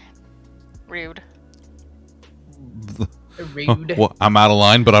 Rude. Rude. Well, I'm out of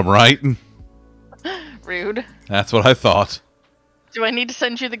line, but I'm right. Rude. That's what I thought. Do I need to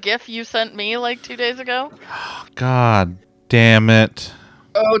send you the GIF you sent me like 2 days ago? God damn it.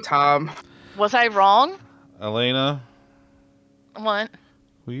 Oh, Tom. Was I wrong? Elena, What?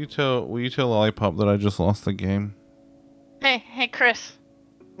 will you tell Lollipop that I just lost the game? Hey, Chris.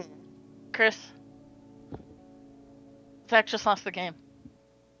 Chris. Zach just lost the game.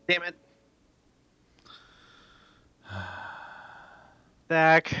 Damn it.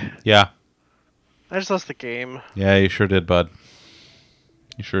 Zach, Yeah. I just lost the game. Yeah, you sure did, bud.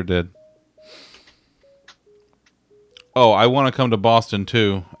 You sure did. Oh, I want to come to Boston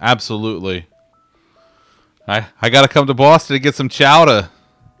too. Absolutely. I gotta come to Boston to get some chowder.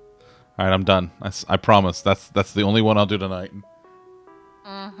 All right, I'm done. I promise. That's the only one I'll do tonight.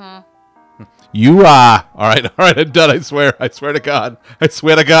 You are. All right, I'm done. I swear to God. I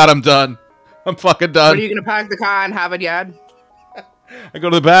swear to God, I'm done. I'm fucking done. What are you gonna pack the car and have it yet? I go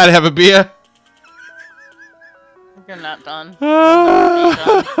to the bar, have a beer. You're not done.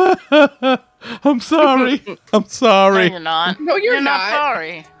 I'm sorry. I'm sorry. No, you're not. No, you're not not.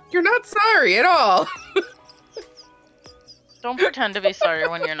 sorry. You're not sorry at all. Don't pretend to be sorry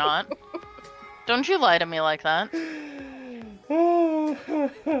when you're not. Don't you lie to me like that.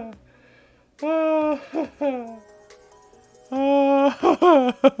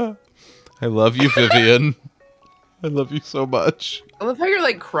 I love you, Vivian. I love you so much. I love how you're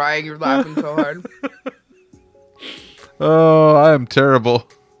like crying. You're laughing so hard. Oh, I am terrible.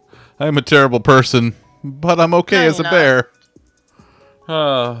 I am a terrible person, but I'm okay No, as a you're bear.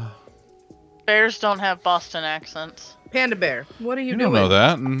 Bears don't have Boston accents. Panda Bear, what are you You doing? don't know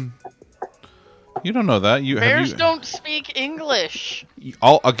that. And you don't know that. Bears don't speak English.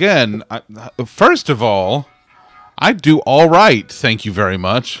 Again, first of all, I do all right. Thank you very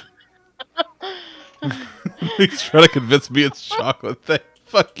much. He's trying to convince me it's chocolate thing.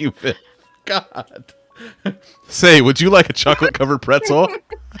 Fuck you, Viv. God. Say, would you like a chocolate-covered pretzel?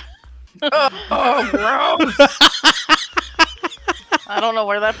 Oh, gross. I don't know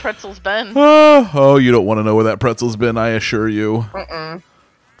where that pretzel's been. Oh, you don't want to know where that pretzel's been, I assure you.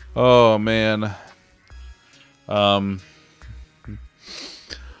 Oh, man. Oh.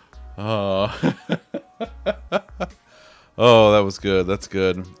 Oh, that was good. That's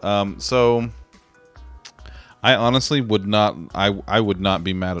good. So I honestly would not I would not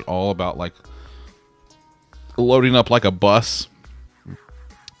be mad at all about like loading up like a bus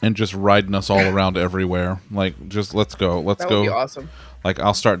and just riding us all around everywhere. Like, just let's go. Let's That go. would be awesome. Like,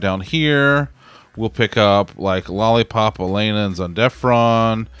 I'll start down here. We'll pick up like Lollipop, Elena, and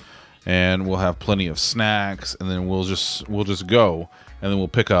Zundefron, and we'll have plenty of snacks, and then we'll just go. and then we'll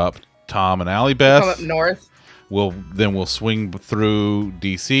pick up Tom and Allie Come up Beth. north. We'll swing through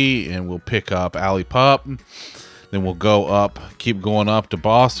DC and we'll pick up Allie Pup. Then we'll go up, keep going up to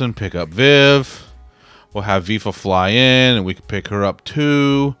Boston, pick up Viv. We'll have Vifa fly in, and we can pick her up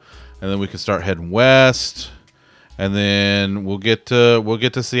too, and then we can start heading west. And then we'll get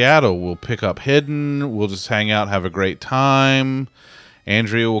to Seattle. We'll pick up Hidden. We'll just hang out, have a great time.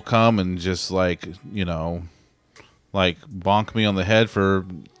 Andrea will come and just like bonk me on the head for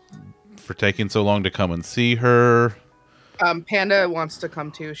taking so long to come and see her. Panda wants to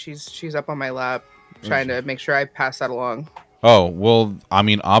come too. She's up on my lap, trying to make sure I pass that along. Oh, well, I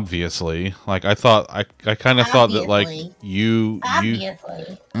mean, obviously. Like, I kind of thought that, like,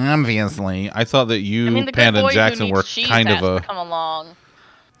 Obviously. I thought that you, I mean, the Panda, good boy and Jackson who were needs cheese kind has of to come along.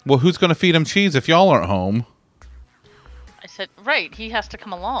 Well, who's going to feed him cheese if y'all aren't home? I said, right, he has to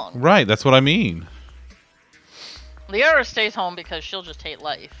come along. Right, that's what I mean. Liara stays home because she'll just hate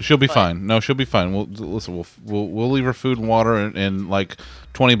life. She'll be fine. No, she'll be fine. We'll leave her food and water and like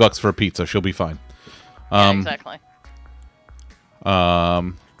 $20 for a pizza. She'll be fine. Yeah, exactly.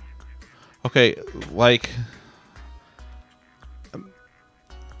 Okay, like,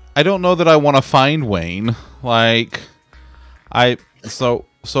 I don't know that I want to find Wayne. Like, so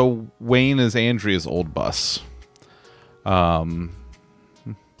Wayne is Andrea's old bus. And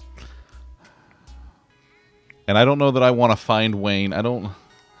I don't know that I want to find Wayne.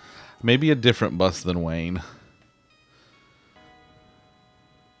 Maybe a different bus than Wayne.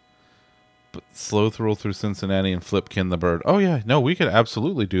 But slow roll through Cincinnati and Flipkin the bird. Oh yeah, no, we could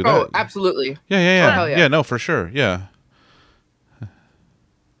absolutely do that. Oh, absolutely. Yeah. Oh, hell yeah. Yeah, no, for sure. Yeah.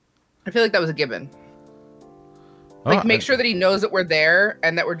 I feel like that was a given. Like, make sure that he knows that we're there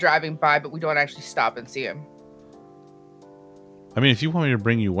and that we're driving by, but we don't actually stop and see him. I mean, if you want me to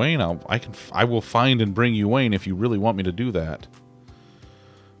bring you Wayne, I will find and bring you Wayne if you really want me to do that.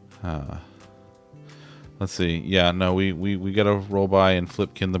 Let's see. Yeah, no, we gotta roll by and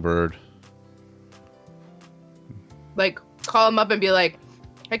Flipkin the bird. Like, call him up and be like,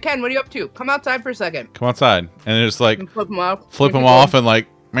 "Hey Ken, what are you up to? Come outside for a second." Come outside, and just like And flip him off. and like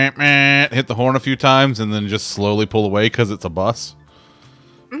meh, meh, hit the horn a few times, and then just slowly pull away because it's a bus.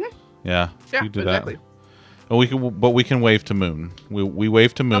 Mm-hmm. Yeah, Yeah, you do exactly. that. And we can wave to Moon. We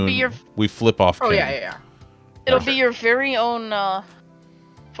wave to Moon. We flip off. Oh Ken. yeah. It'll be your very own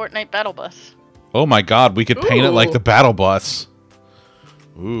Fortnite battle bus. Oh my God, we could paint it like the battle bus.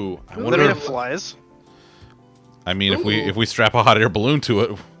 Ooh, I What wonder. if it flies? I mean, if we strap a hot air balloon to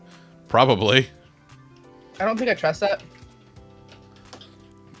it, probably. I don't think I trust that.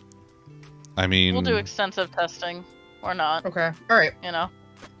 I mean, We'll do extensive testing, or not. Okay. All right. You know.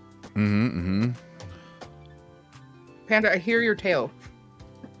 Panda, I hear your tail.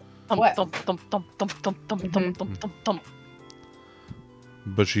 What?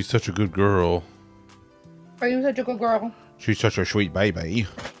 But she's such a good girl. Are you such a good girl? She's such a sweet baby.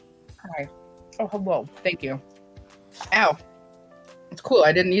 Hi. Oh, hello. Thank you. Ow. It's cool.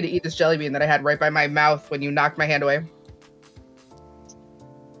 I didn't need to eat this jelly bean that I had right by my mouth when you knocked my hand away.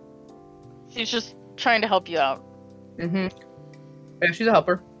 She's just trying to help you out. Mm-hmm. Yeah, she's a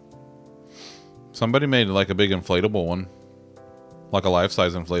helper. Somebody made like a big inflatable one, like a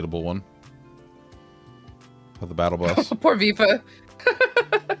life-size inflatable one of the battle bus. Poor Vifa.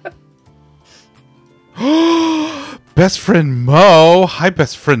 Best friend Mo. Hi,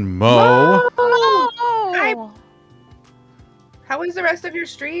 best friend Mo. Oh! How was the rest of your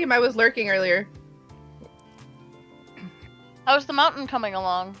stream? I was lurking earlier. How's the mountain coming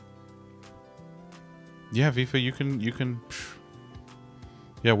along? Yeah, Vifa, you can.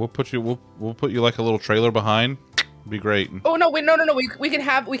 Yeah, we'll put you like a little trailer behind. Be great. Oh no! Wait, no! We can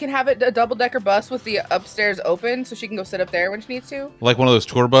have it a double-decker bus with the upstairs open, so she can go sit up there when she needs to. Like one of those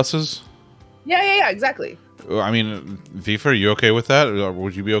tour buses. Yeah, exactly. I mean, Vifa, are you okay with that? Or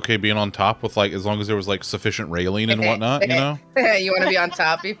would you be okay being on top with like as long as there was like sufficient railing and whatnot? You know. You want to be on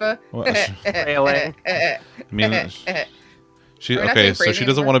top, Vifa? Railing. I mean, she Are we not okay, doing so she phrasing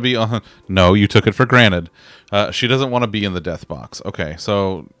doesn't anymore? want to be on. No, you took it for granted. She doesn't want to be in the death box. Okay,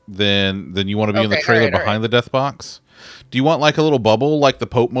 so then you want to be in the Okay, trailer all right. behind the death box. Do you want like a little bubble, like the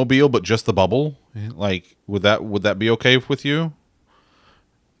Pope Mobile, but just the bubble? Like, would that be okay with you?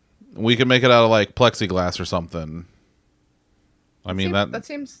 We could make it out of like plexiglass or something. I mean that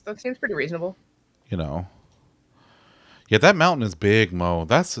seems pretty reasonable. you know. Yeah, that mountain is big, Mo.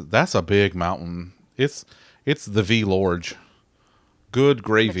 That's a big mountain. It's the V Lorge. Good I'm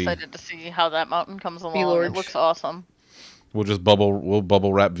gravy. excited to see how that mountain comes along. Lord. It looks awesome. We'll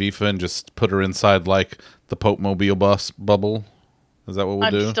bubble wrap Vifa and just put her inside like the Pope Mobile bus bubble. Is that what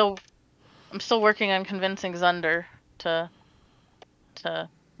we'll do? I'm still working on convincing Zunder to to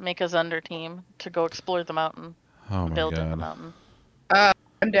make a Zunder team to go explore the mountain, Oh my build in the god. mountain.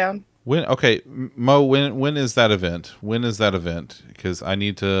 I'm down. When okay, Mo, when is that event? When is that event? Because I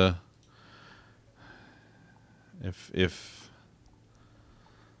need to. If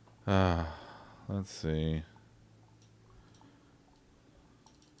let's see.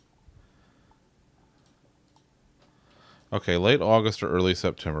 Okay, late August or early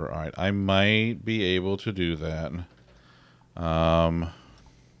September. All right, I might be able to do that. Let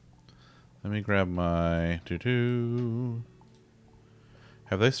me grab my doo-doo.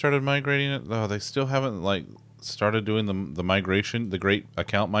 Have they started migrating it? Oh, they still haven't like started doing the migration, the great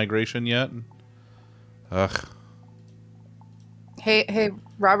account migration yet. Ugh. Hey,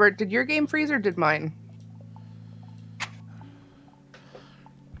 Robert, did your game freeze or did mine?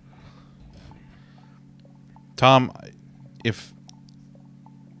 Tom, if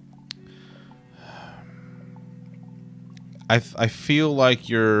I feel like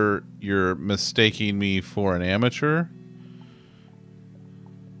you're mistaking me for an amateur.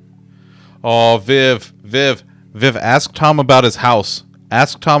 Oh, Viv, ask Tom about his house.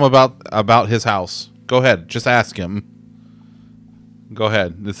 Ask Tom about his house. Go ahead, just ask him. Go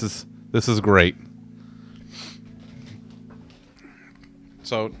ahead. This is great.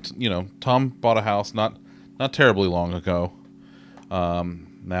 So, Tom bought a house not terribly long ago.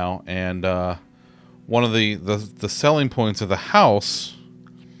 Now, and one of the selling points of the house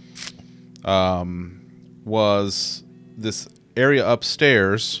was this area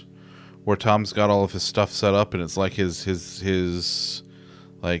upstairs where Tom's got all of his stuff set up, and it's like his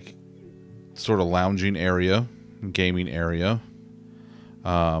like sort of lounging area, gaming area,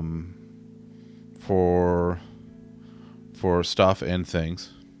 for stuff and things.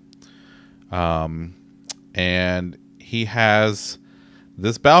 And he has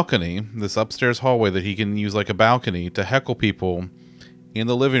this balcony, this upstairs hallway that he can use like a balcony to heckle people in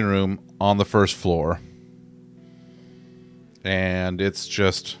the living room on the first floor. And it's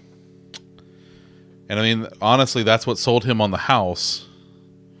just... And I mean, honestly, that's what sold him on the house.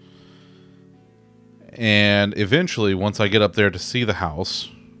 And eventually, once I get up there to see the house,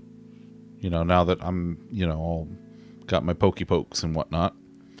 now that I'm, all got my pokey pokes and whatnot,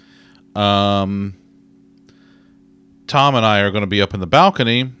 Tom and I are going to be up in the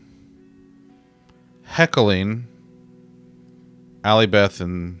balcony heckling Allie Beth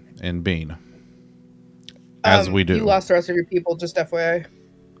and Bean. As we do. You lost the rest of your people, just FYI.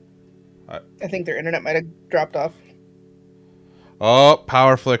 I think their internet might have dropped off. Oh,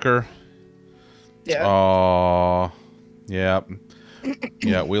 power flicker. Yeah. Oh, yeah.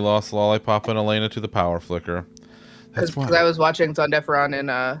 Yeah, we lost Lollipop and Elena to the power flicker. That's Because I was watching Zondeferon in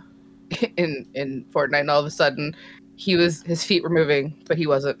Fortnite, and all of a sudden, his feet were moving, but he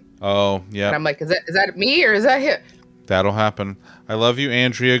wasn't. Oh, yeah. And I'm like, is that me or is that him? That'll happen. I love you,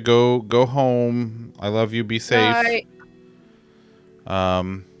 Andrea. Go home. I love you. Be safe.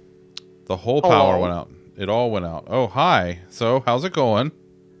 Bye. The whole power went out. It all went out. Oh, hi. So, how's it going?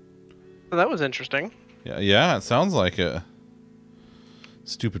 Well, that was interesting. Yeah, it sounds like it.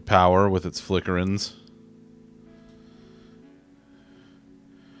 Stupid power with its flickerings.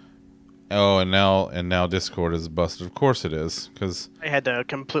 Oh, and now Discord is busted. Of course it is, because I had to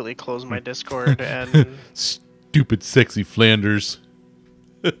completely close my Discord and stupid sexy Flanders.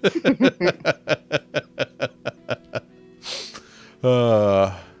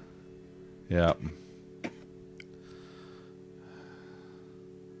 Yeah.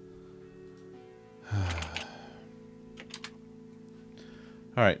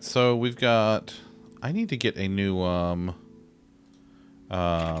 All right, so we've got. I need to get a new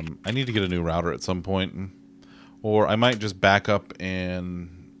I need to get a new router at some point, or I might just back up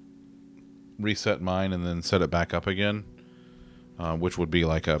and reset mine and then set it back up again, which would be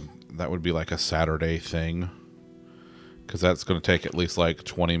like a Saturday thing, because that's going to take at least like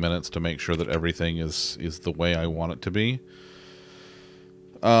 20 minutes to make sure that everything is the way I want it to be.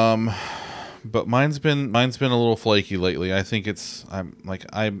 But mine's been a little flaky lately. I think I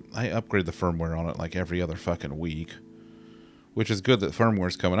upgrade the firmware on it like every other fucking week, which is good that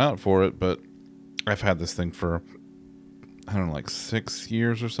firmware's coming out for it, but I've had this thing for, I don't know, like 6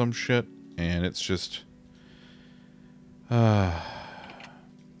 years or some shit, and it's just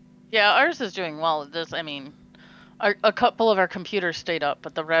Yeah, ours is doing well. A couple of our computers stayed up,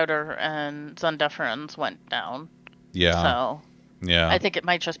 but the router and Zundeferons went down. Yeah. So yeah. I think it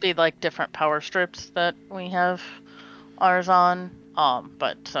might just be like different power strips that we have ours on.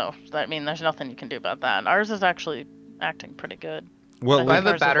 But so there's nothing you can do about that. Ours is actually acting pretty good. Well, I have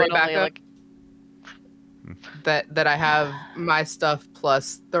a ours is battery literally, backup that I have my stuff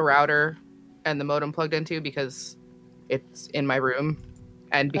plus the router and the modem plugged into because it's in my room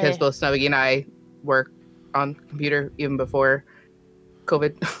And because Hey. both Snuggie and I work on computer even before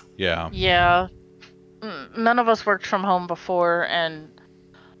COVID. Yeah. Yeah. None of us worked from home before, and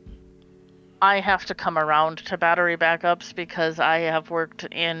I have to come around to battery backups because I have worked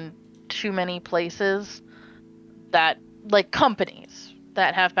in too many places that, like companies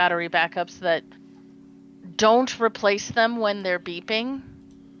that have battery backups that don't replace them when they're beeping.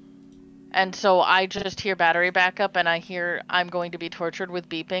 And so I just hear battery backup and I hear I'm going to be tortured with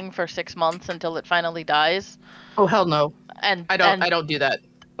beeping for 6 months until it finally dies. Oh hell no. And I don't do that.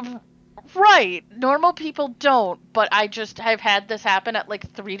 Right. Normal people don't, but I've had this happen at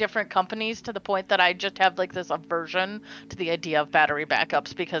like 3 different companies to the point that I just have like this aversion to the idea of battery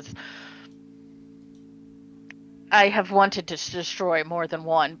backups because I have wanted to destroy more than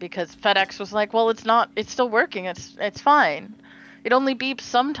one because FedEx was like, "Well, it's still working. It's fine. It only beeps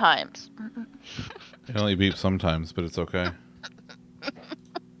sometimes." It only beeps sometimes, but it's okay.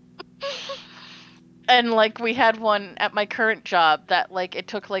 And like we had one at my current job that like it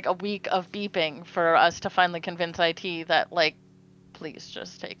took like a week of beeping for us to finally convince IT that like please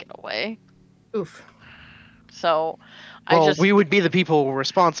just take it away. Oof. So Well, we would be the people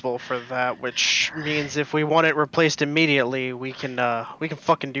responsible for that, which means if we want it replaced immediately, we can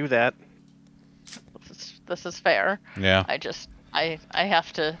fucking do that. this is fair. Yeah. I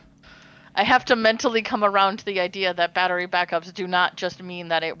have to mentally come around to the idea that battery backups do not just mean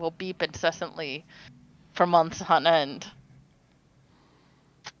that it will beep incessantly for months on end.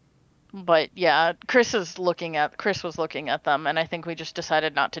 But yeah, Chris was looking at them, and I think we just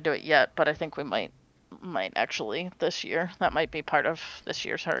decided not to do it yet, but I think we might actually this year. That might be part of this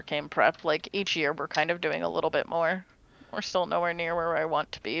year's hurricane prep. Like each year we're kind of doing a little bit more. We're still nowhere near where I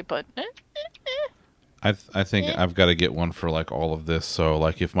want to be, but I think I've got to get one for like all of this. So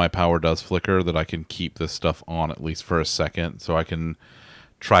like if my power does flicker, that I can keep this stuff on at least for a second, so I can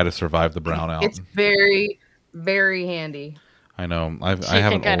try to survive the brownout. It's very, very handy. I know. I have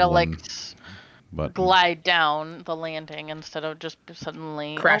can an kind old of like one, but glide down the landing instead of just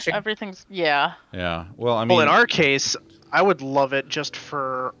suddenly Crashing. Everything's yeah. yeah. Well, I mean, Well, in our case, I would love it just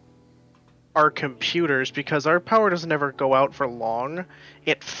for our computers because our power doesn't ever go out for long.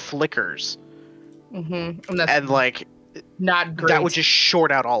 It flickers. And that's And like not great. that would just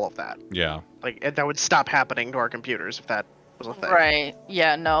short out all of that. yeah. Like that would stop happening to our computers if that was a thing. Right.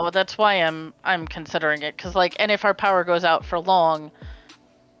 Yeah, no, that's why I'm considering it cuz like and if our power goes out for long,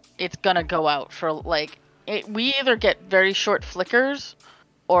 it's going to go out for like we either get very short flickers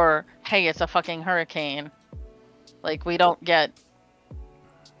or hey, it's a fucking hurricane. Like we don't get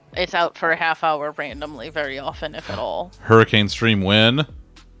it's out for a half hour randomly very often if at all. Hurricane stream win.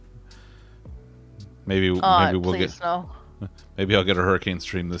 Maybe we'll please, get. No. Maybe I'll get a hurricane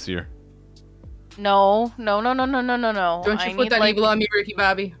stream this year. No. Don't you put that evil on me, Ricky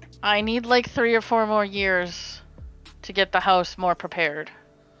Bobby? I need like 3 or 4 more years to get the house more prepared.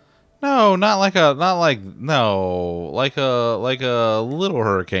 No, like a little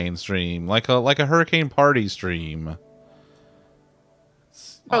hurricane stream, like a hurricane party stream.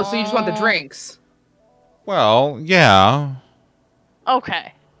 Oh, so you just want the drinks? Well, yeah,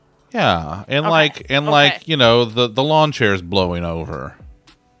 Okay. yeah, and Okay. like you know the lawn chair's blowing over,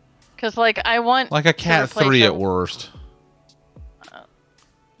 Cuz like I want like a to cat replace 3 our- at worst.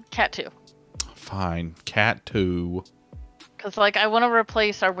 Cat 2. Fine, cat 2. Cuz like I want to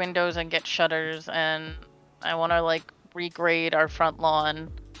replace our windows and get shutters and I want to like regrade our front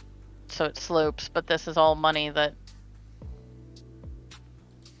lawn so it slopes, but this is all money that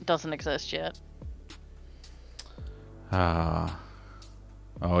doesn't exist yet. Oh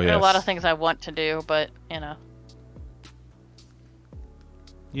There yes. are a lot of things I want to do, but you know.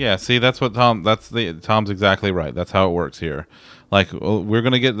 Yeah, see, that's what Tom's exactly right. That's how it works here. Like, we're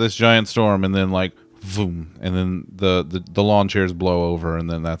gonna get this giant storm, and then like, boom, and then the lawn chairs blow over, and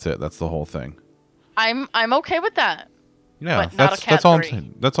then that's it. That's the whole thing. I'm okay with that. Yeah, But not a cat that's all I'm 3.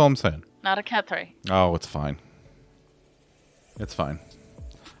 saying. That's all I'm saying. Not a cat 3. Oh, it's fine. It's fine.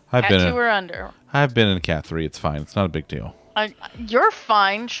 Cat 2 or under. I've been in cat 3. It's fine. It's not a big deal. You're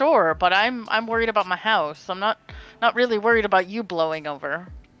fine, sure, but I'm worried about my house. I'm not really worried about you blowing over.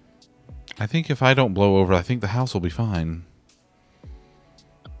 I think if I don't blow over, I think the house will be fine.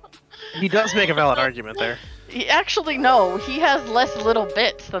 He does make a valid argument there. Actually, no. He has less little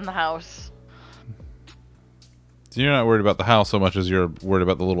bits than the house. So you're not worried about the house so much as you're worried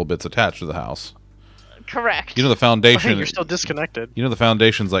about the little bits attached to the house. Correct. You know the Hey, foundation. you're still disconnected. You know the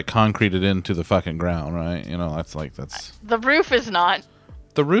foundation's like concreted into the fucking ground, right? You know that's. The roof is not.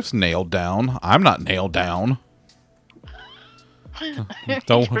 The roof's nailed down. I'm not nailed down.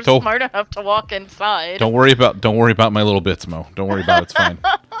 Don't You're don't smart enough to walk inside. don't worry about my little bits, Mo. Don't worry about it. It's fine.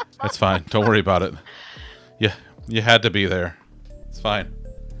 It's fine. Don't worry about it. Yeah, you had to be there. It's fine.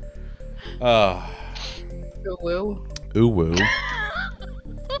 Ooh, woo. Ooh woo.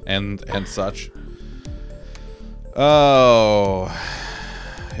 and such. Oh.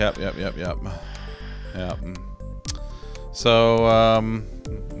 Yep. So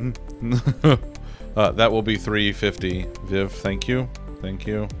that will be 350. Viv, thank you.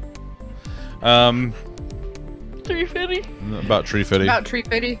 350. About tree fitty. About tree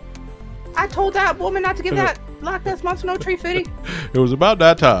fitty. I told that woman not to give that Loch Ness Monster no tree fitty. It was about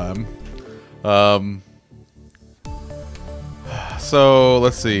that time. So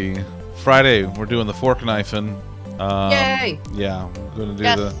let's see. Friday we're doing the fork knifing. Yay! Yeah, we're gonna do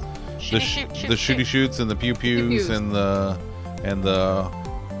Yes. the shooty shoots and the pew pews and the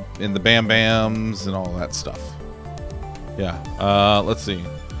bam bams and all that stuff. Yeah. Let's see.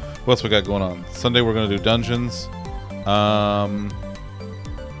 What else we got going on? Sunday we're gonna do dungeons.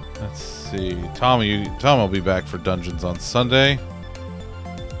 Let's see. Tom will be back for dungeons on Sunday.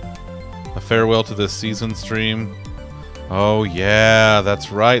 A farewell to this season stream. Oh yeah,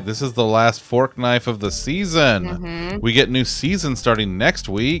 that's right. This is the last fork knife of the season. We get new season starting next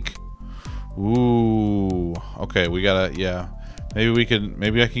week. Ooh. Okay, we gotta. Yeah. Maybe I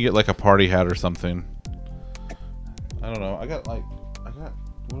can get like a party hat or something. I don't know. What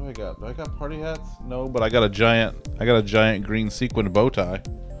do I got? Do I got party hats? No, but I got a giant green sequined bow tie.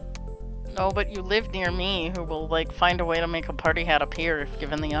 No, but you live near me, who will like find a way to make a party hat appear if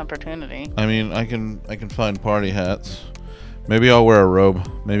given the opportunity. I mean, I can find party hats. Maybe I'll wear a robe.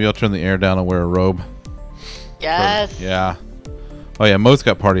 Maybe I'll turn the air down and wear a robe. Yes. Yeah. Oh yeah, Mo's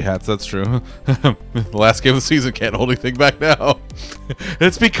got party hats. That's true. The last game of the season can't hold anything back now.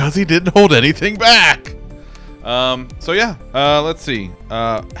 It's because he didn't hold anything back. So yeah. Let's see.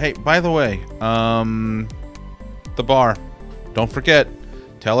 Hey, by the way, the bar. Don't forget.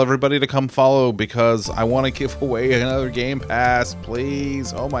 Tell everybody to come follow because I want to give away another Game Pass,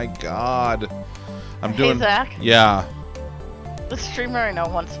 please. Oh my God. Hey, Zach. Yeah. The streamer I know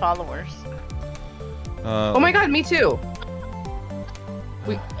wants followers. Oh my God, me too.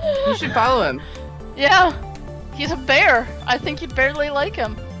 We should follow him. Yeah. He's a bear. I think you'd barely like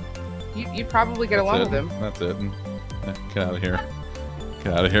him. You'd probably get along with him. That's it. Get out of here.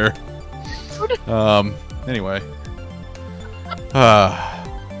 Get out of here. Anyway.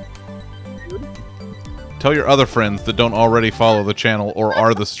 Tell your other friends that don't already follow the channel or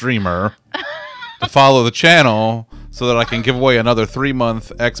are the streamer to follow the channel so that I can give away another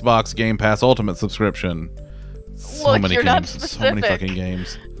 3-month Xbox Game Pass Ultimate subscription. So Look, many you're games. not So specific. many fucking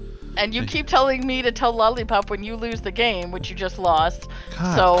games. And you keep telling me to tell Lollipop when you lose the game, which you just lost.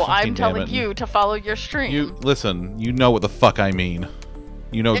 God So fucking I'm damn telling it. you to follow your stream. You listen. You know what the fuck I mean.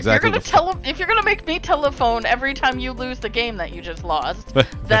 You know exactly. If you're gonna make me telephone every time you lose the game that you just lost,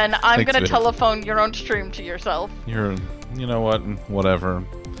 then I'm Thanks, gonna Viv. telephone your own stream to yourself. You know what? Whatever.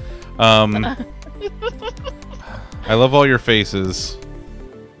 I love all your faces.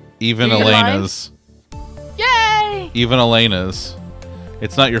 Even Do you Elena's. Yay! Even Elena's.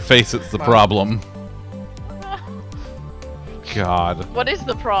 It's not your face that's the problem. God. What is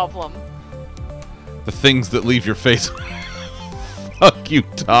the problem? The things that leave your face. Fuck you,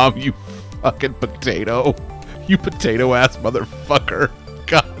 Tom, you fucking potato. You potato ass motherfucker.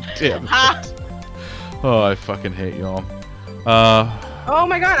 God damn it. Oh, I fucking hate y'all. Oh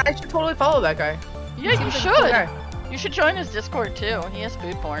my God, I should totally follow that guy. Yeah, you He's a cool guy. should. You should join his Discord too. He has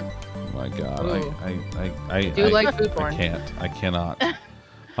food porn. Oh my God. Ooh. I Do you like food porn? I can't. I cannot.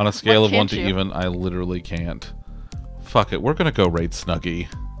 On a scale of 1 to can't you? even, I literally can't. Fuck it. We're gonna go raid Snuggy.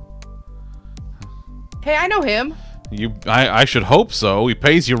 Hey, I know him. I should hope so. He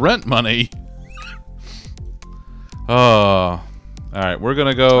pays you rent money. Oh. Alright, we're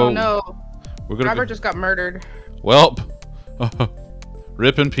gonna go. Oh no. We're gonna Robert just got murdered. Welp.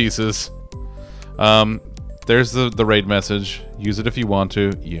 Rip in pieces. There's the raid message. Use it if you want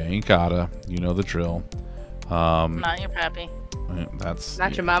to. You ain't gotta. You know the drill. Not your pappy. That's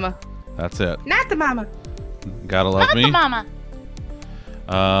Not your mama. That's it. Not the mama. Gotta love Not me. the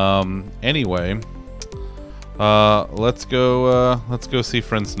mama. Anyway, let's go see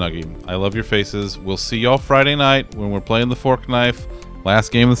friend Snuggy. I love your faces. We'll see y'all Friday night when we're playing the fork knife.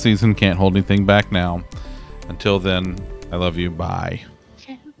 Last game of the season. Can't hold anything back now. Until then, I love you. Bye.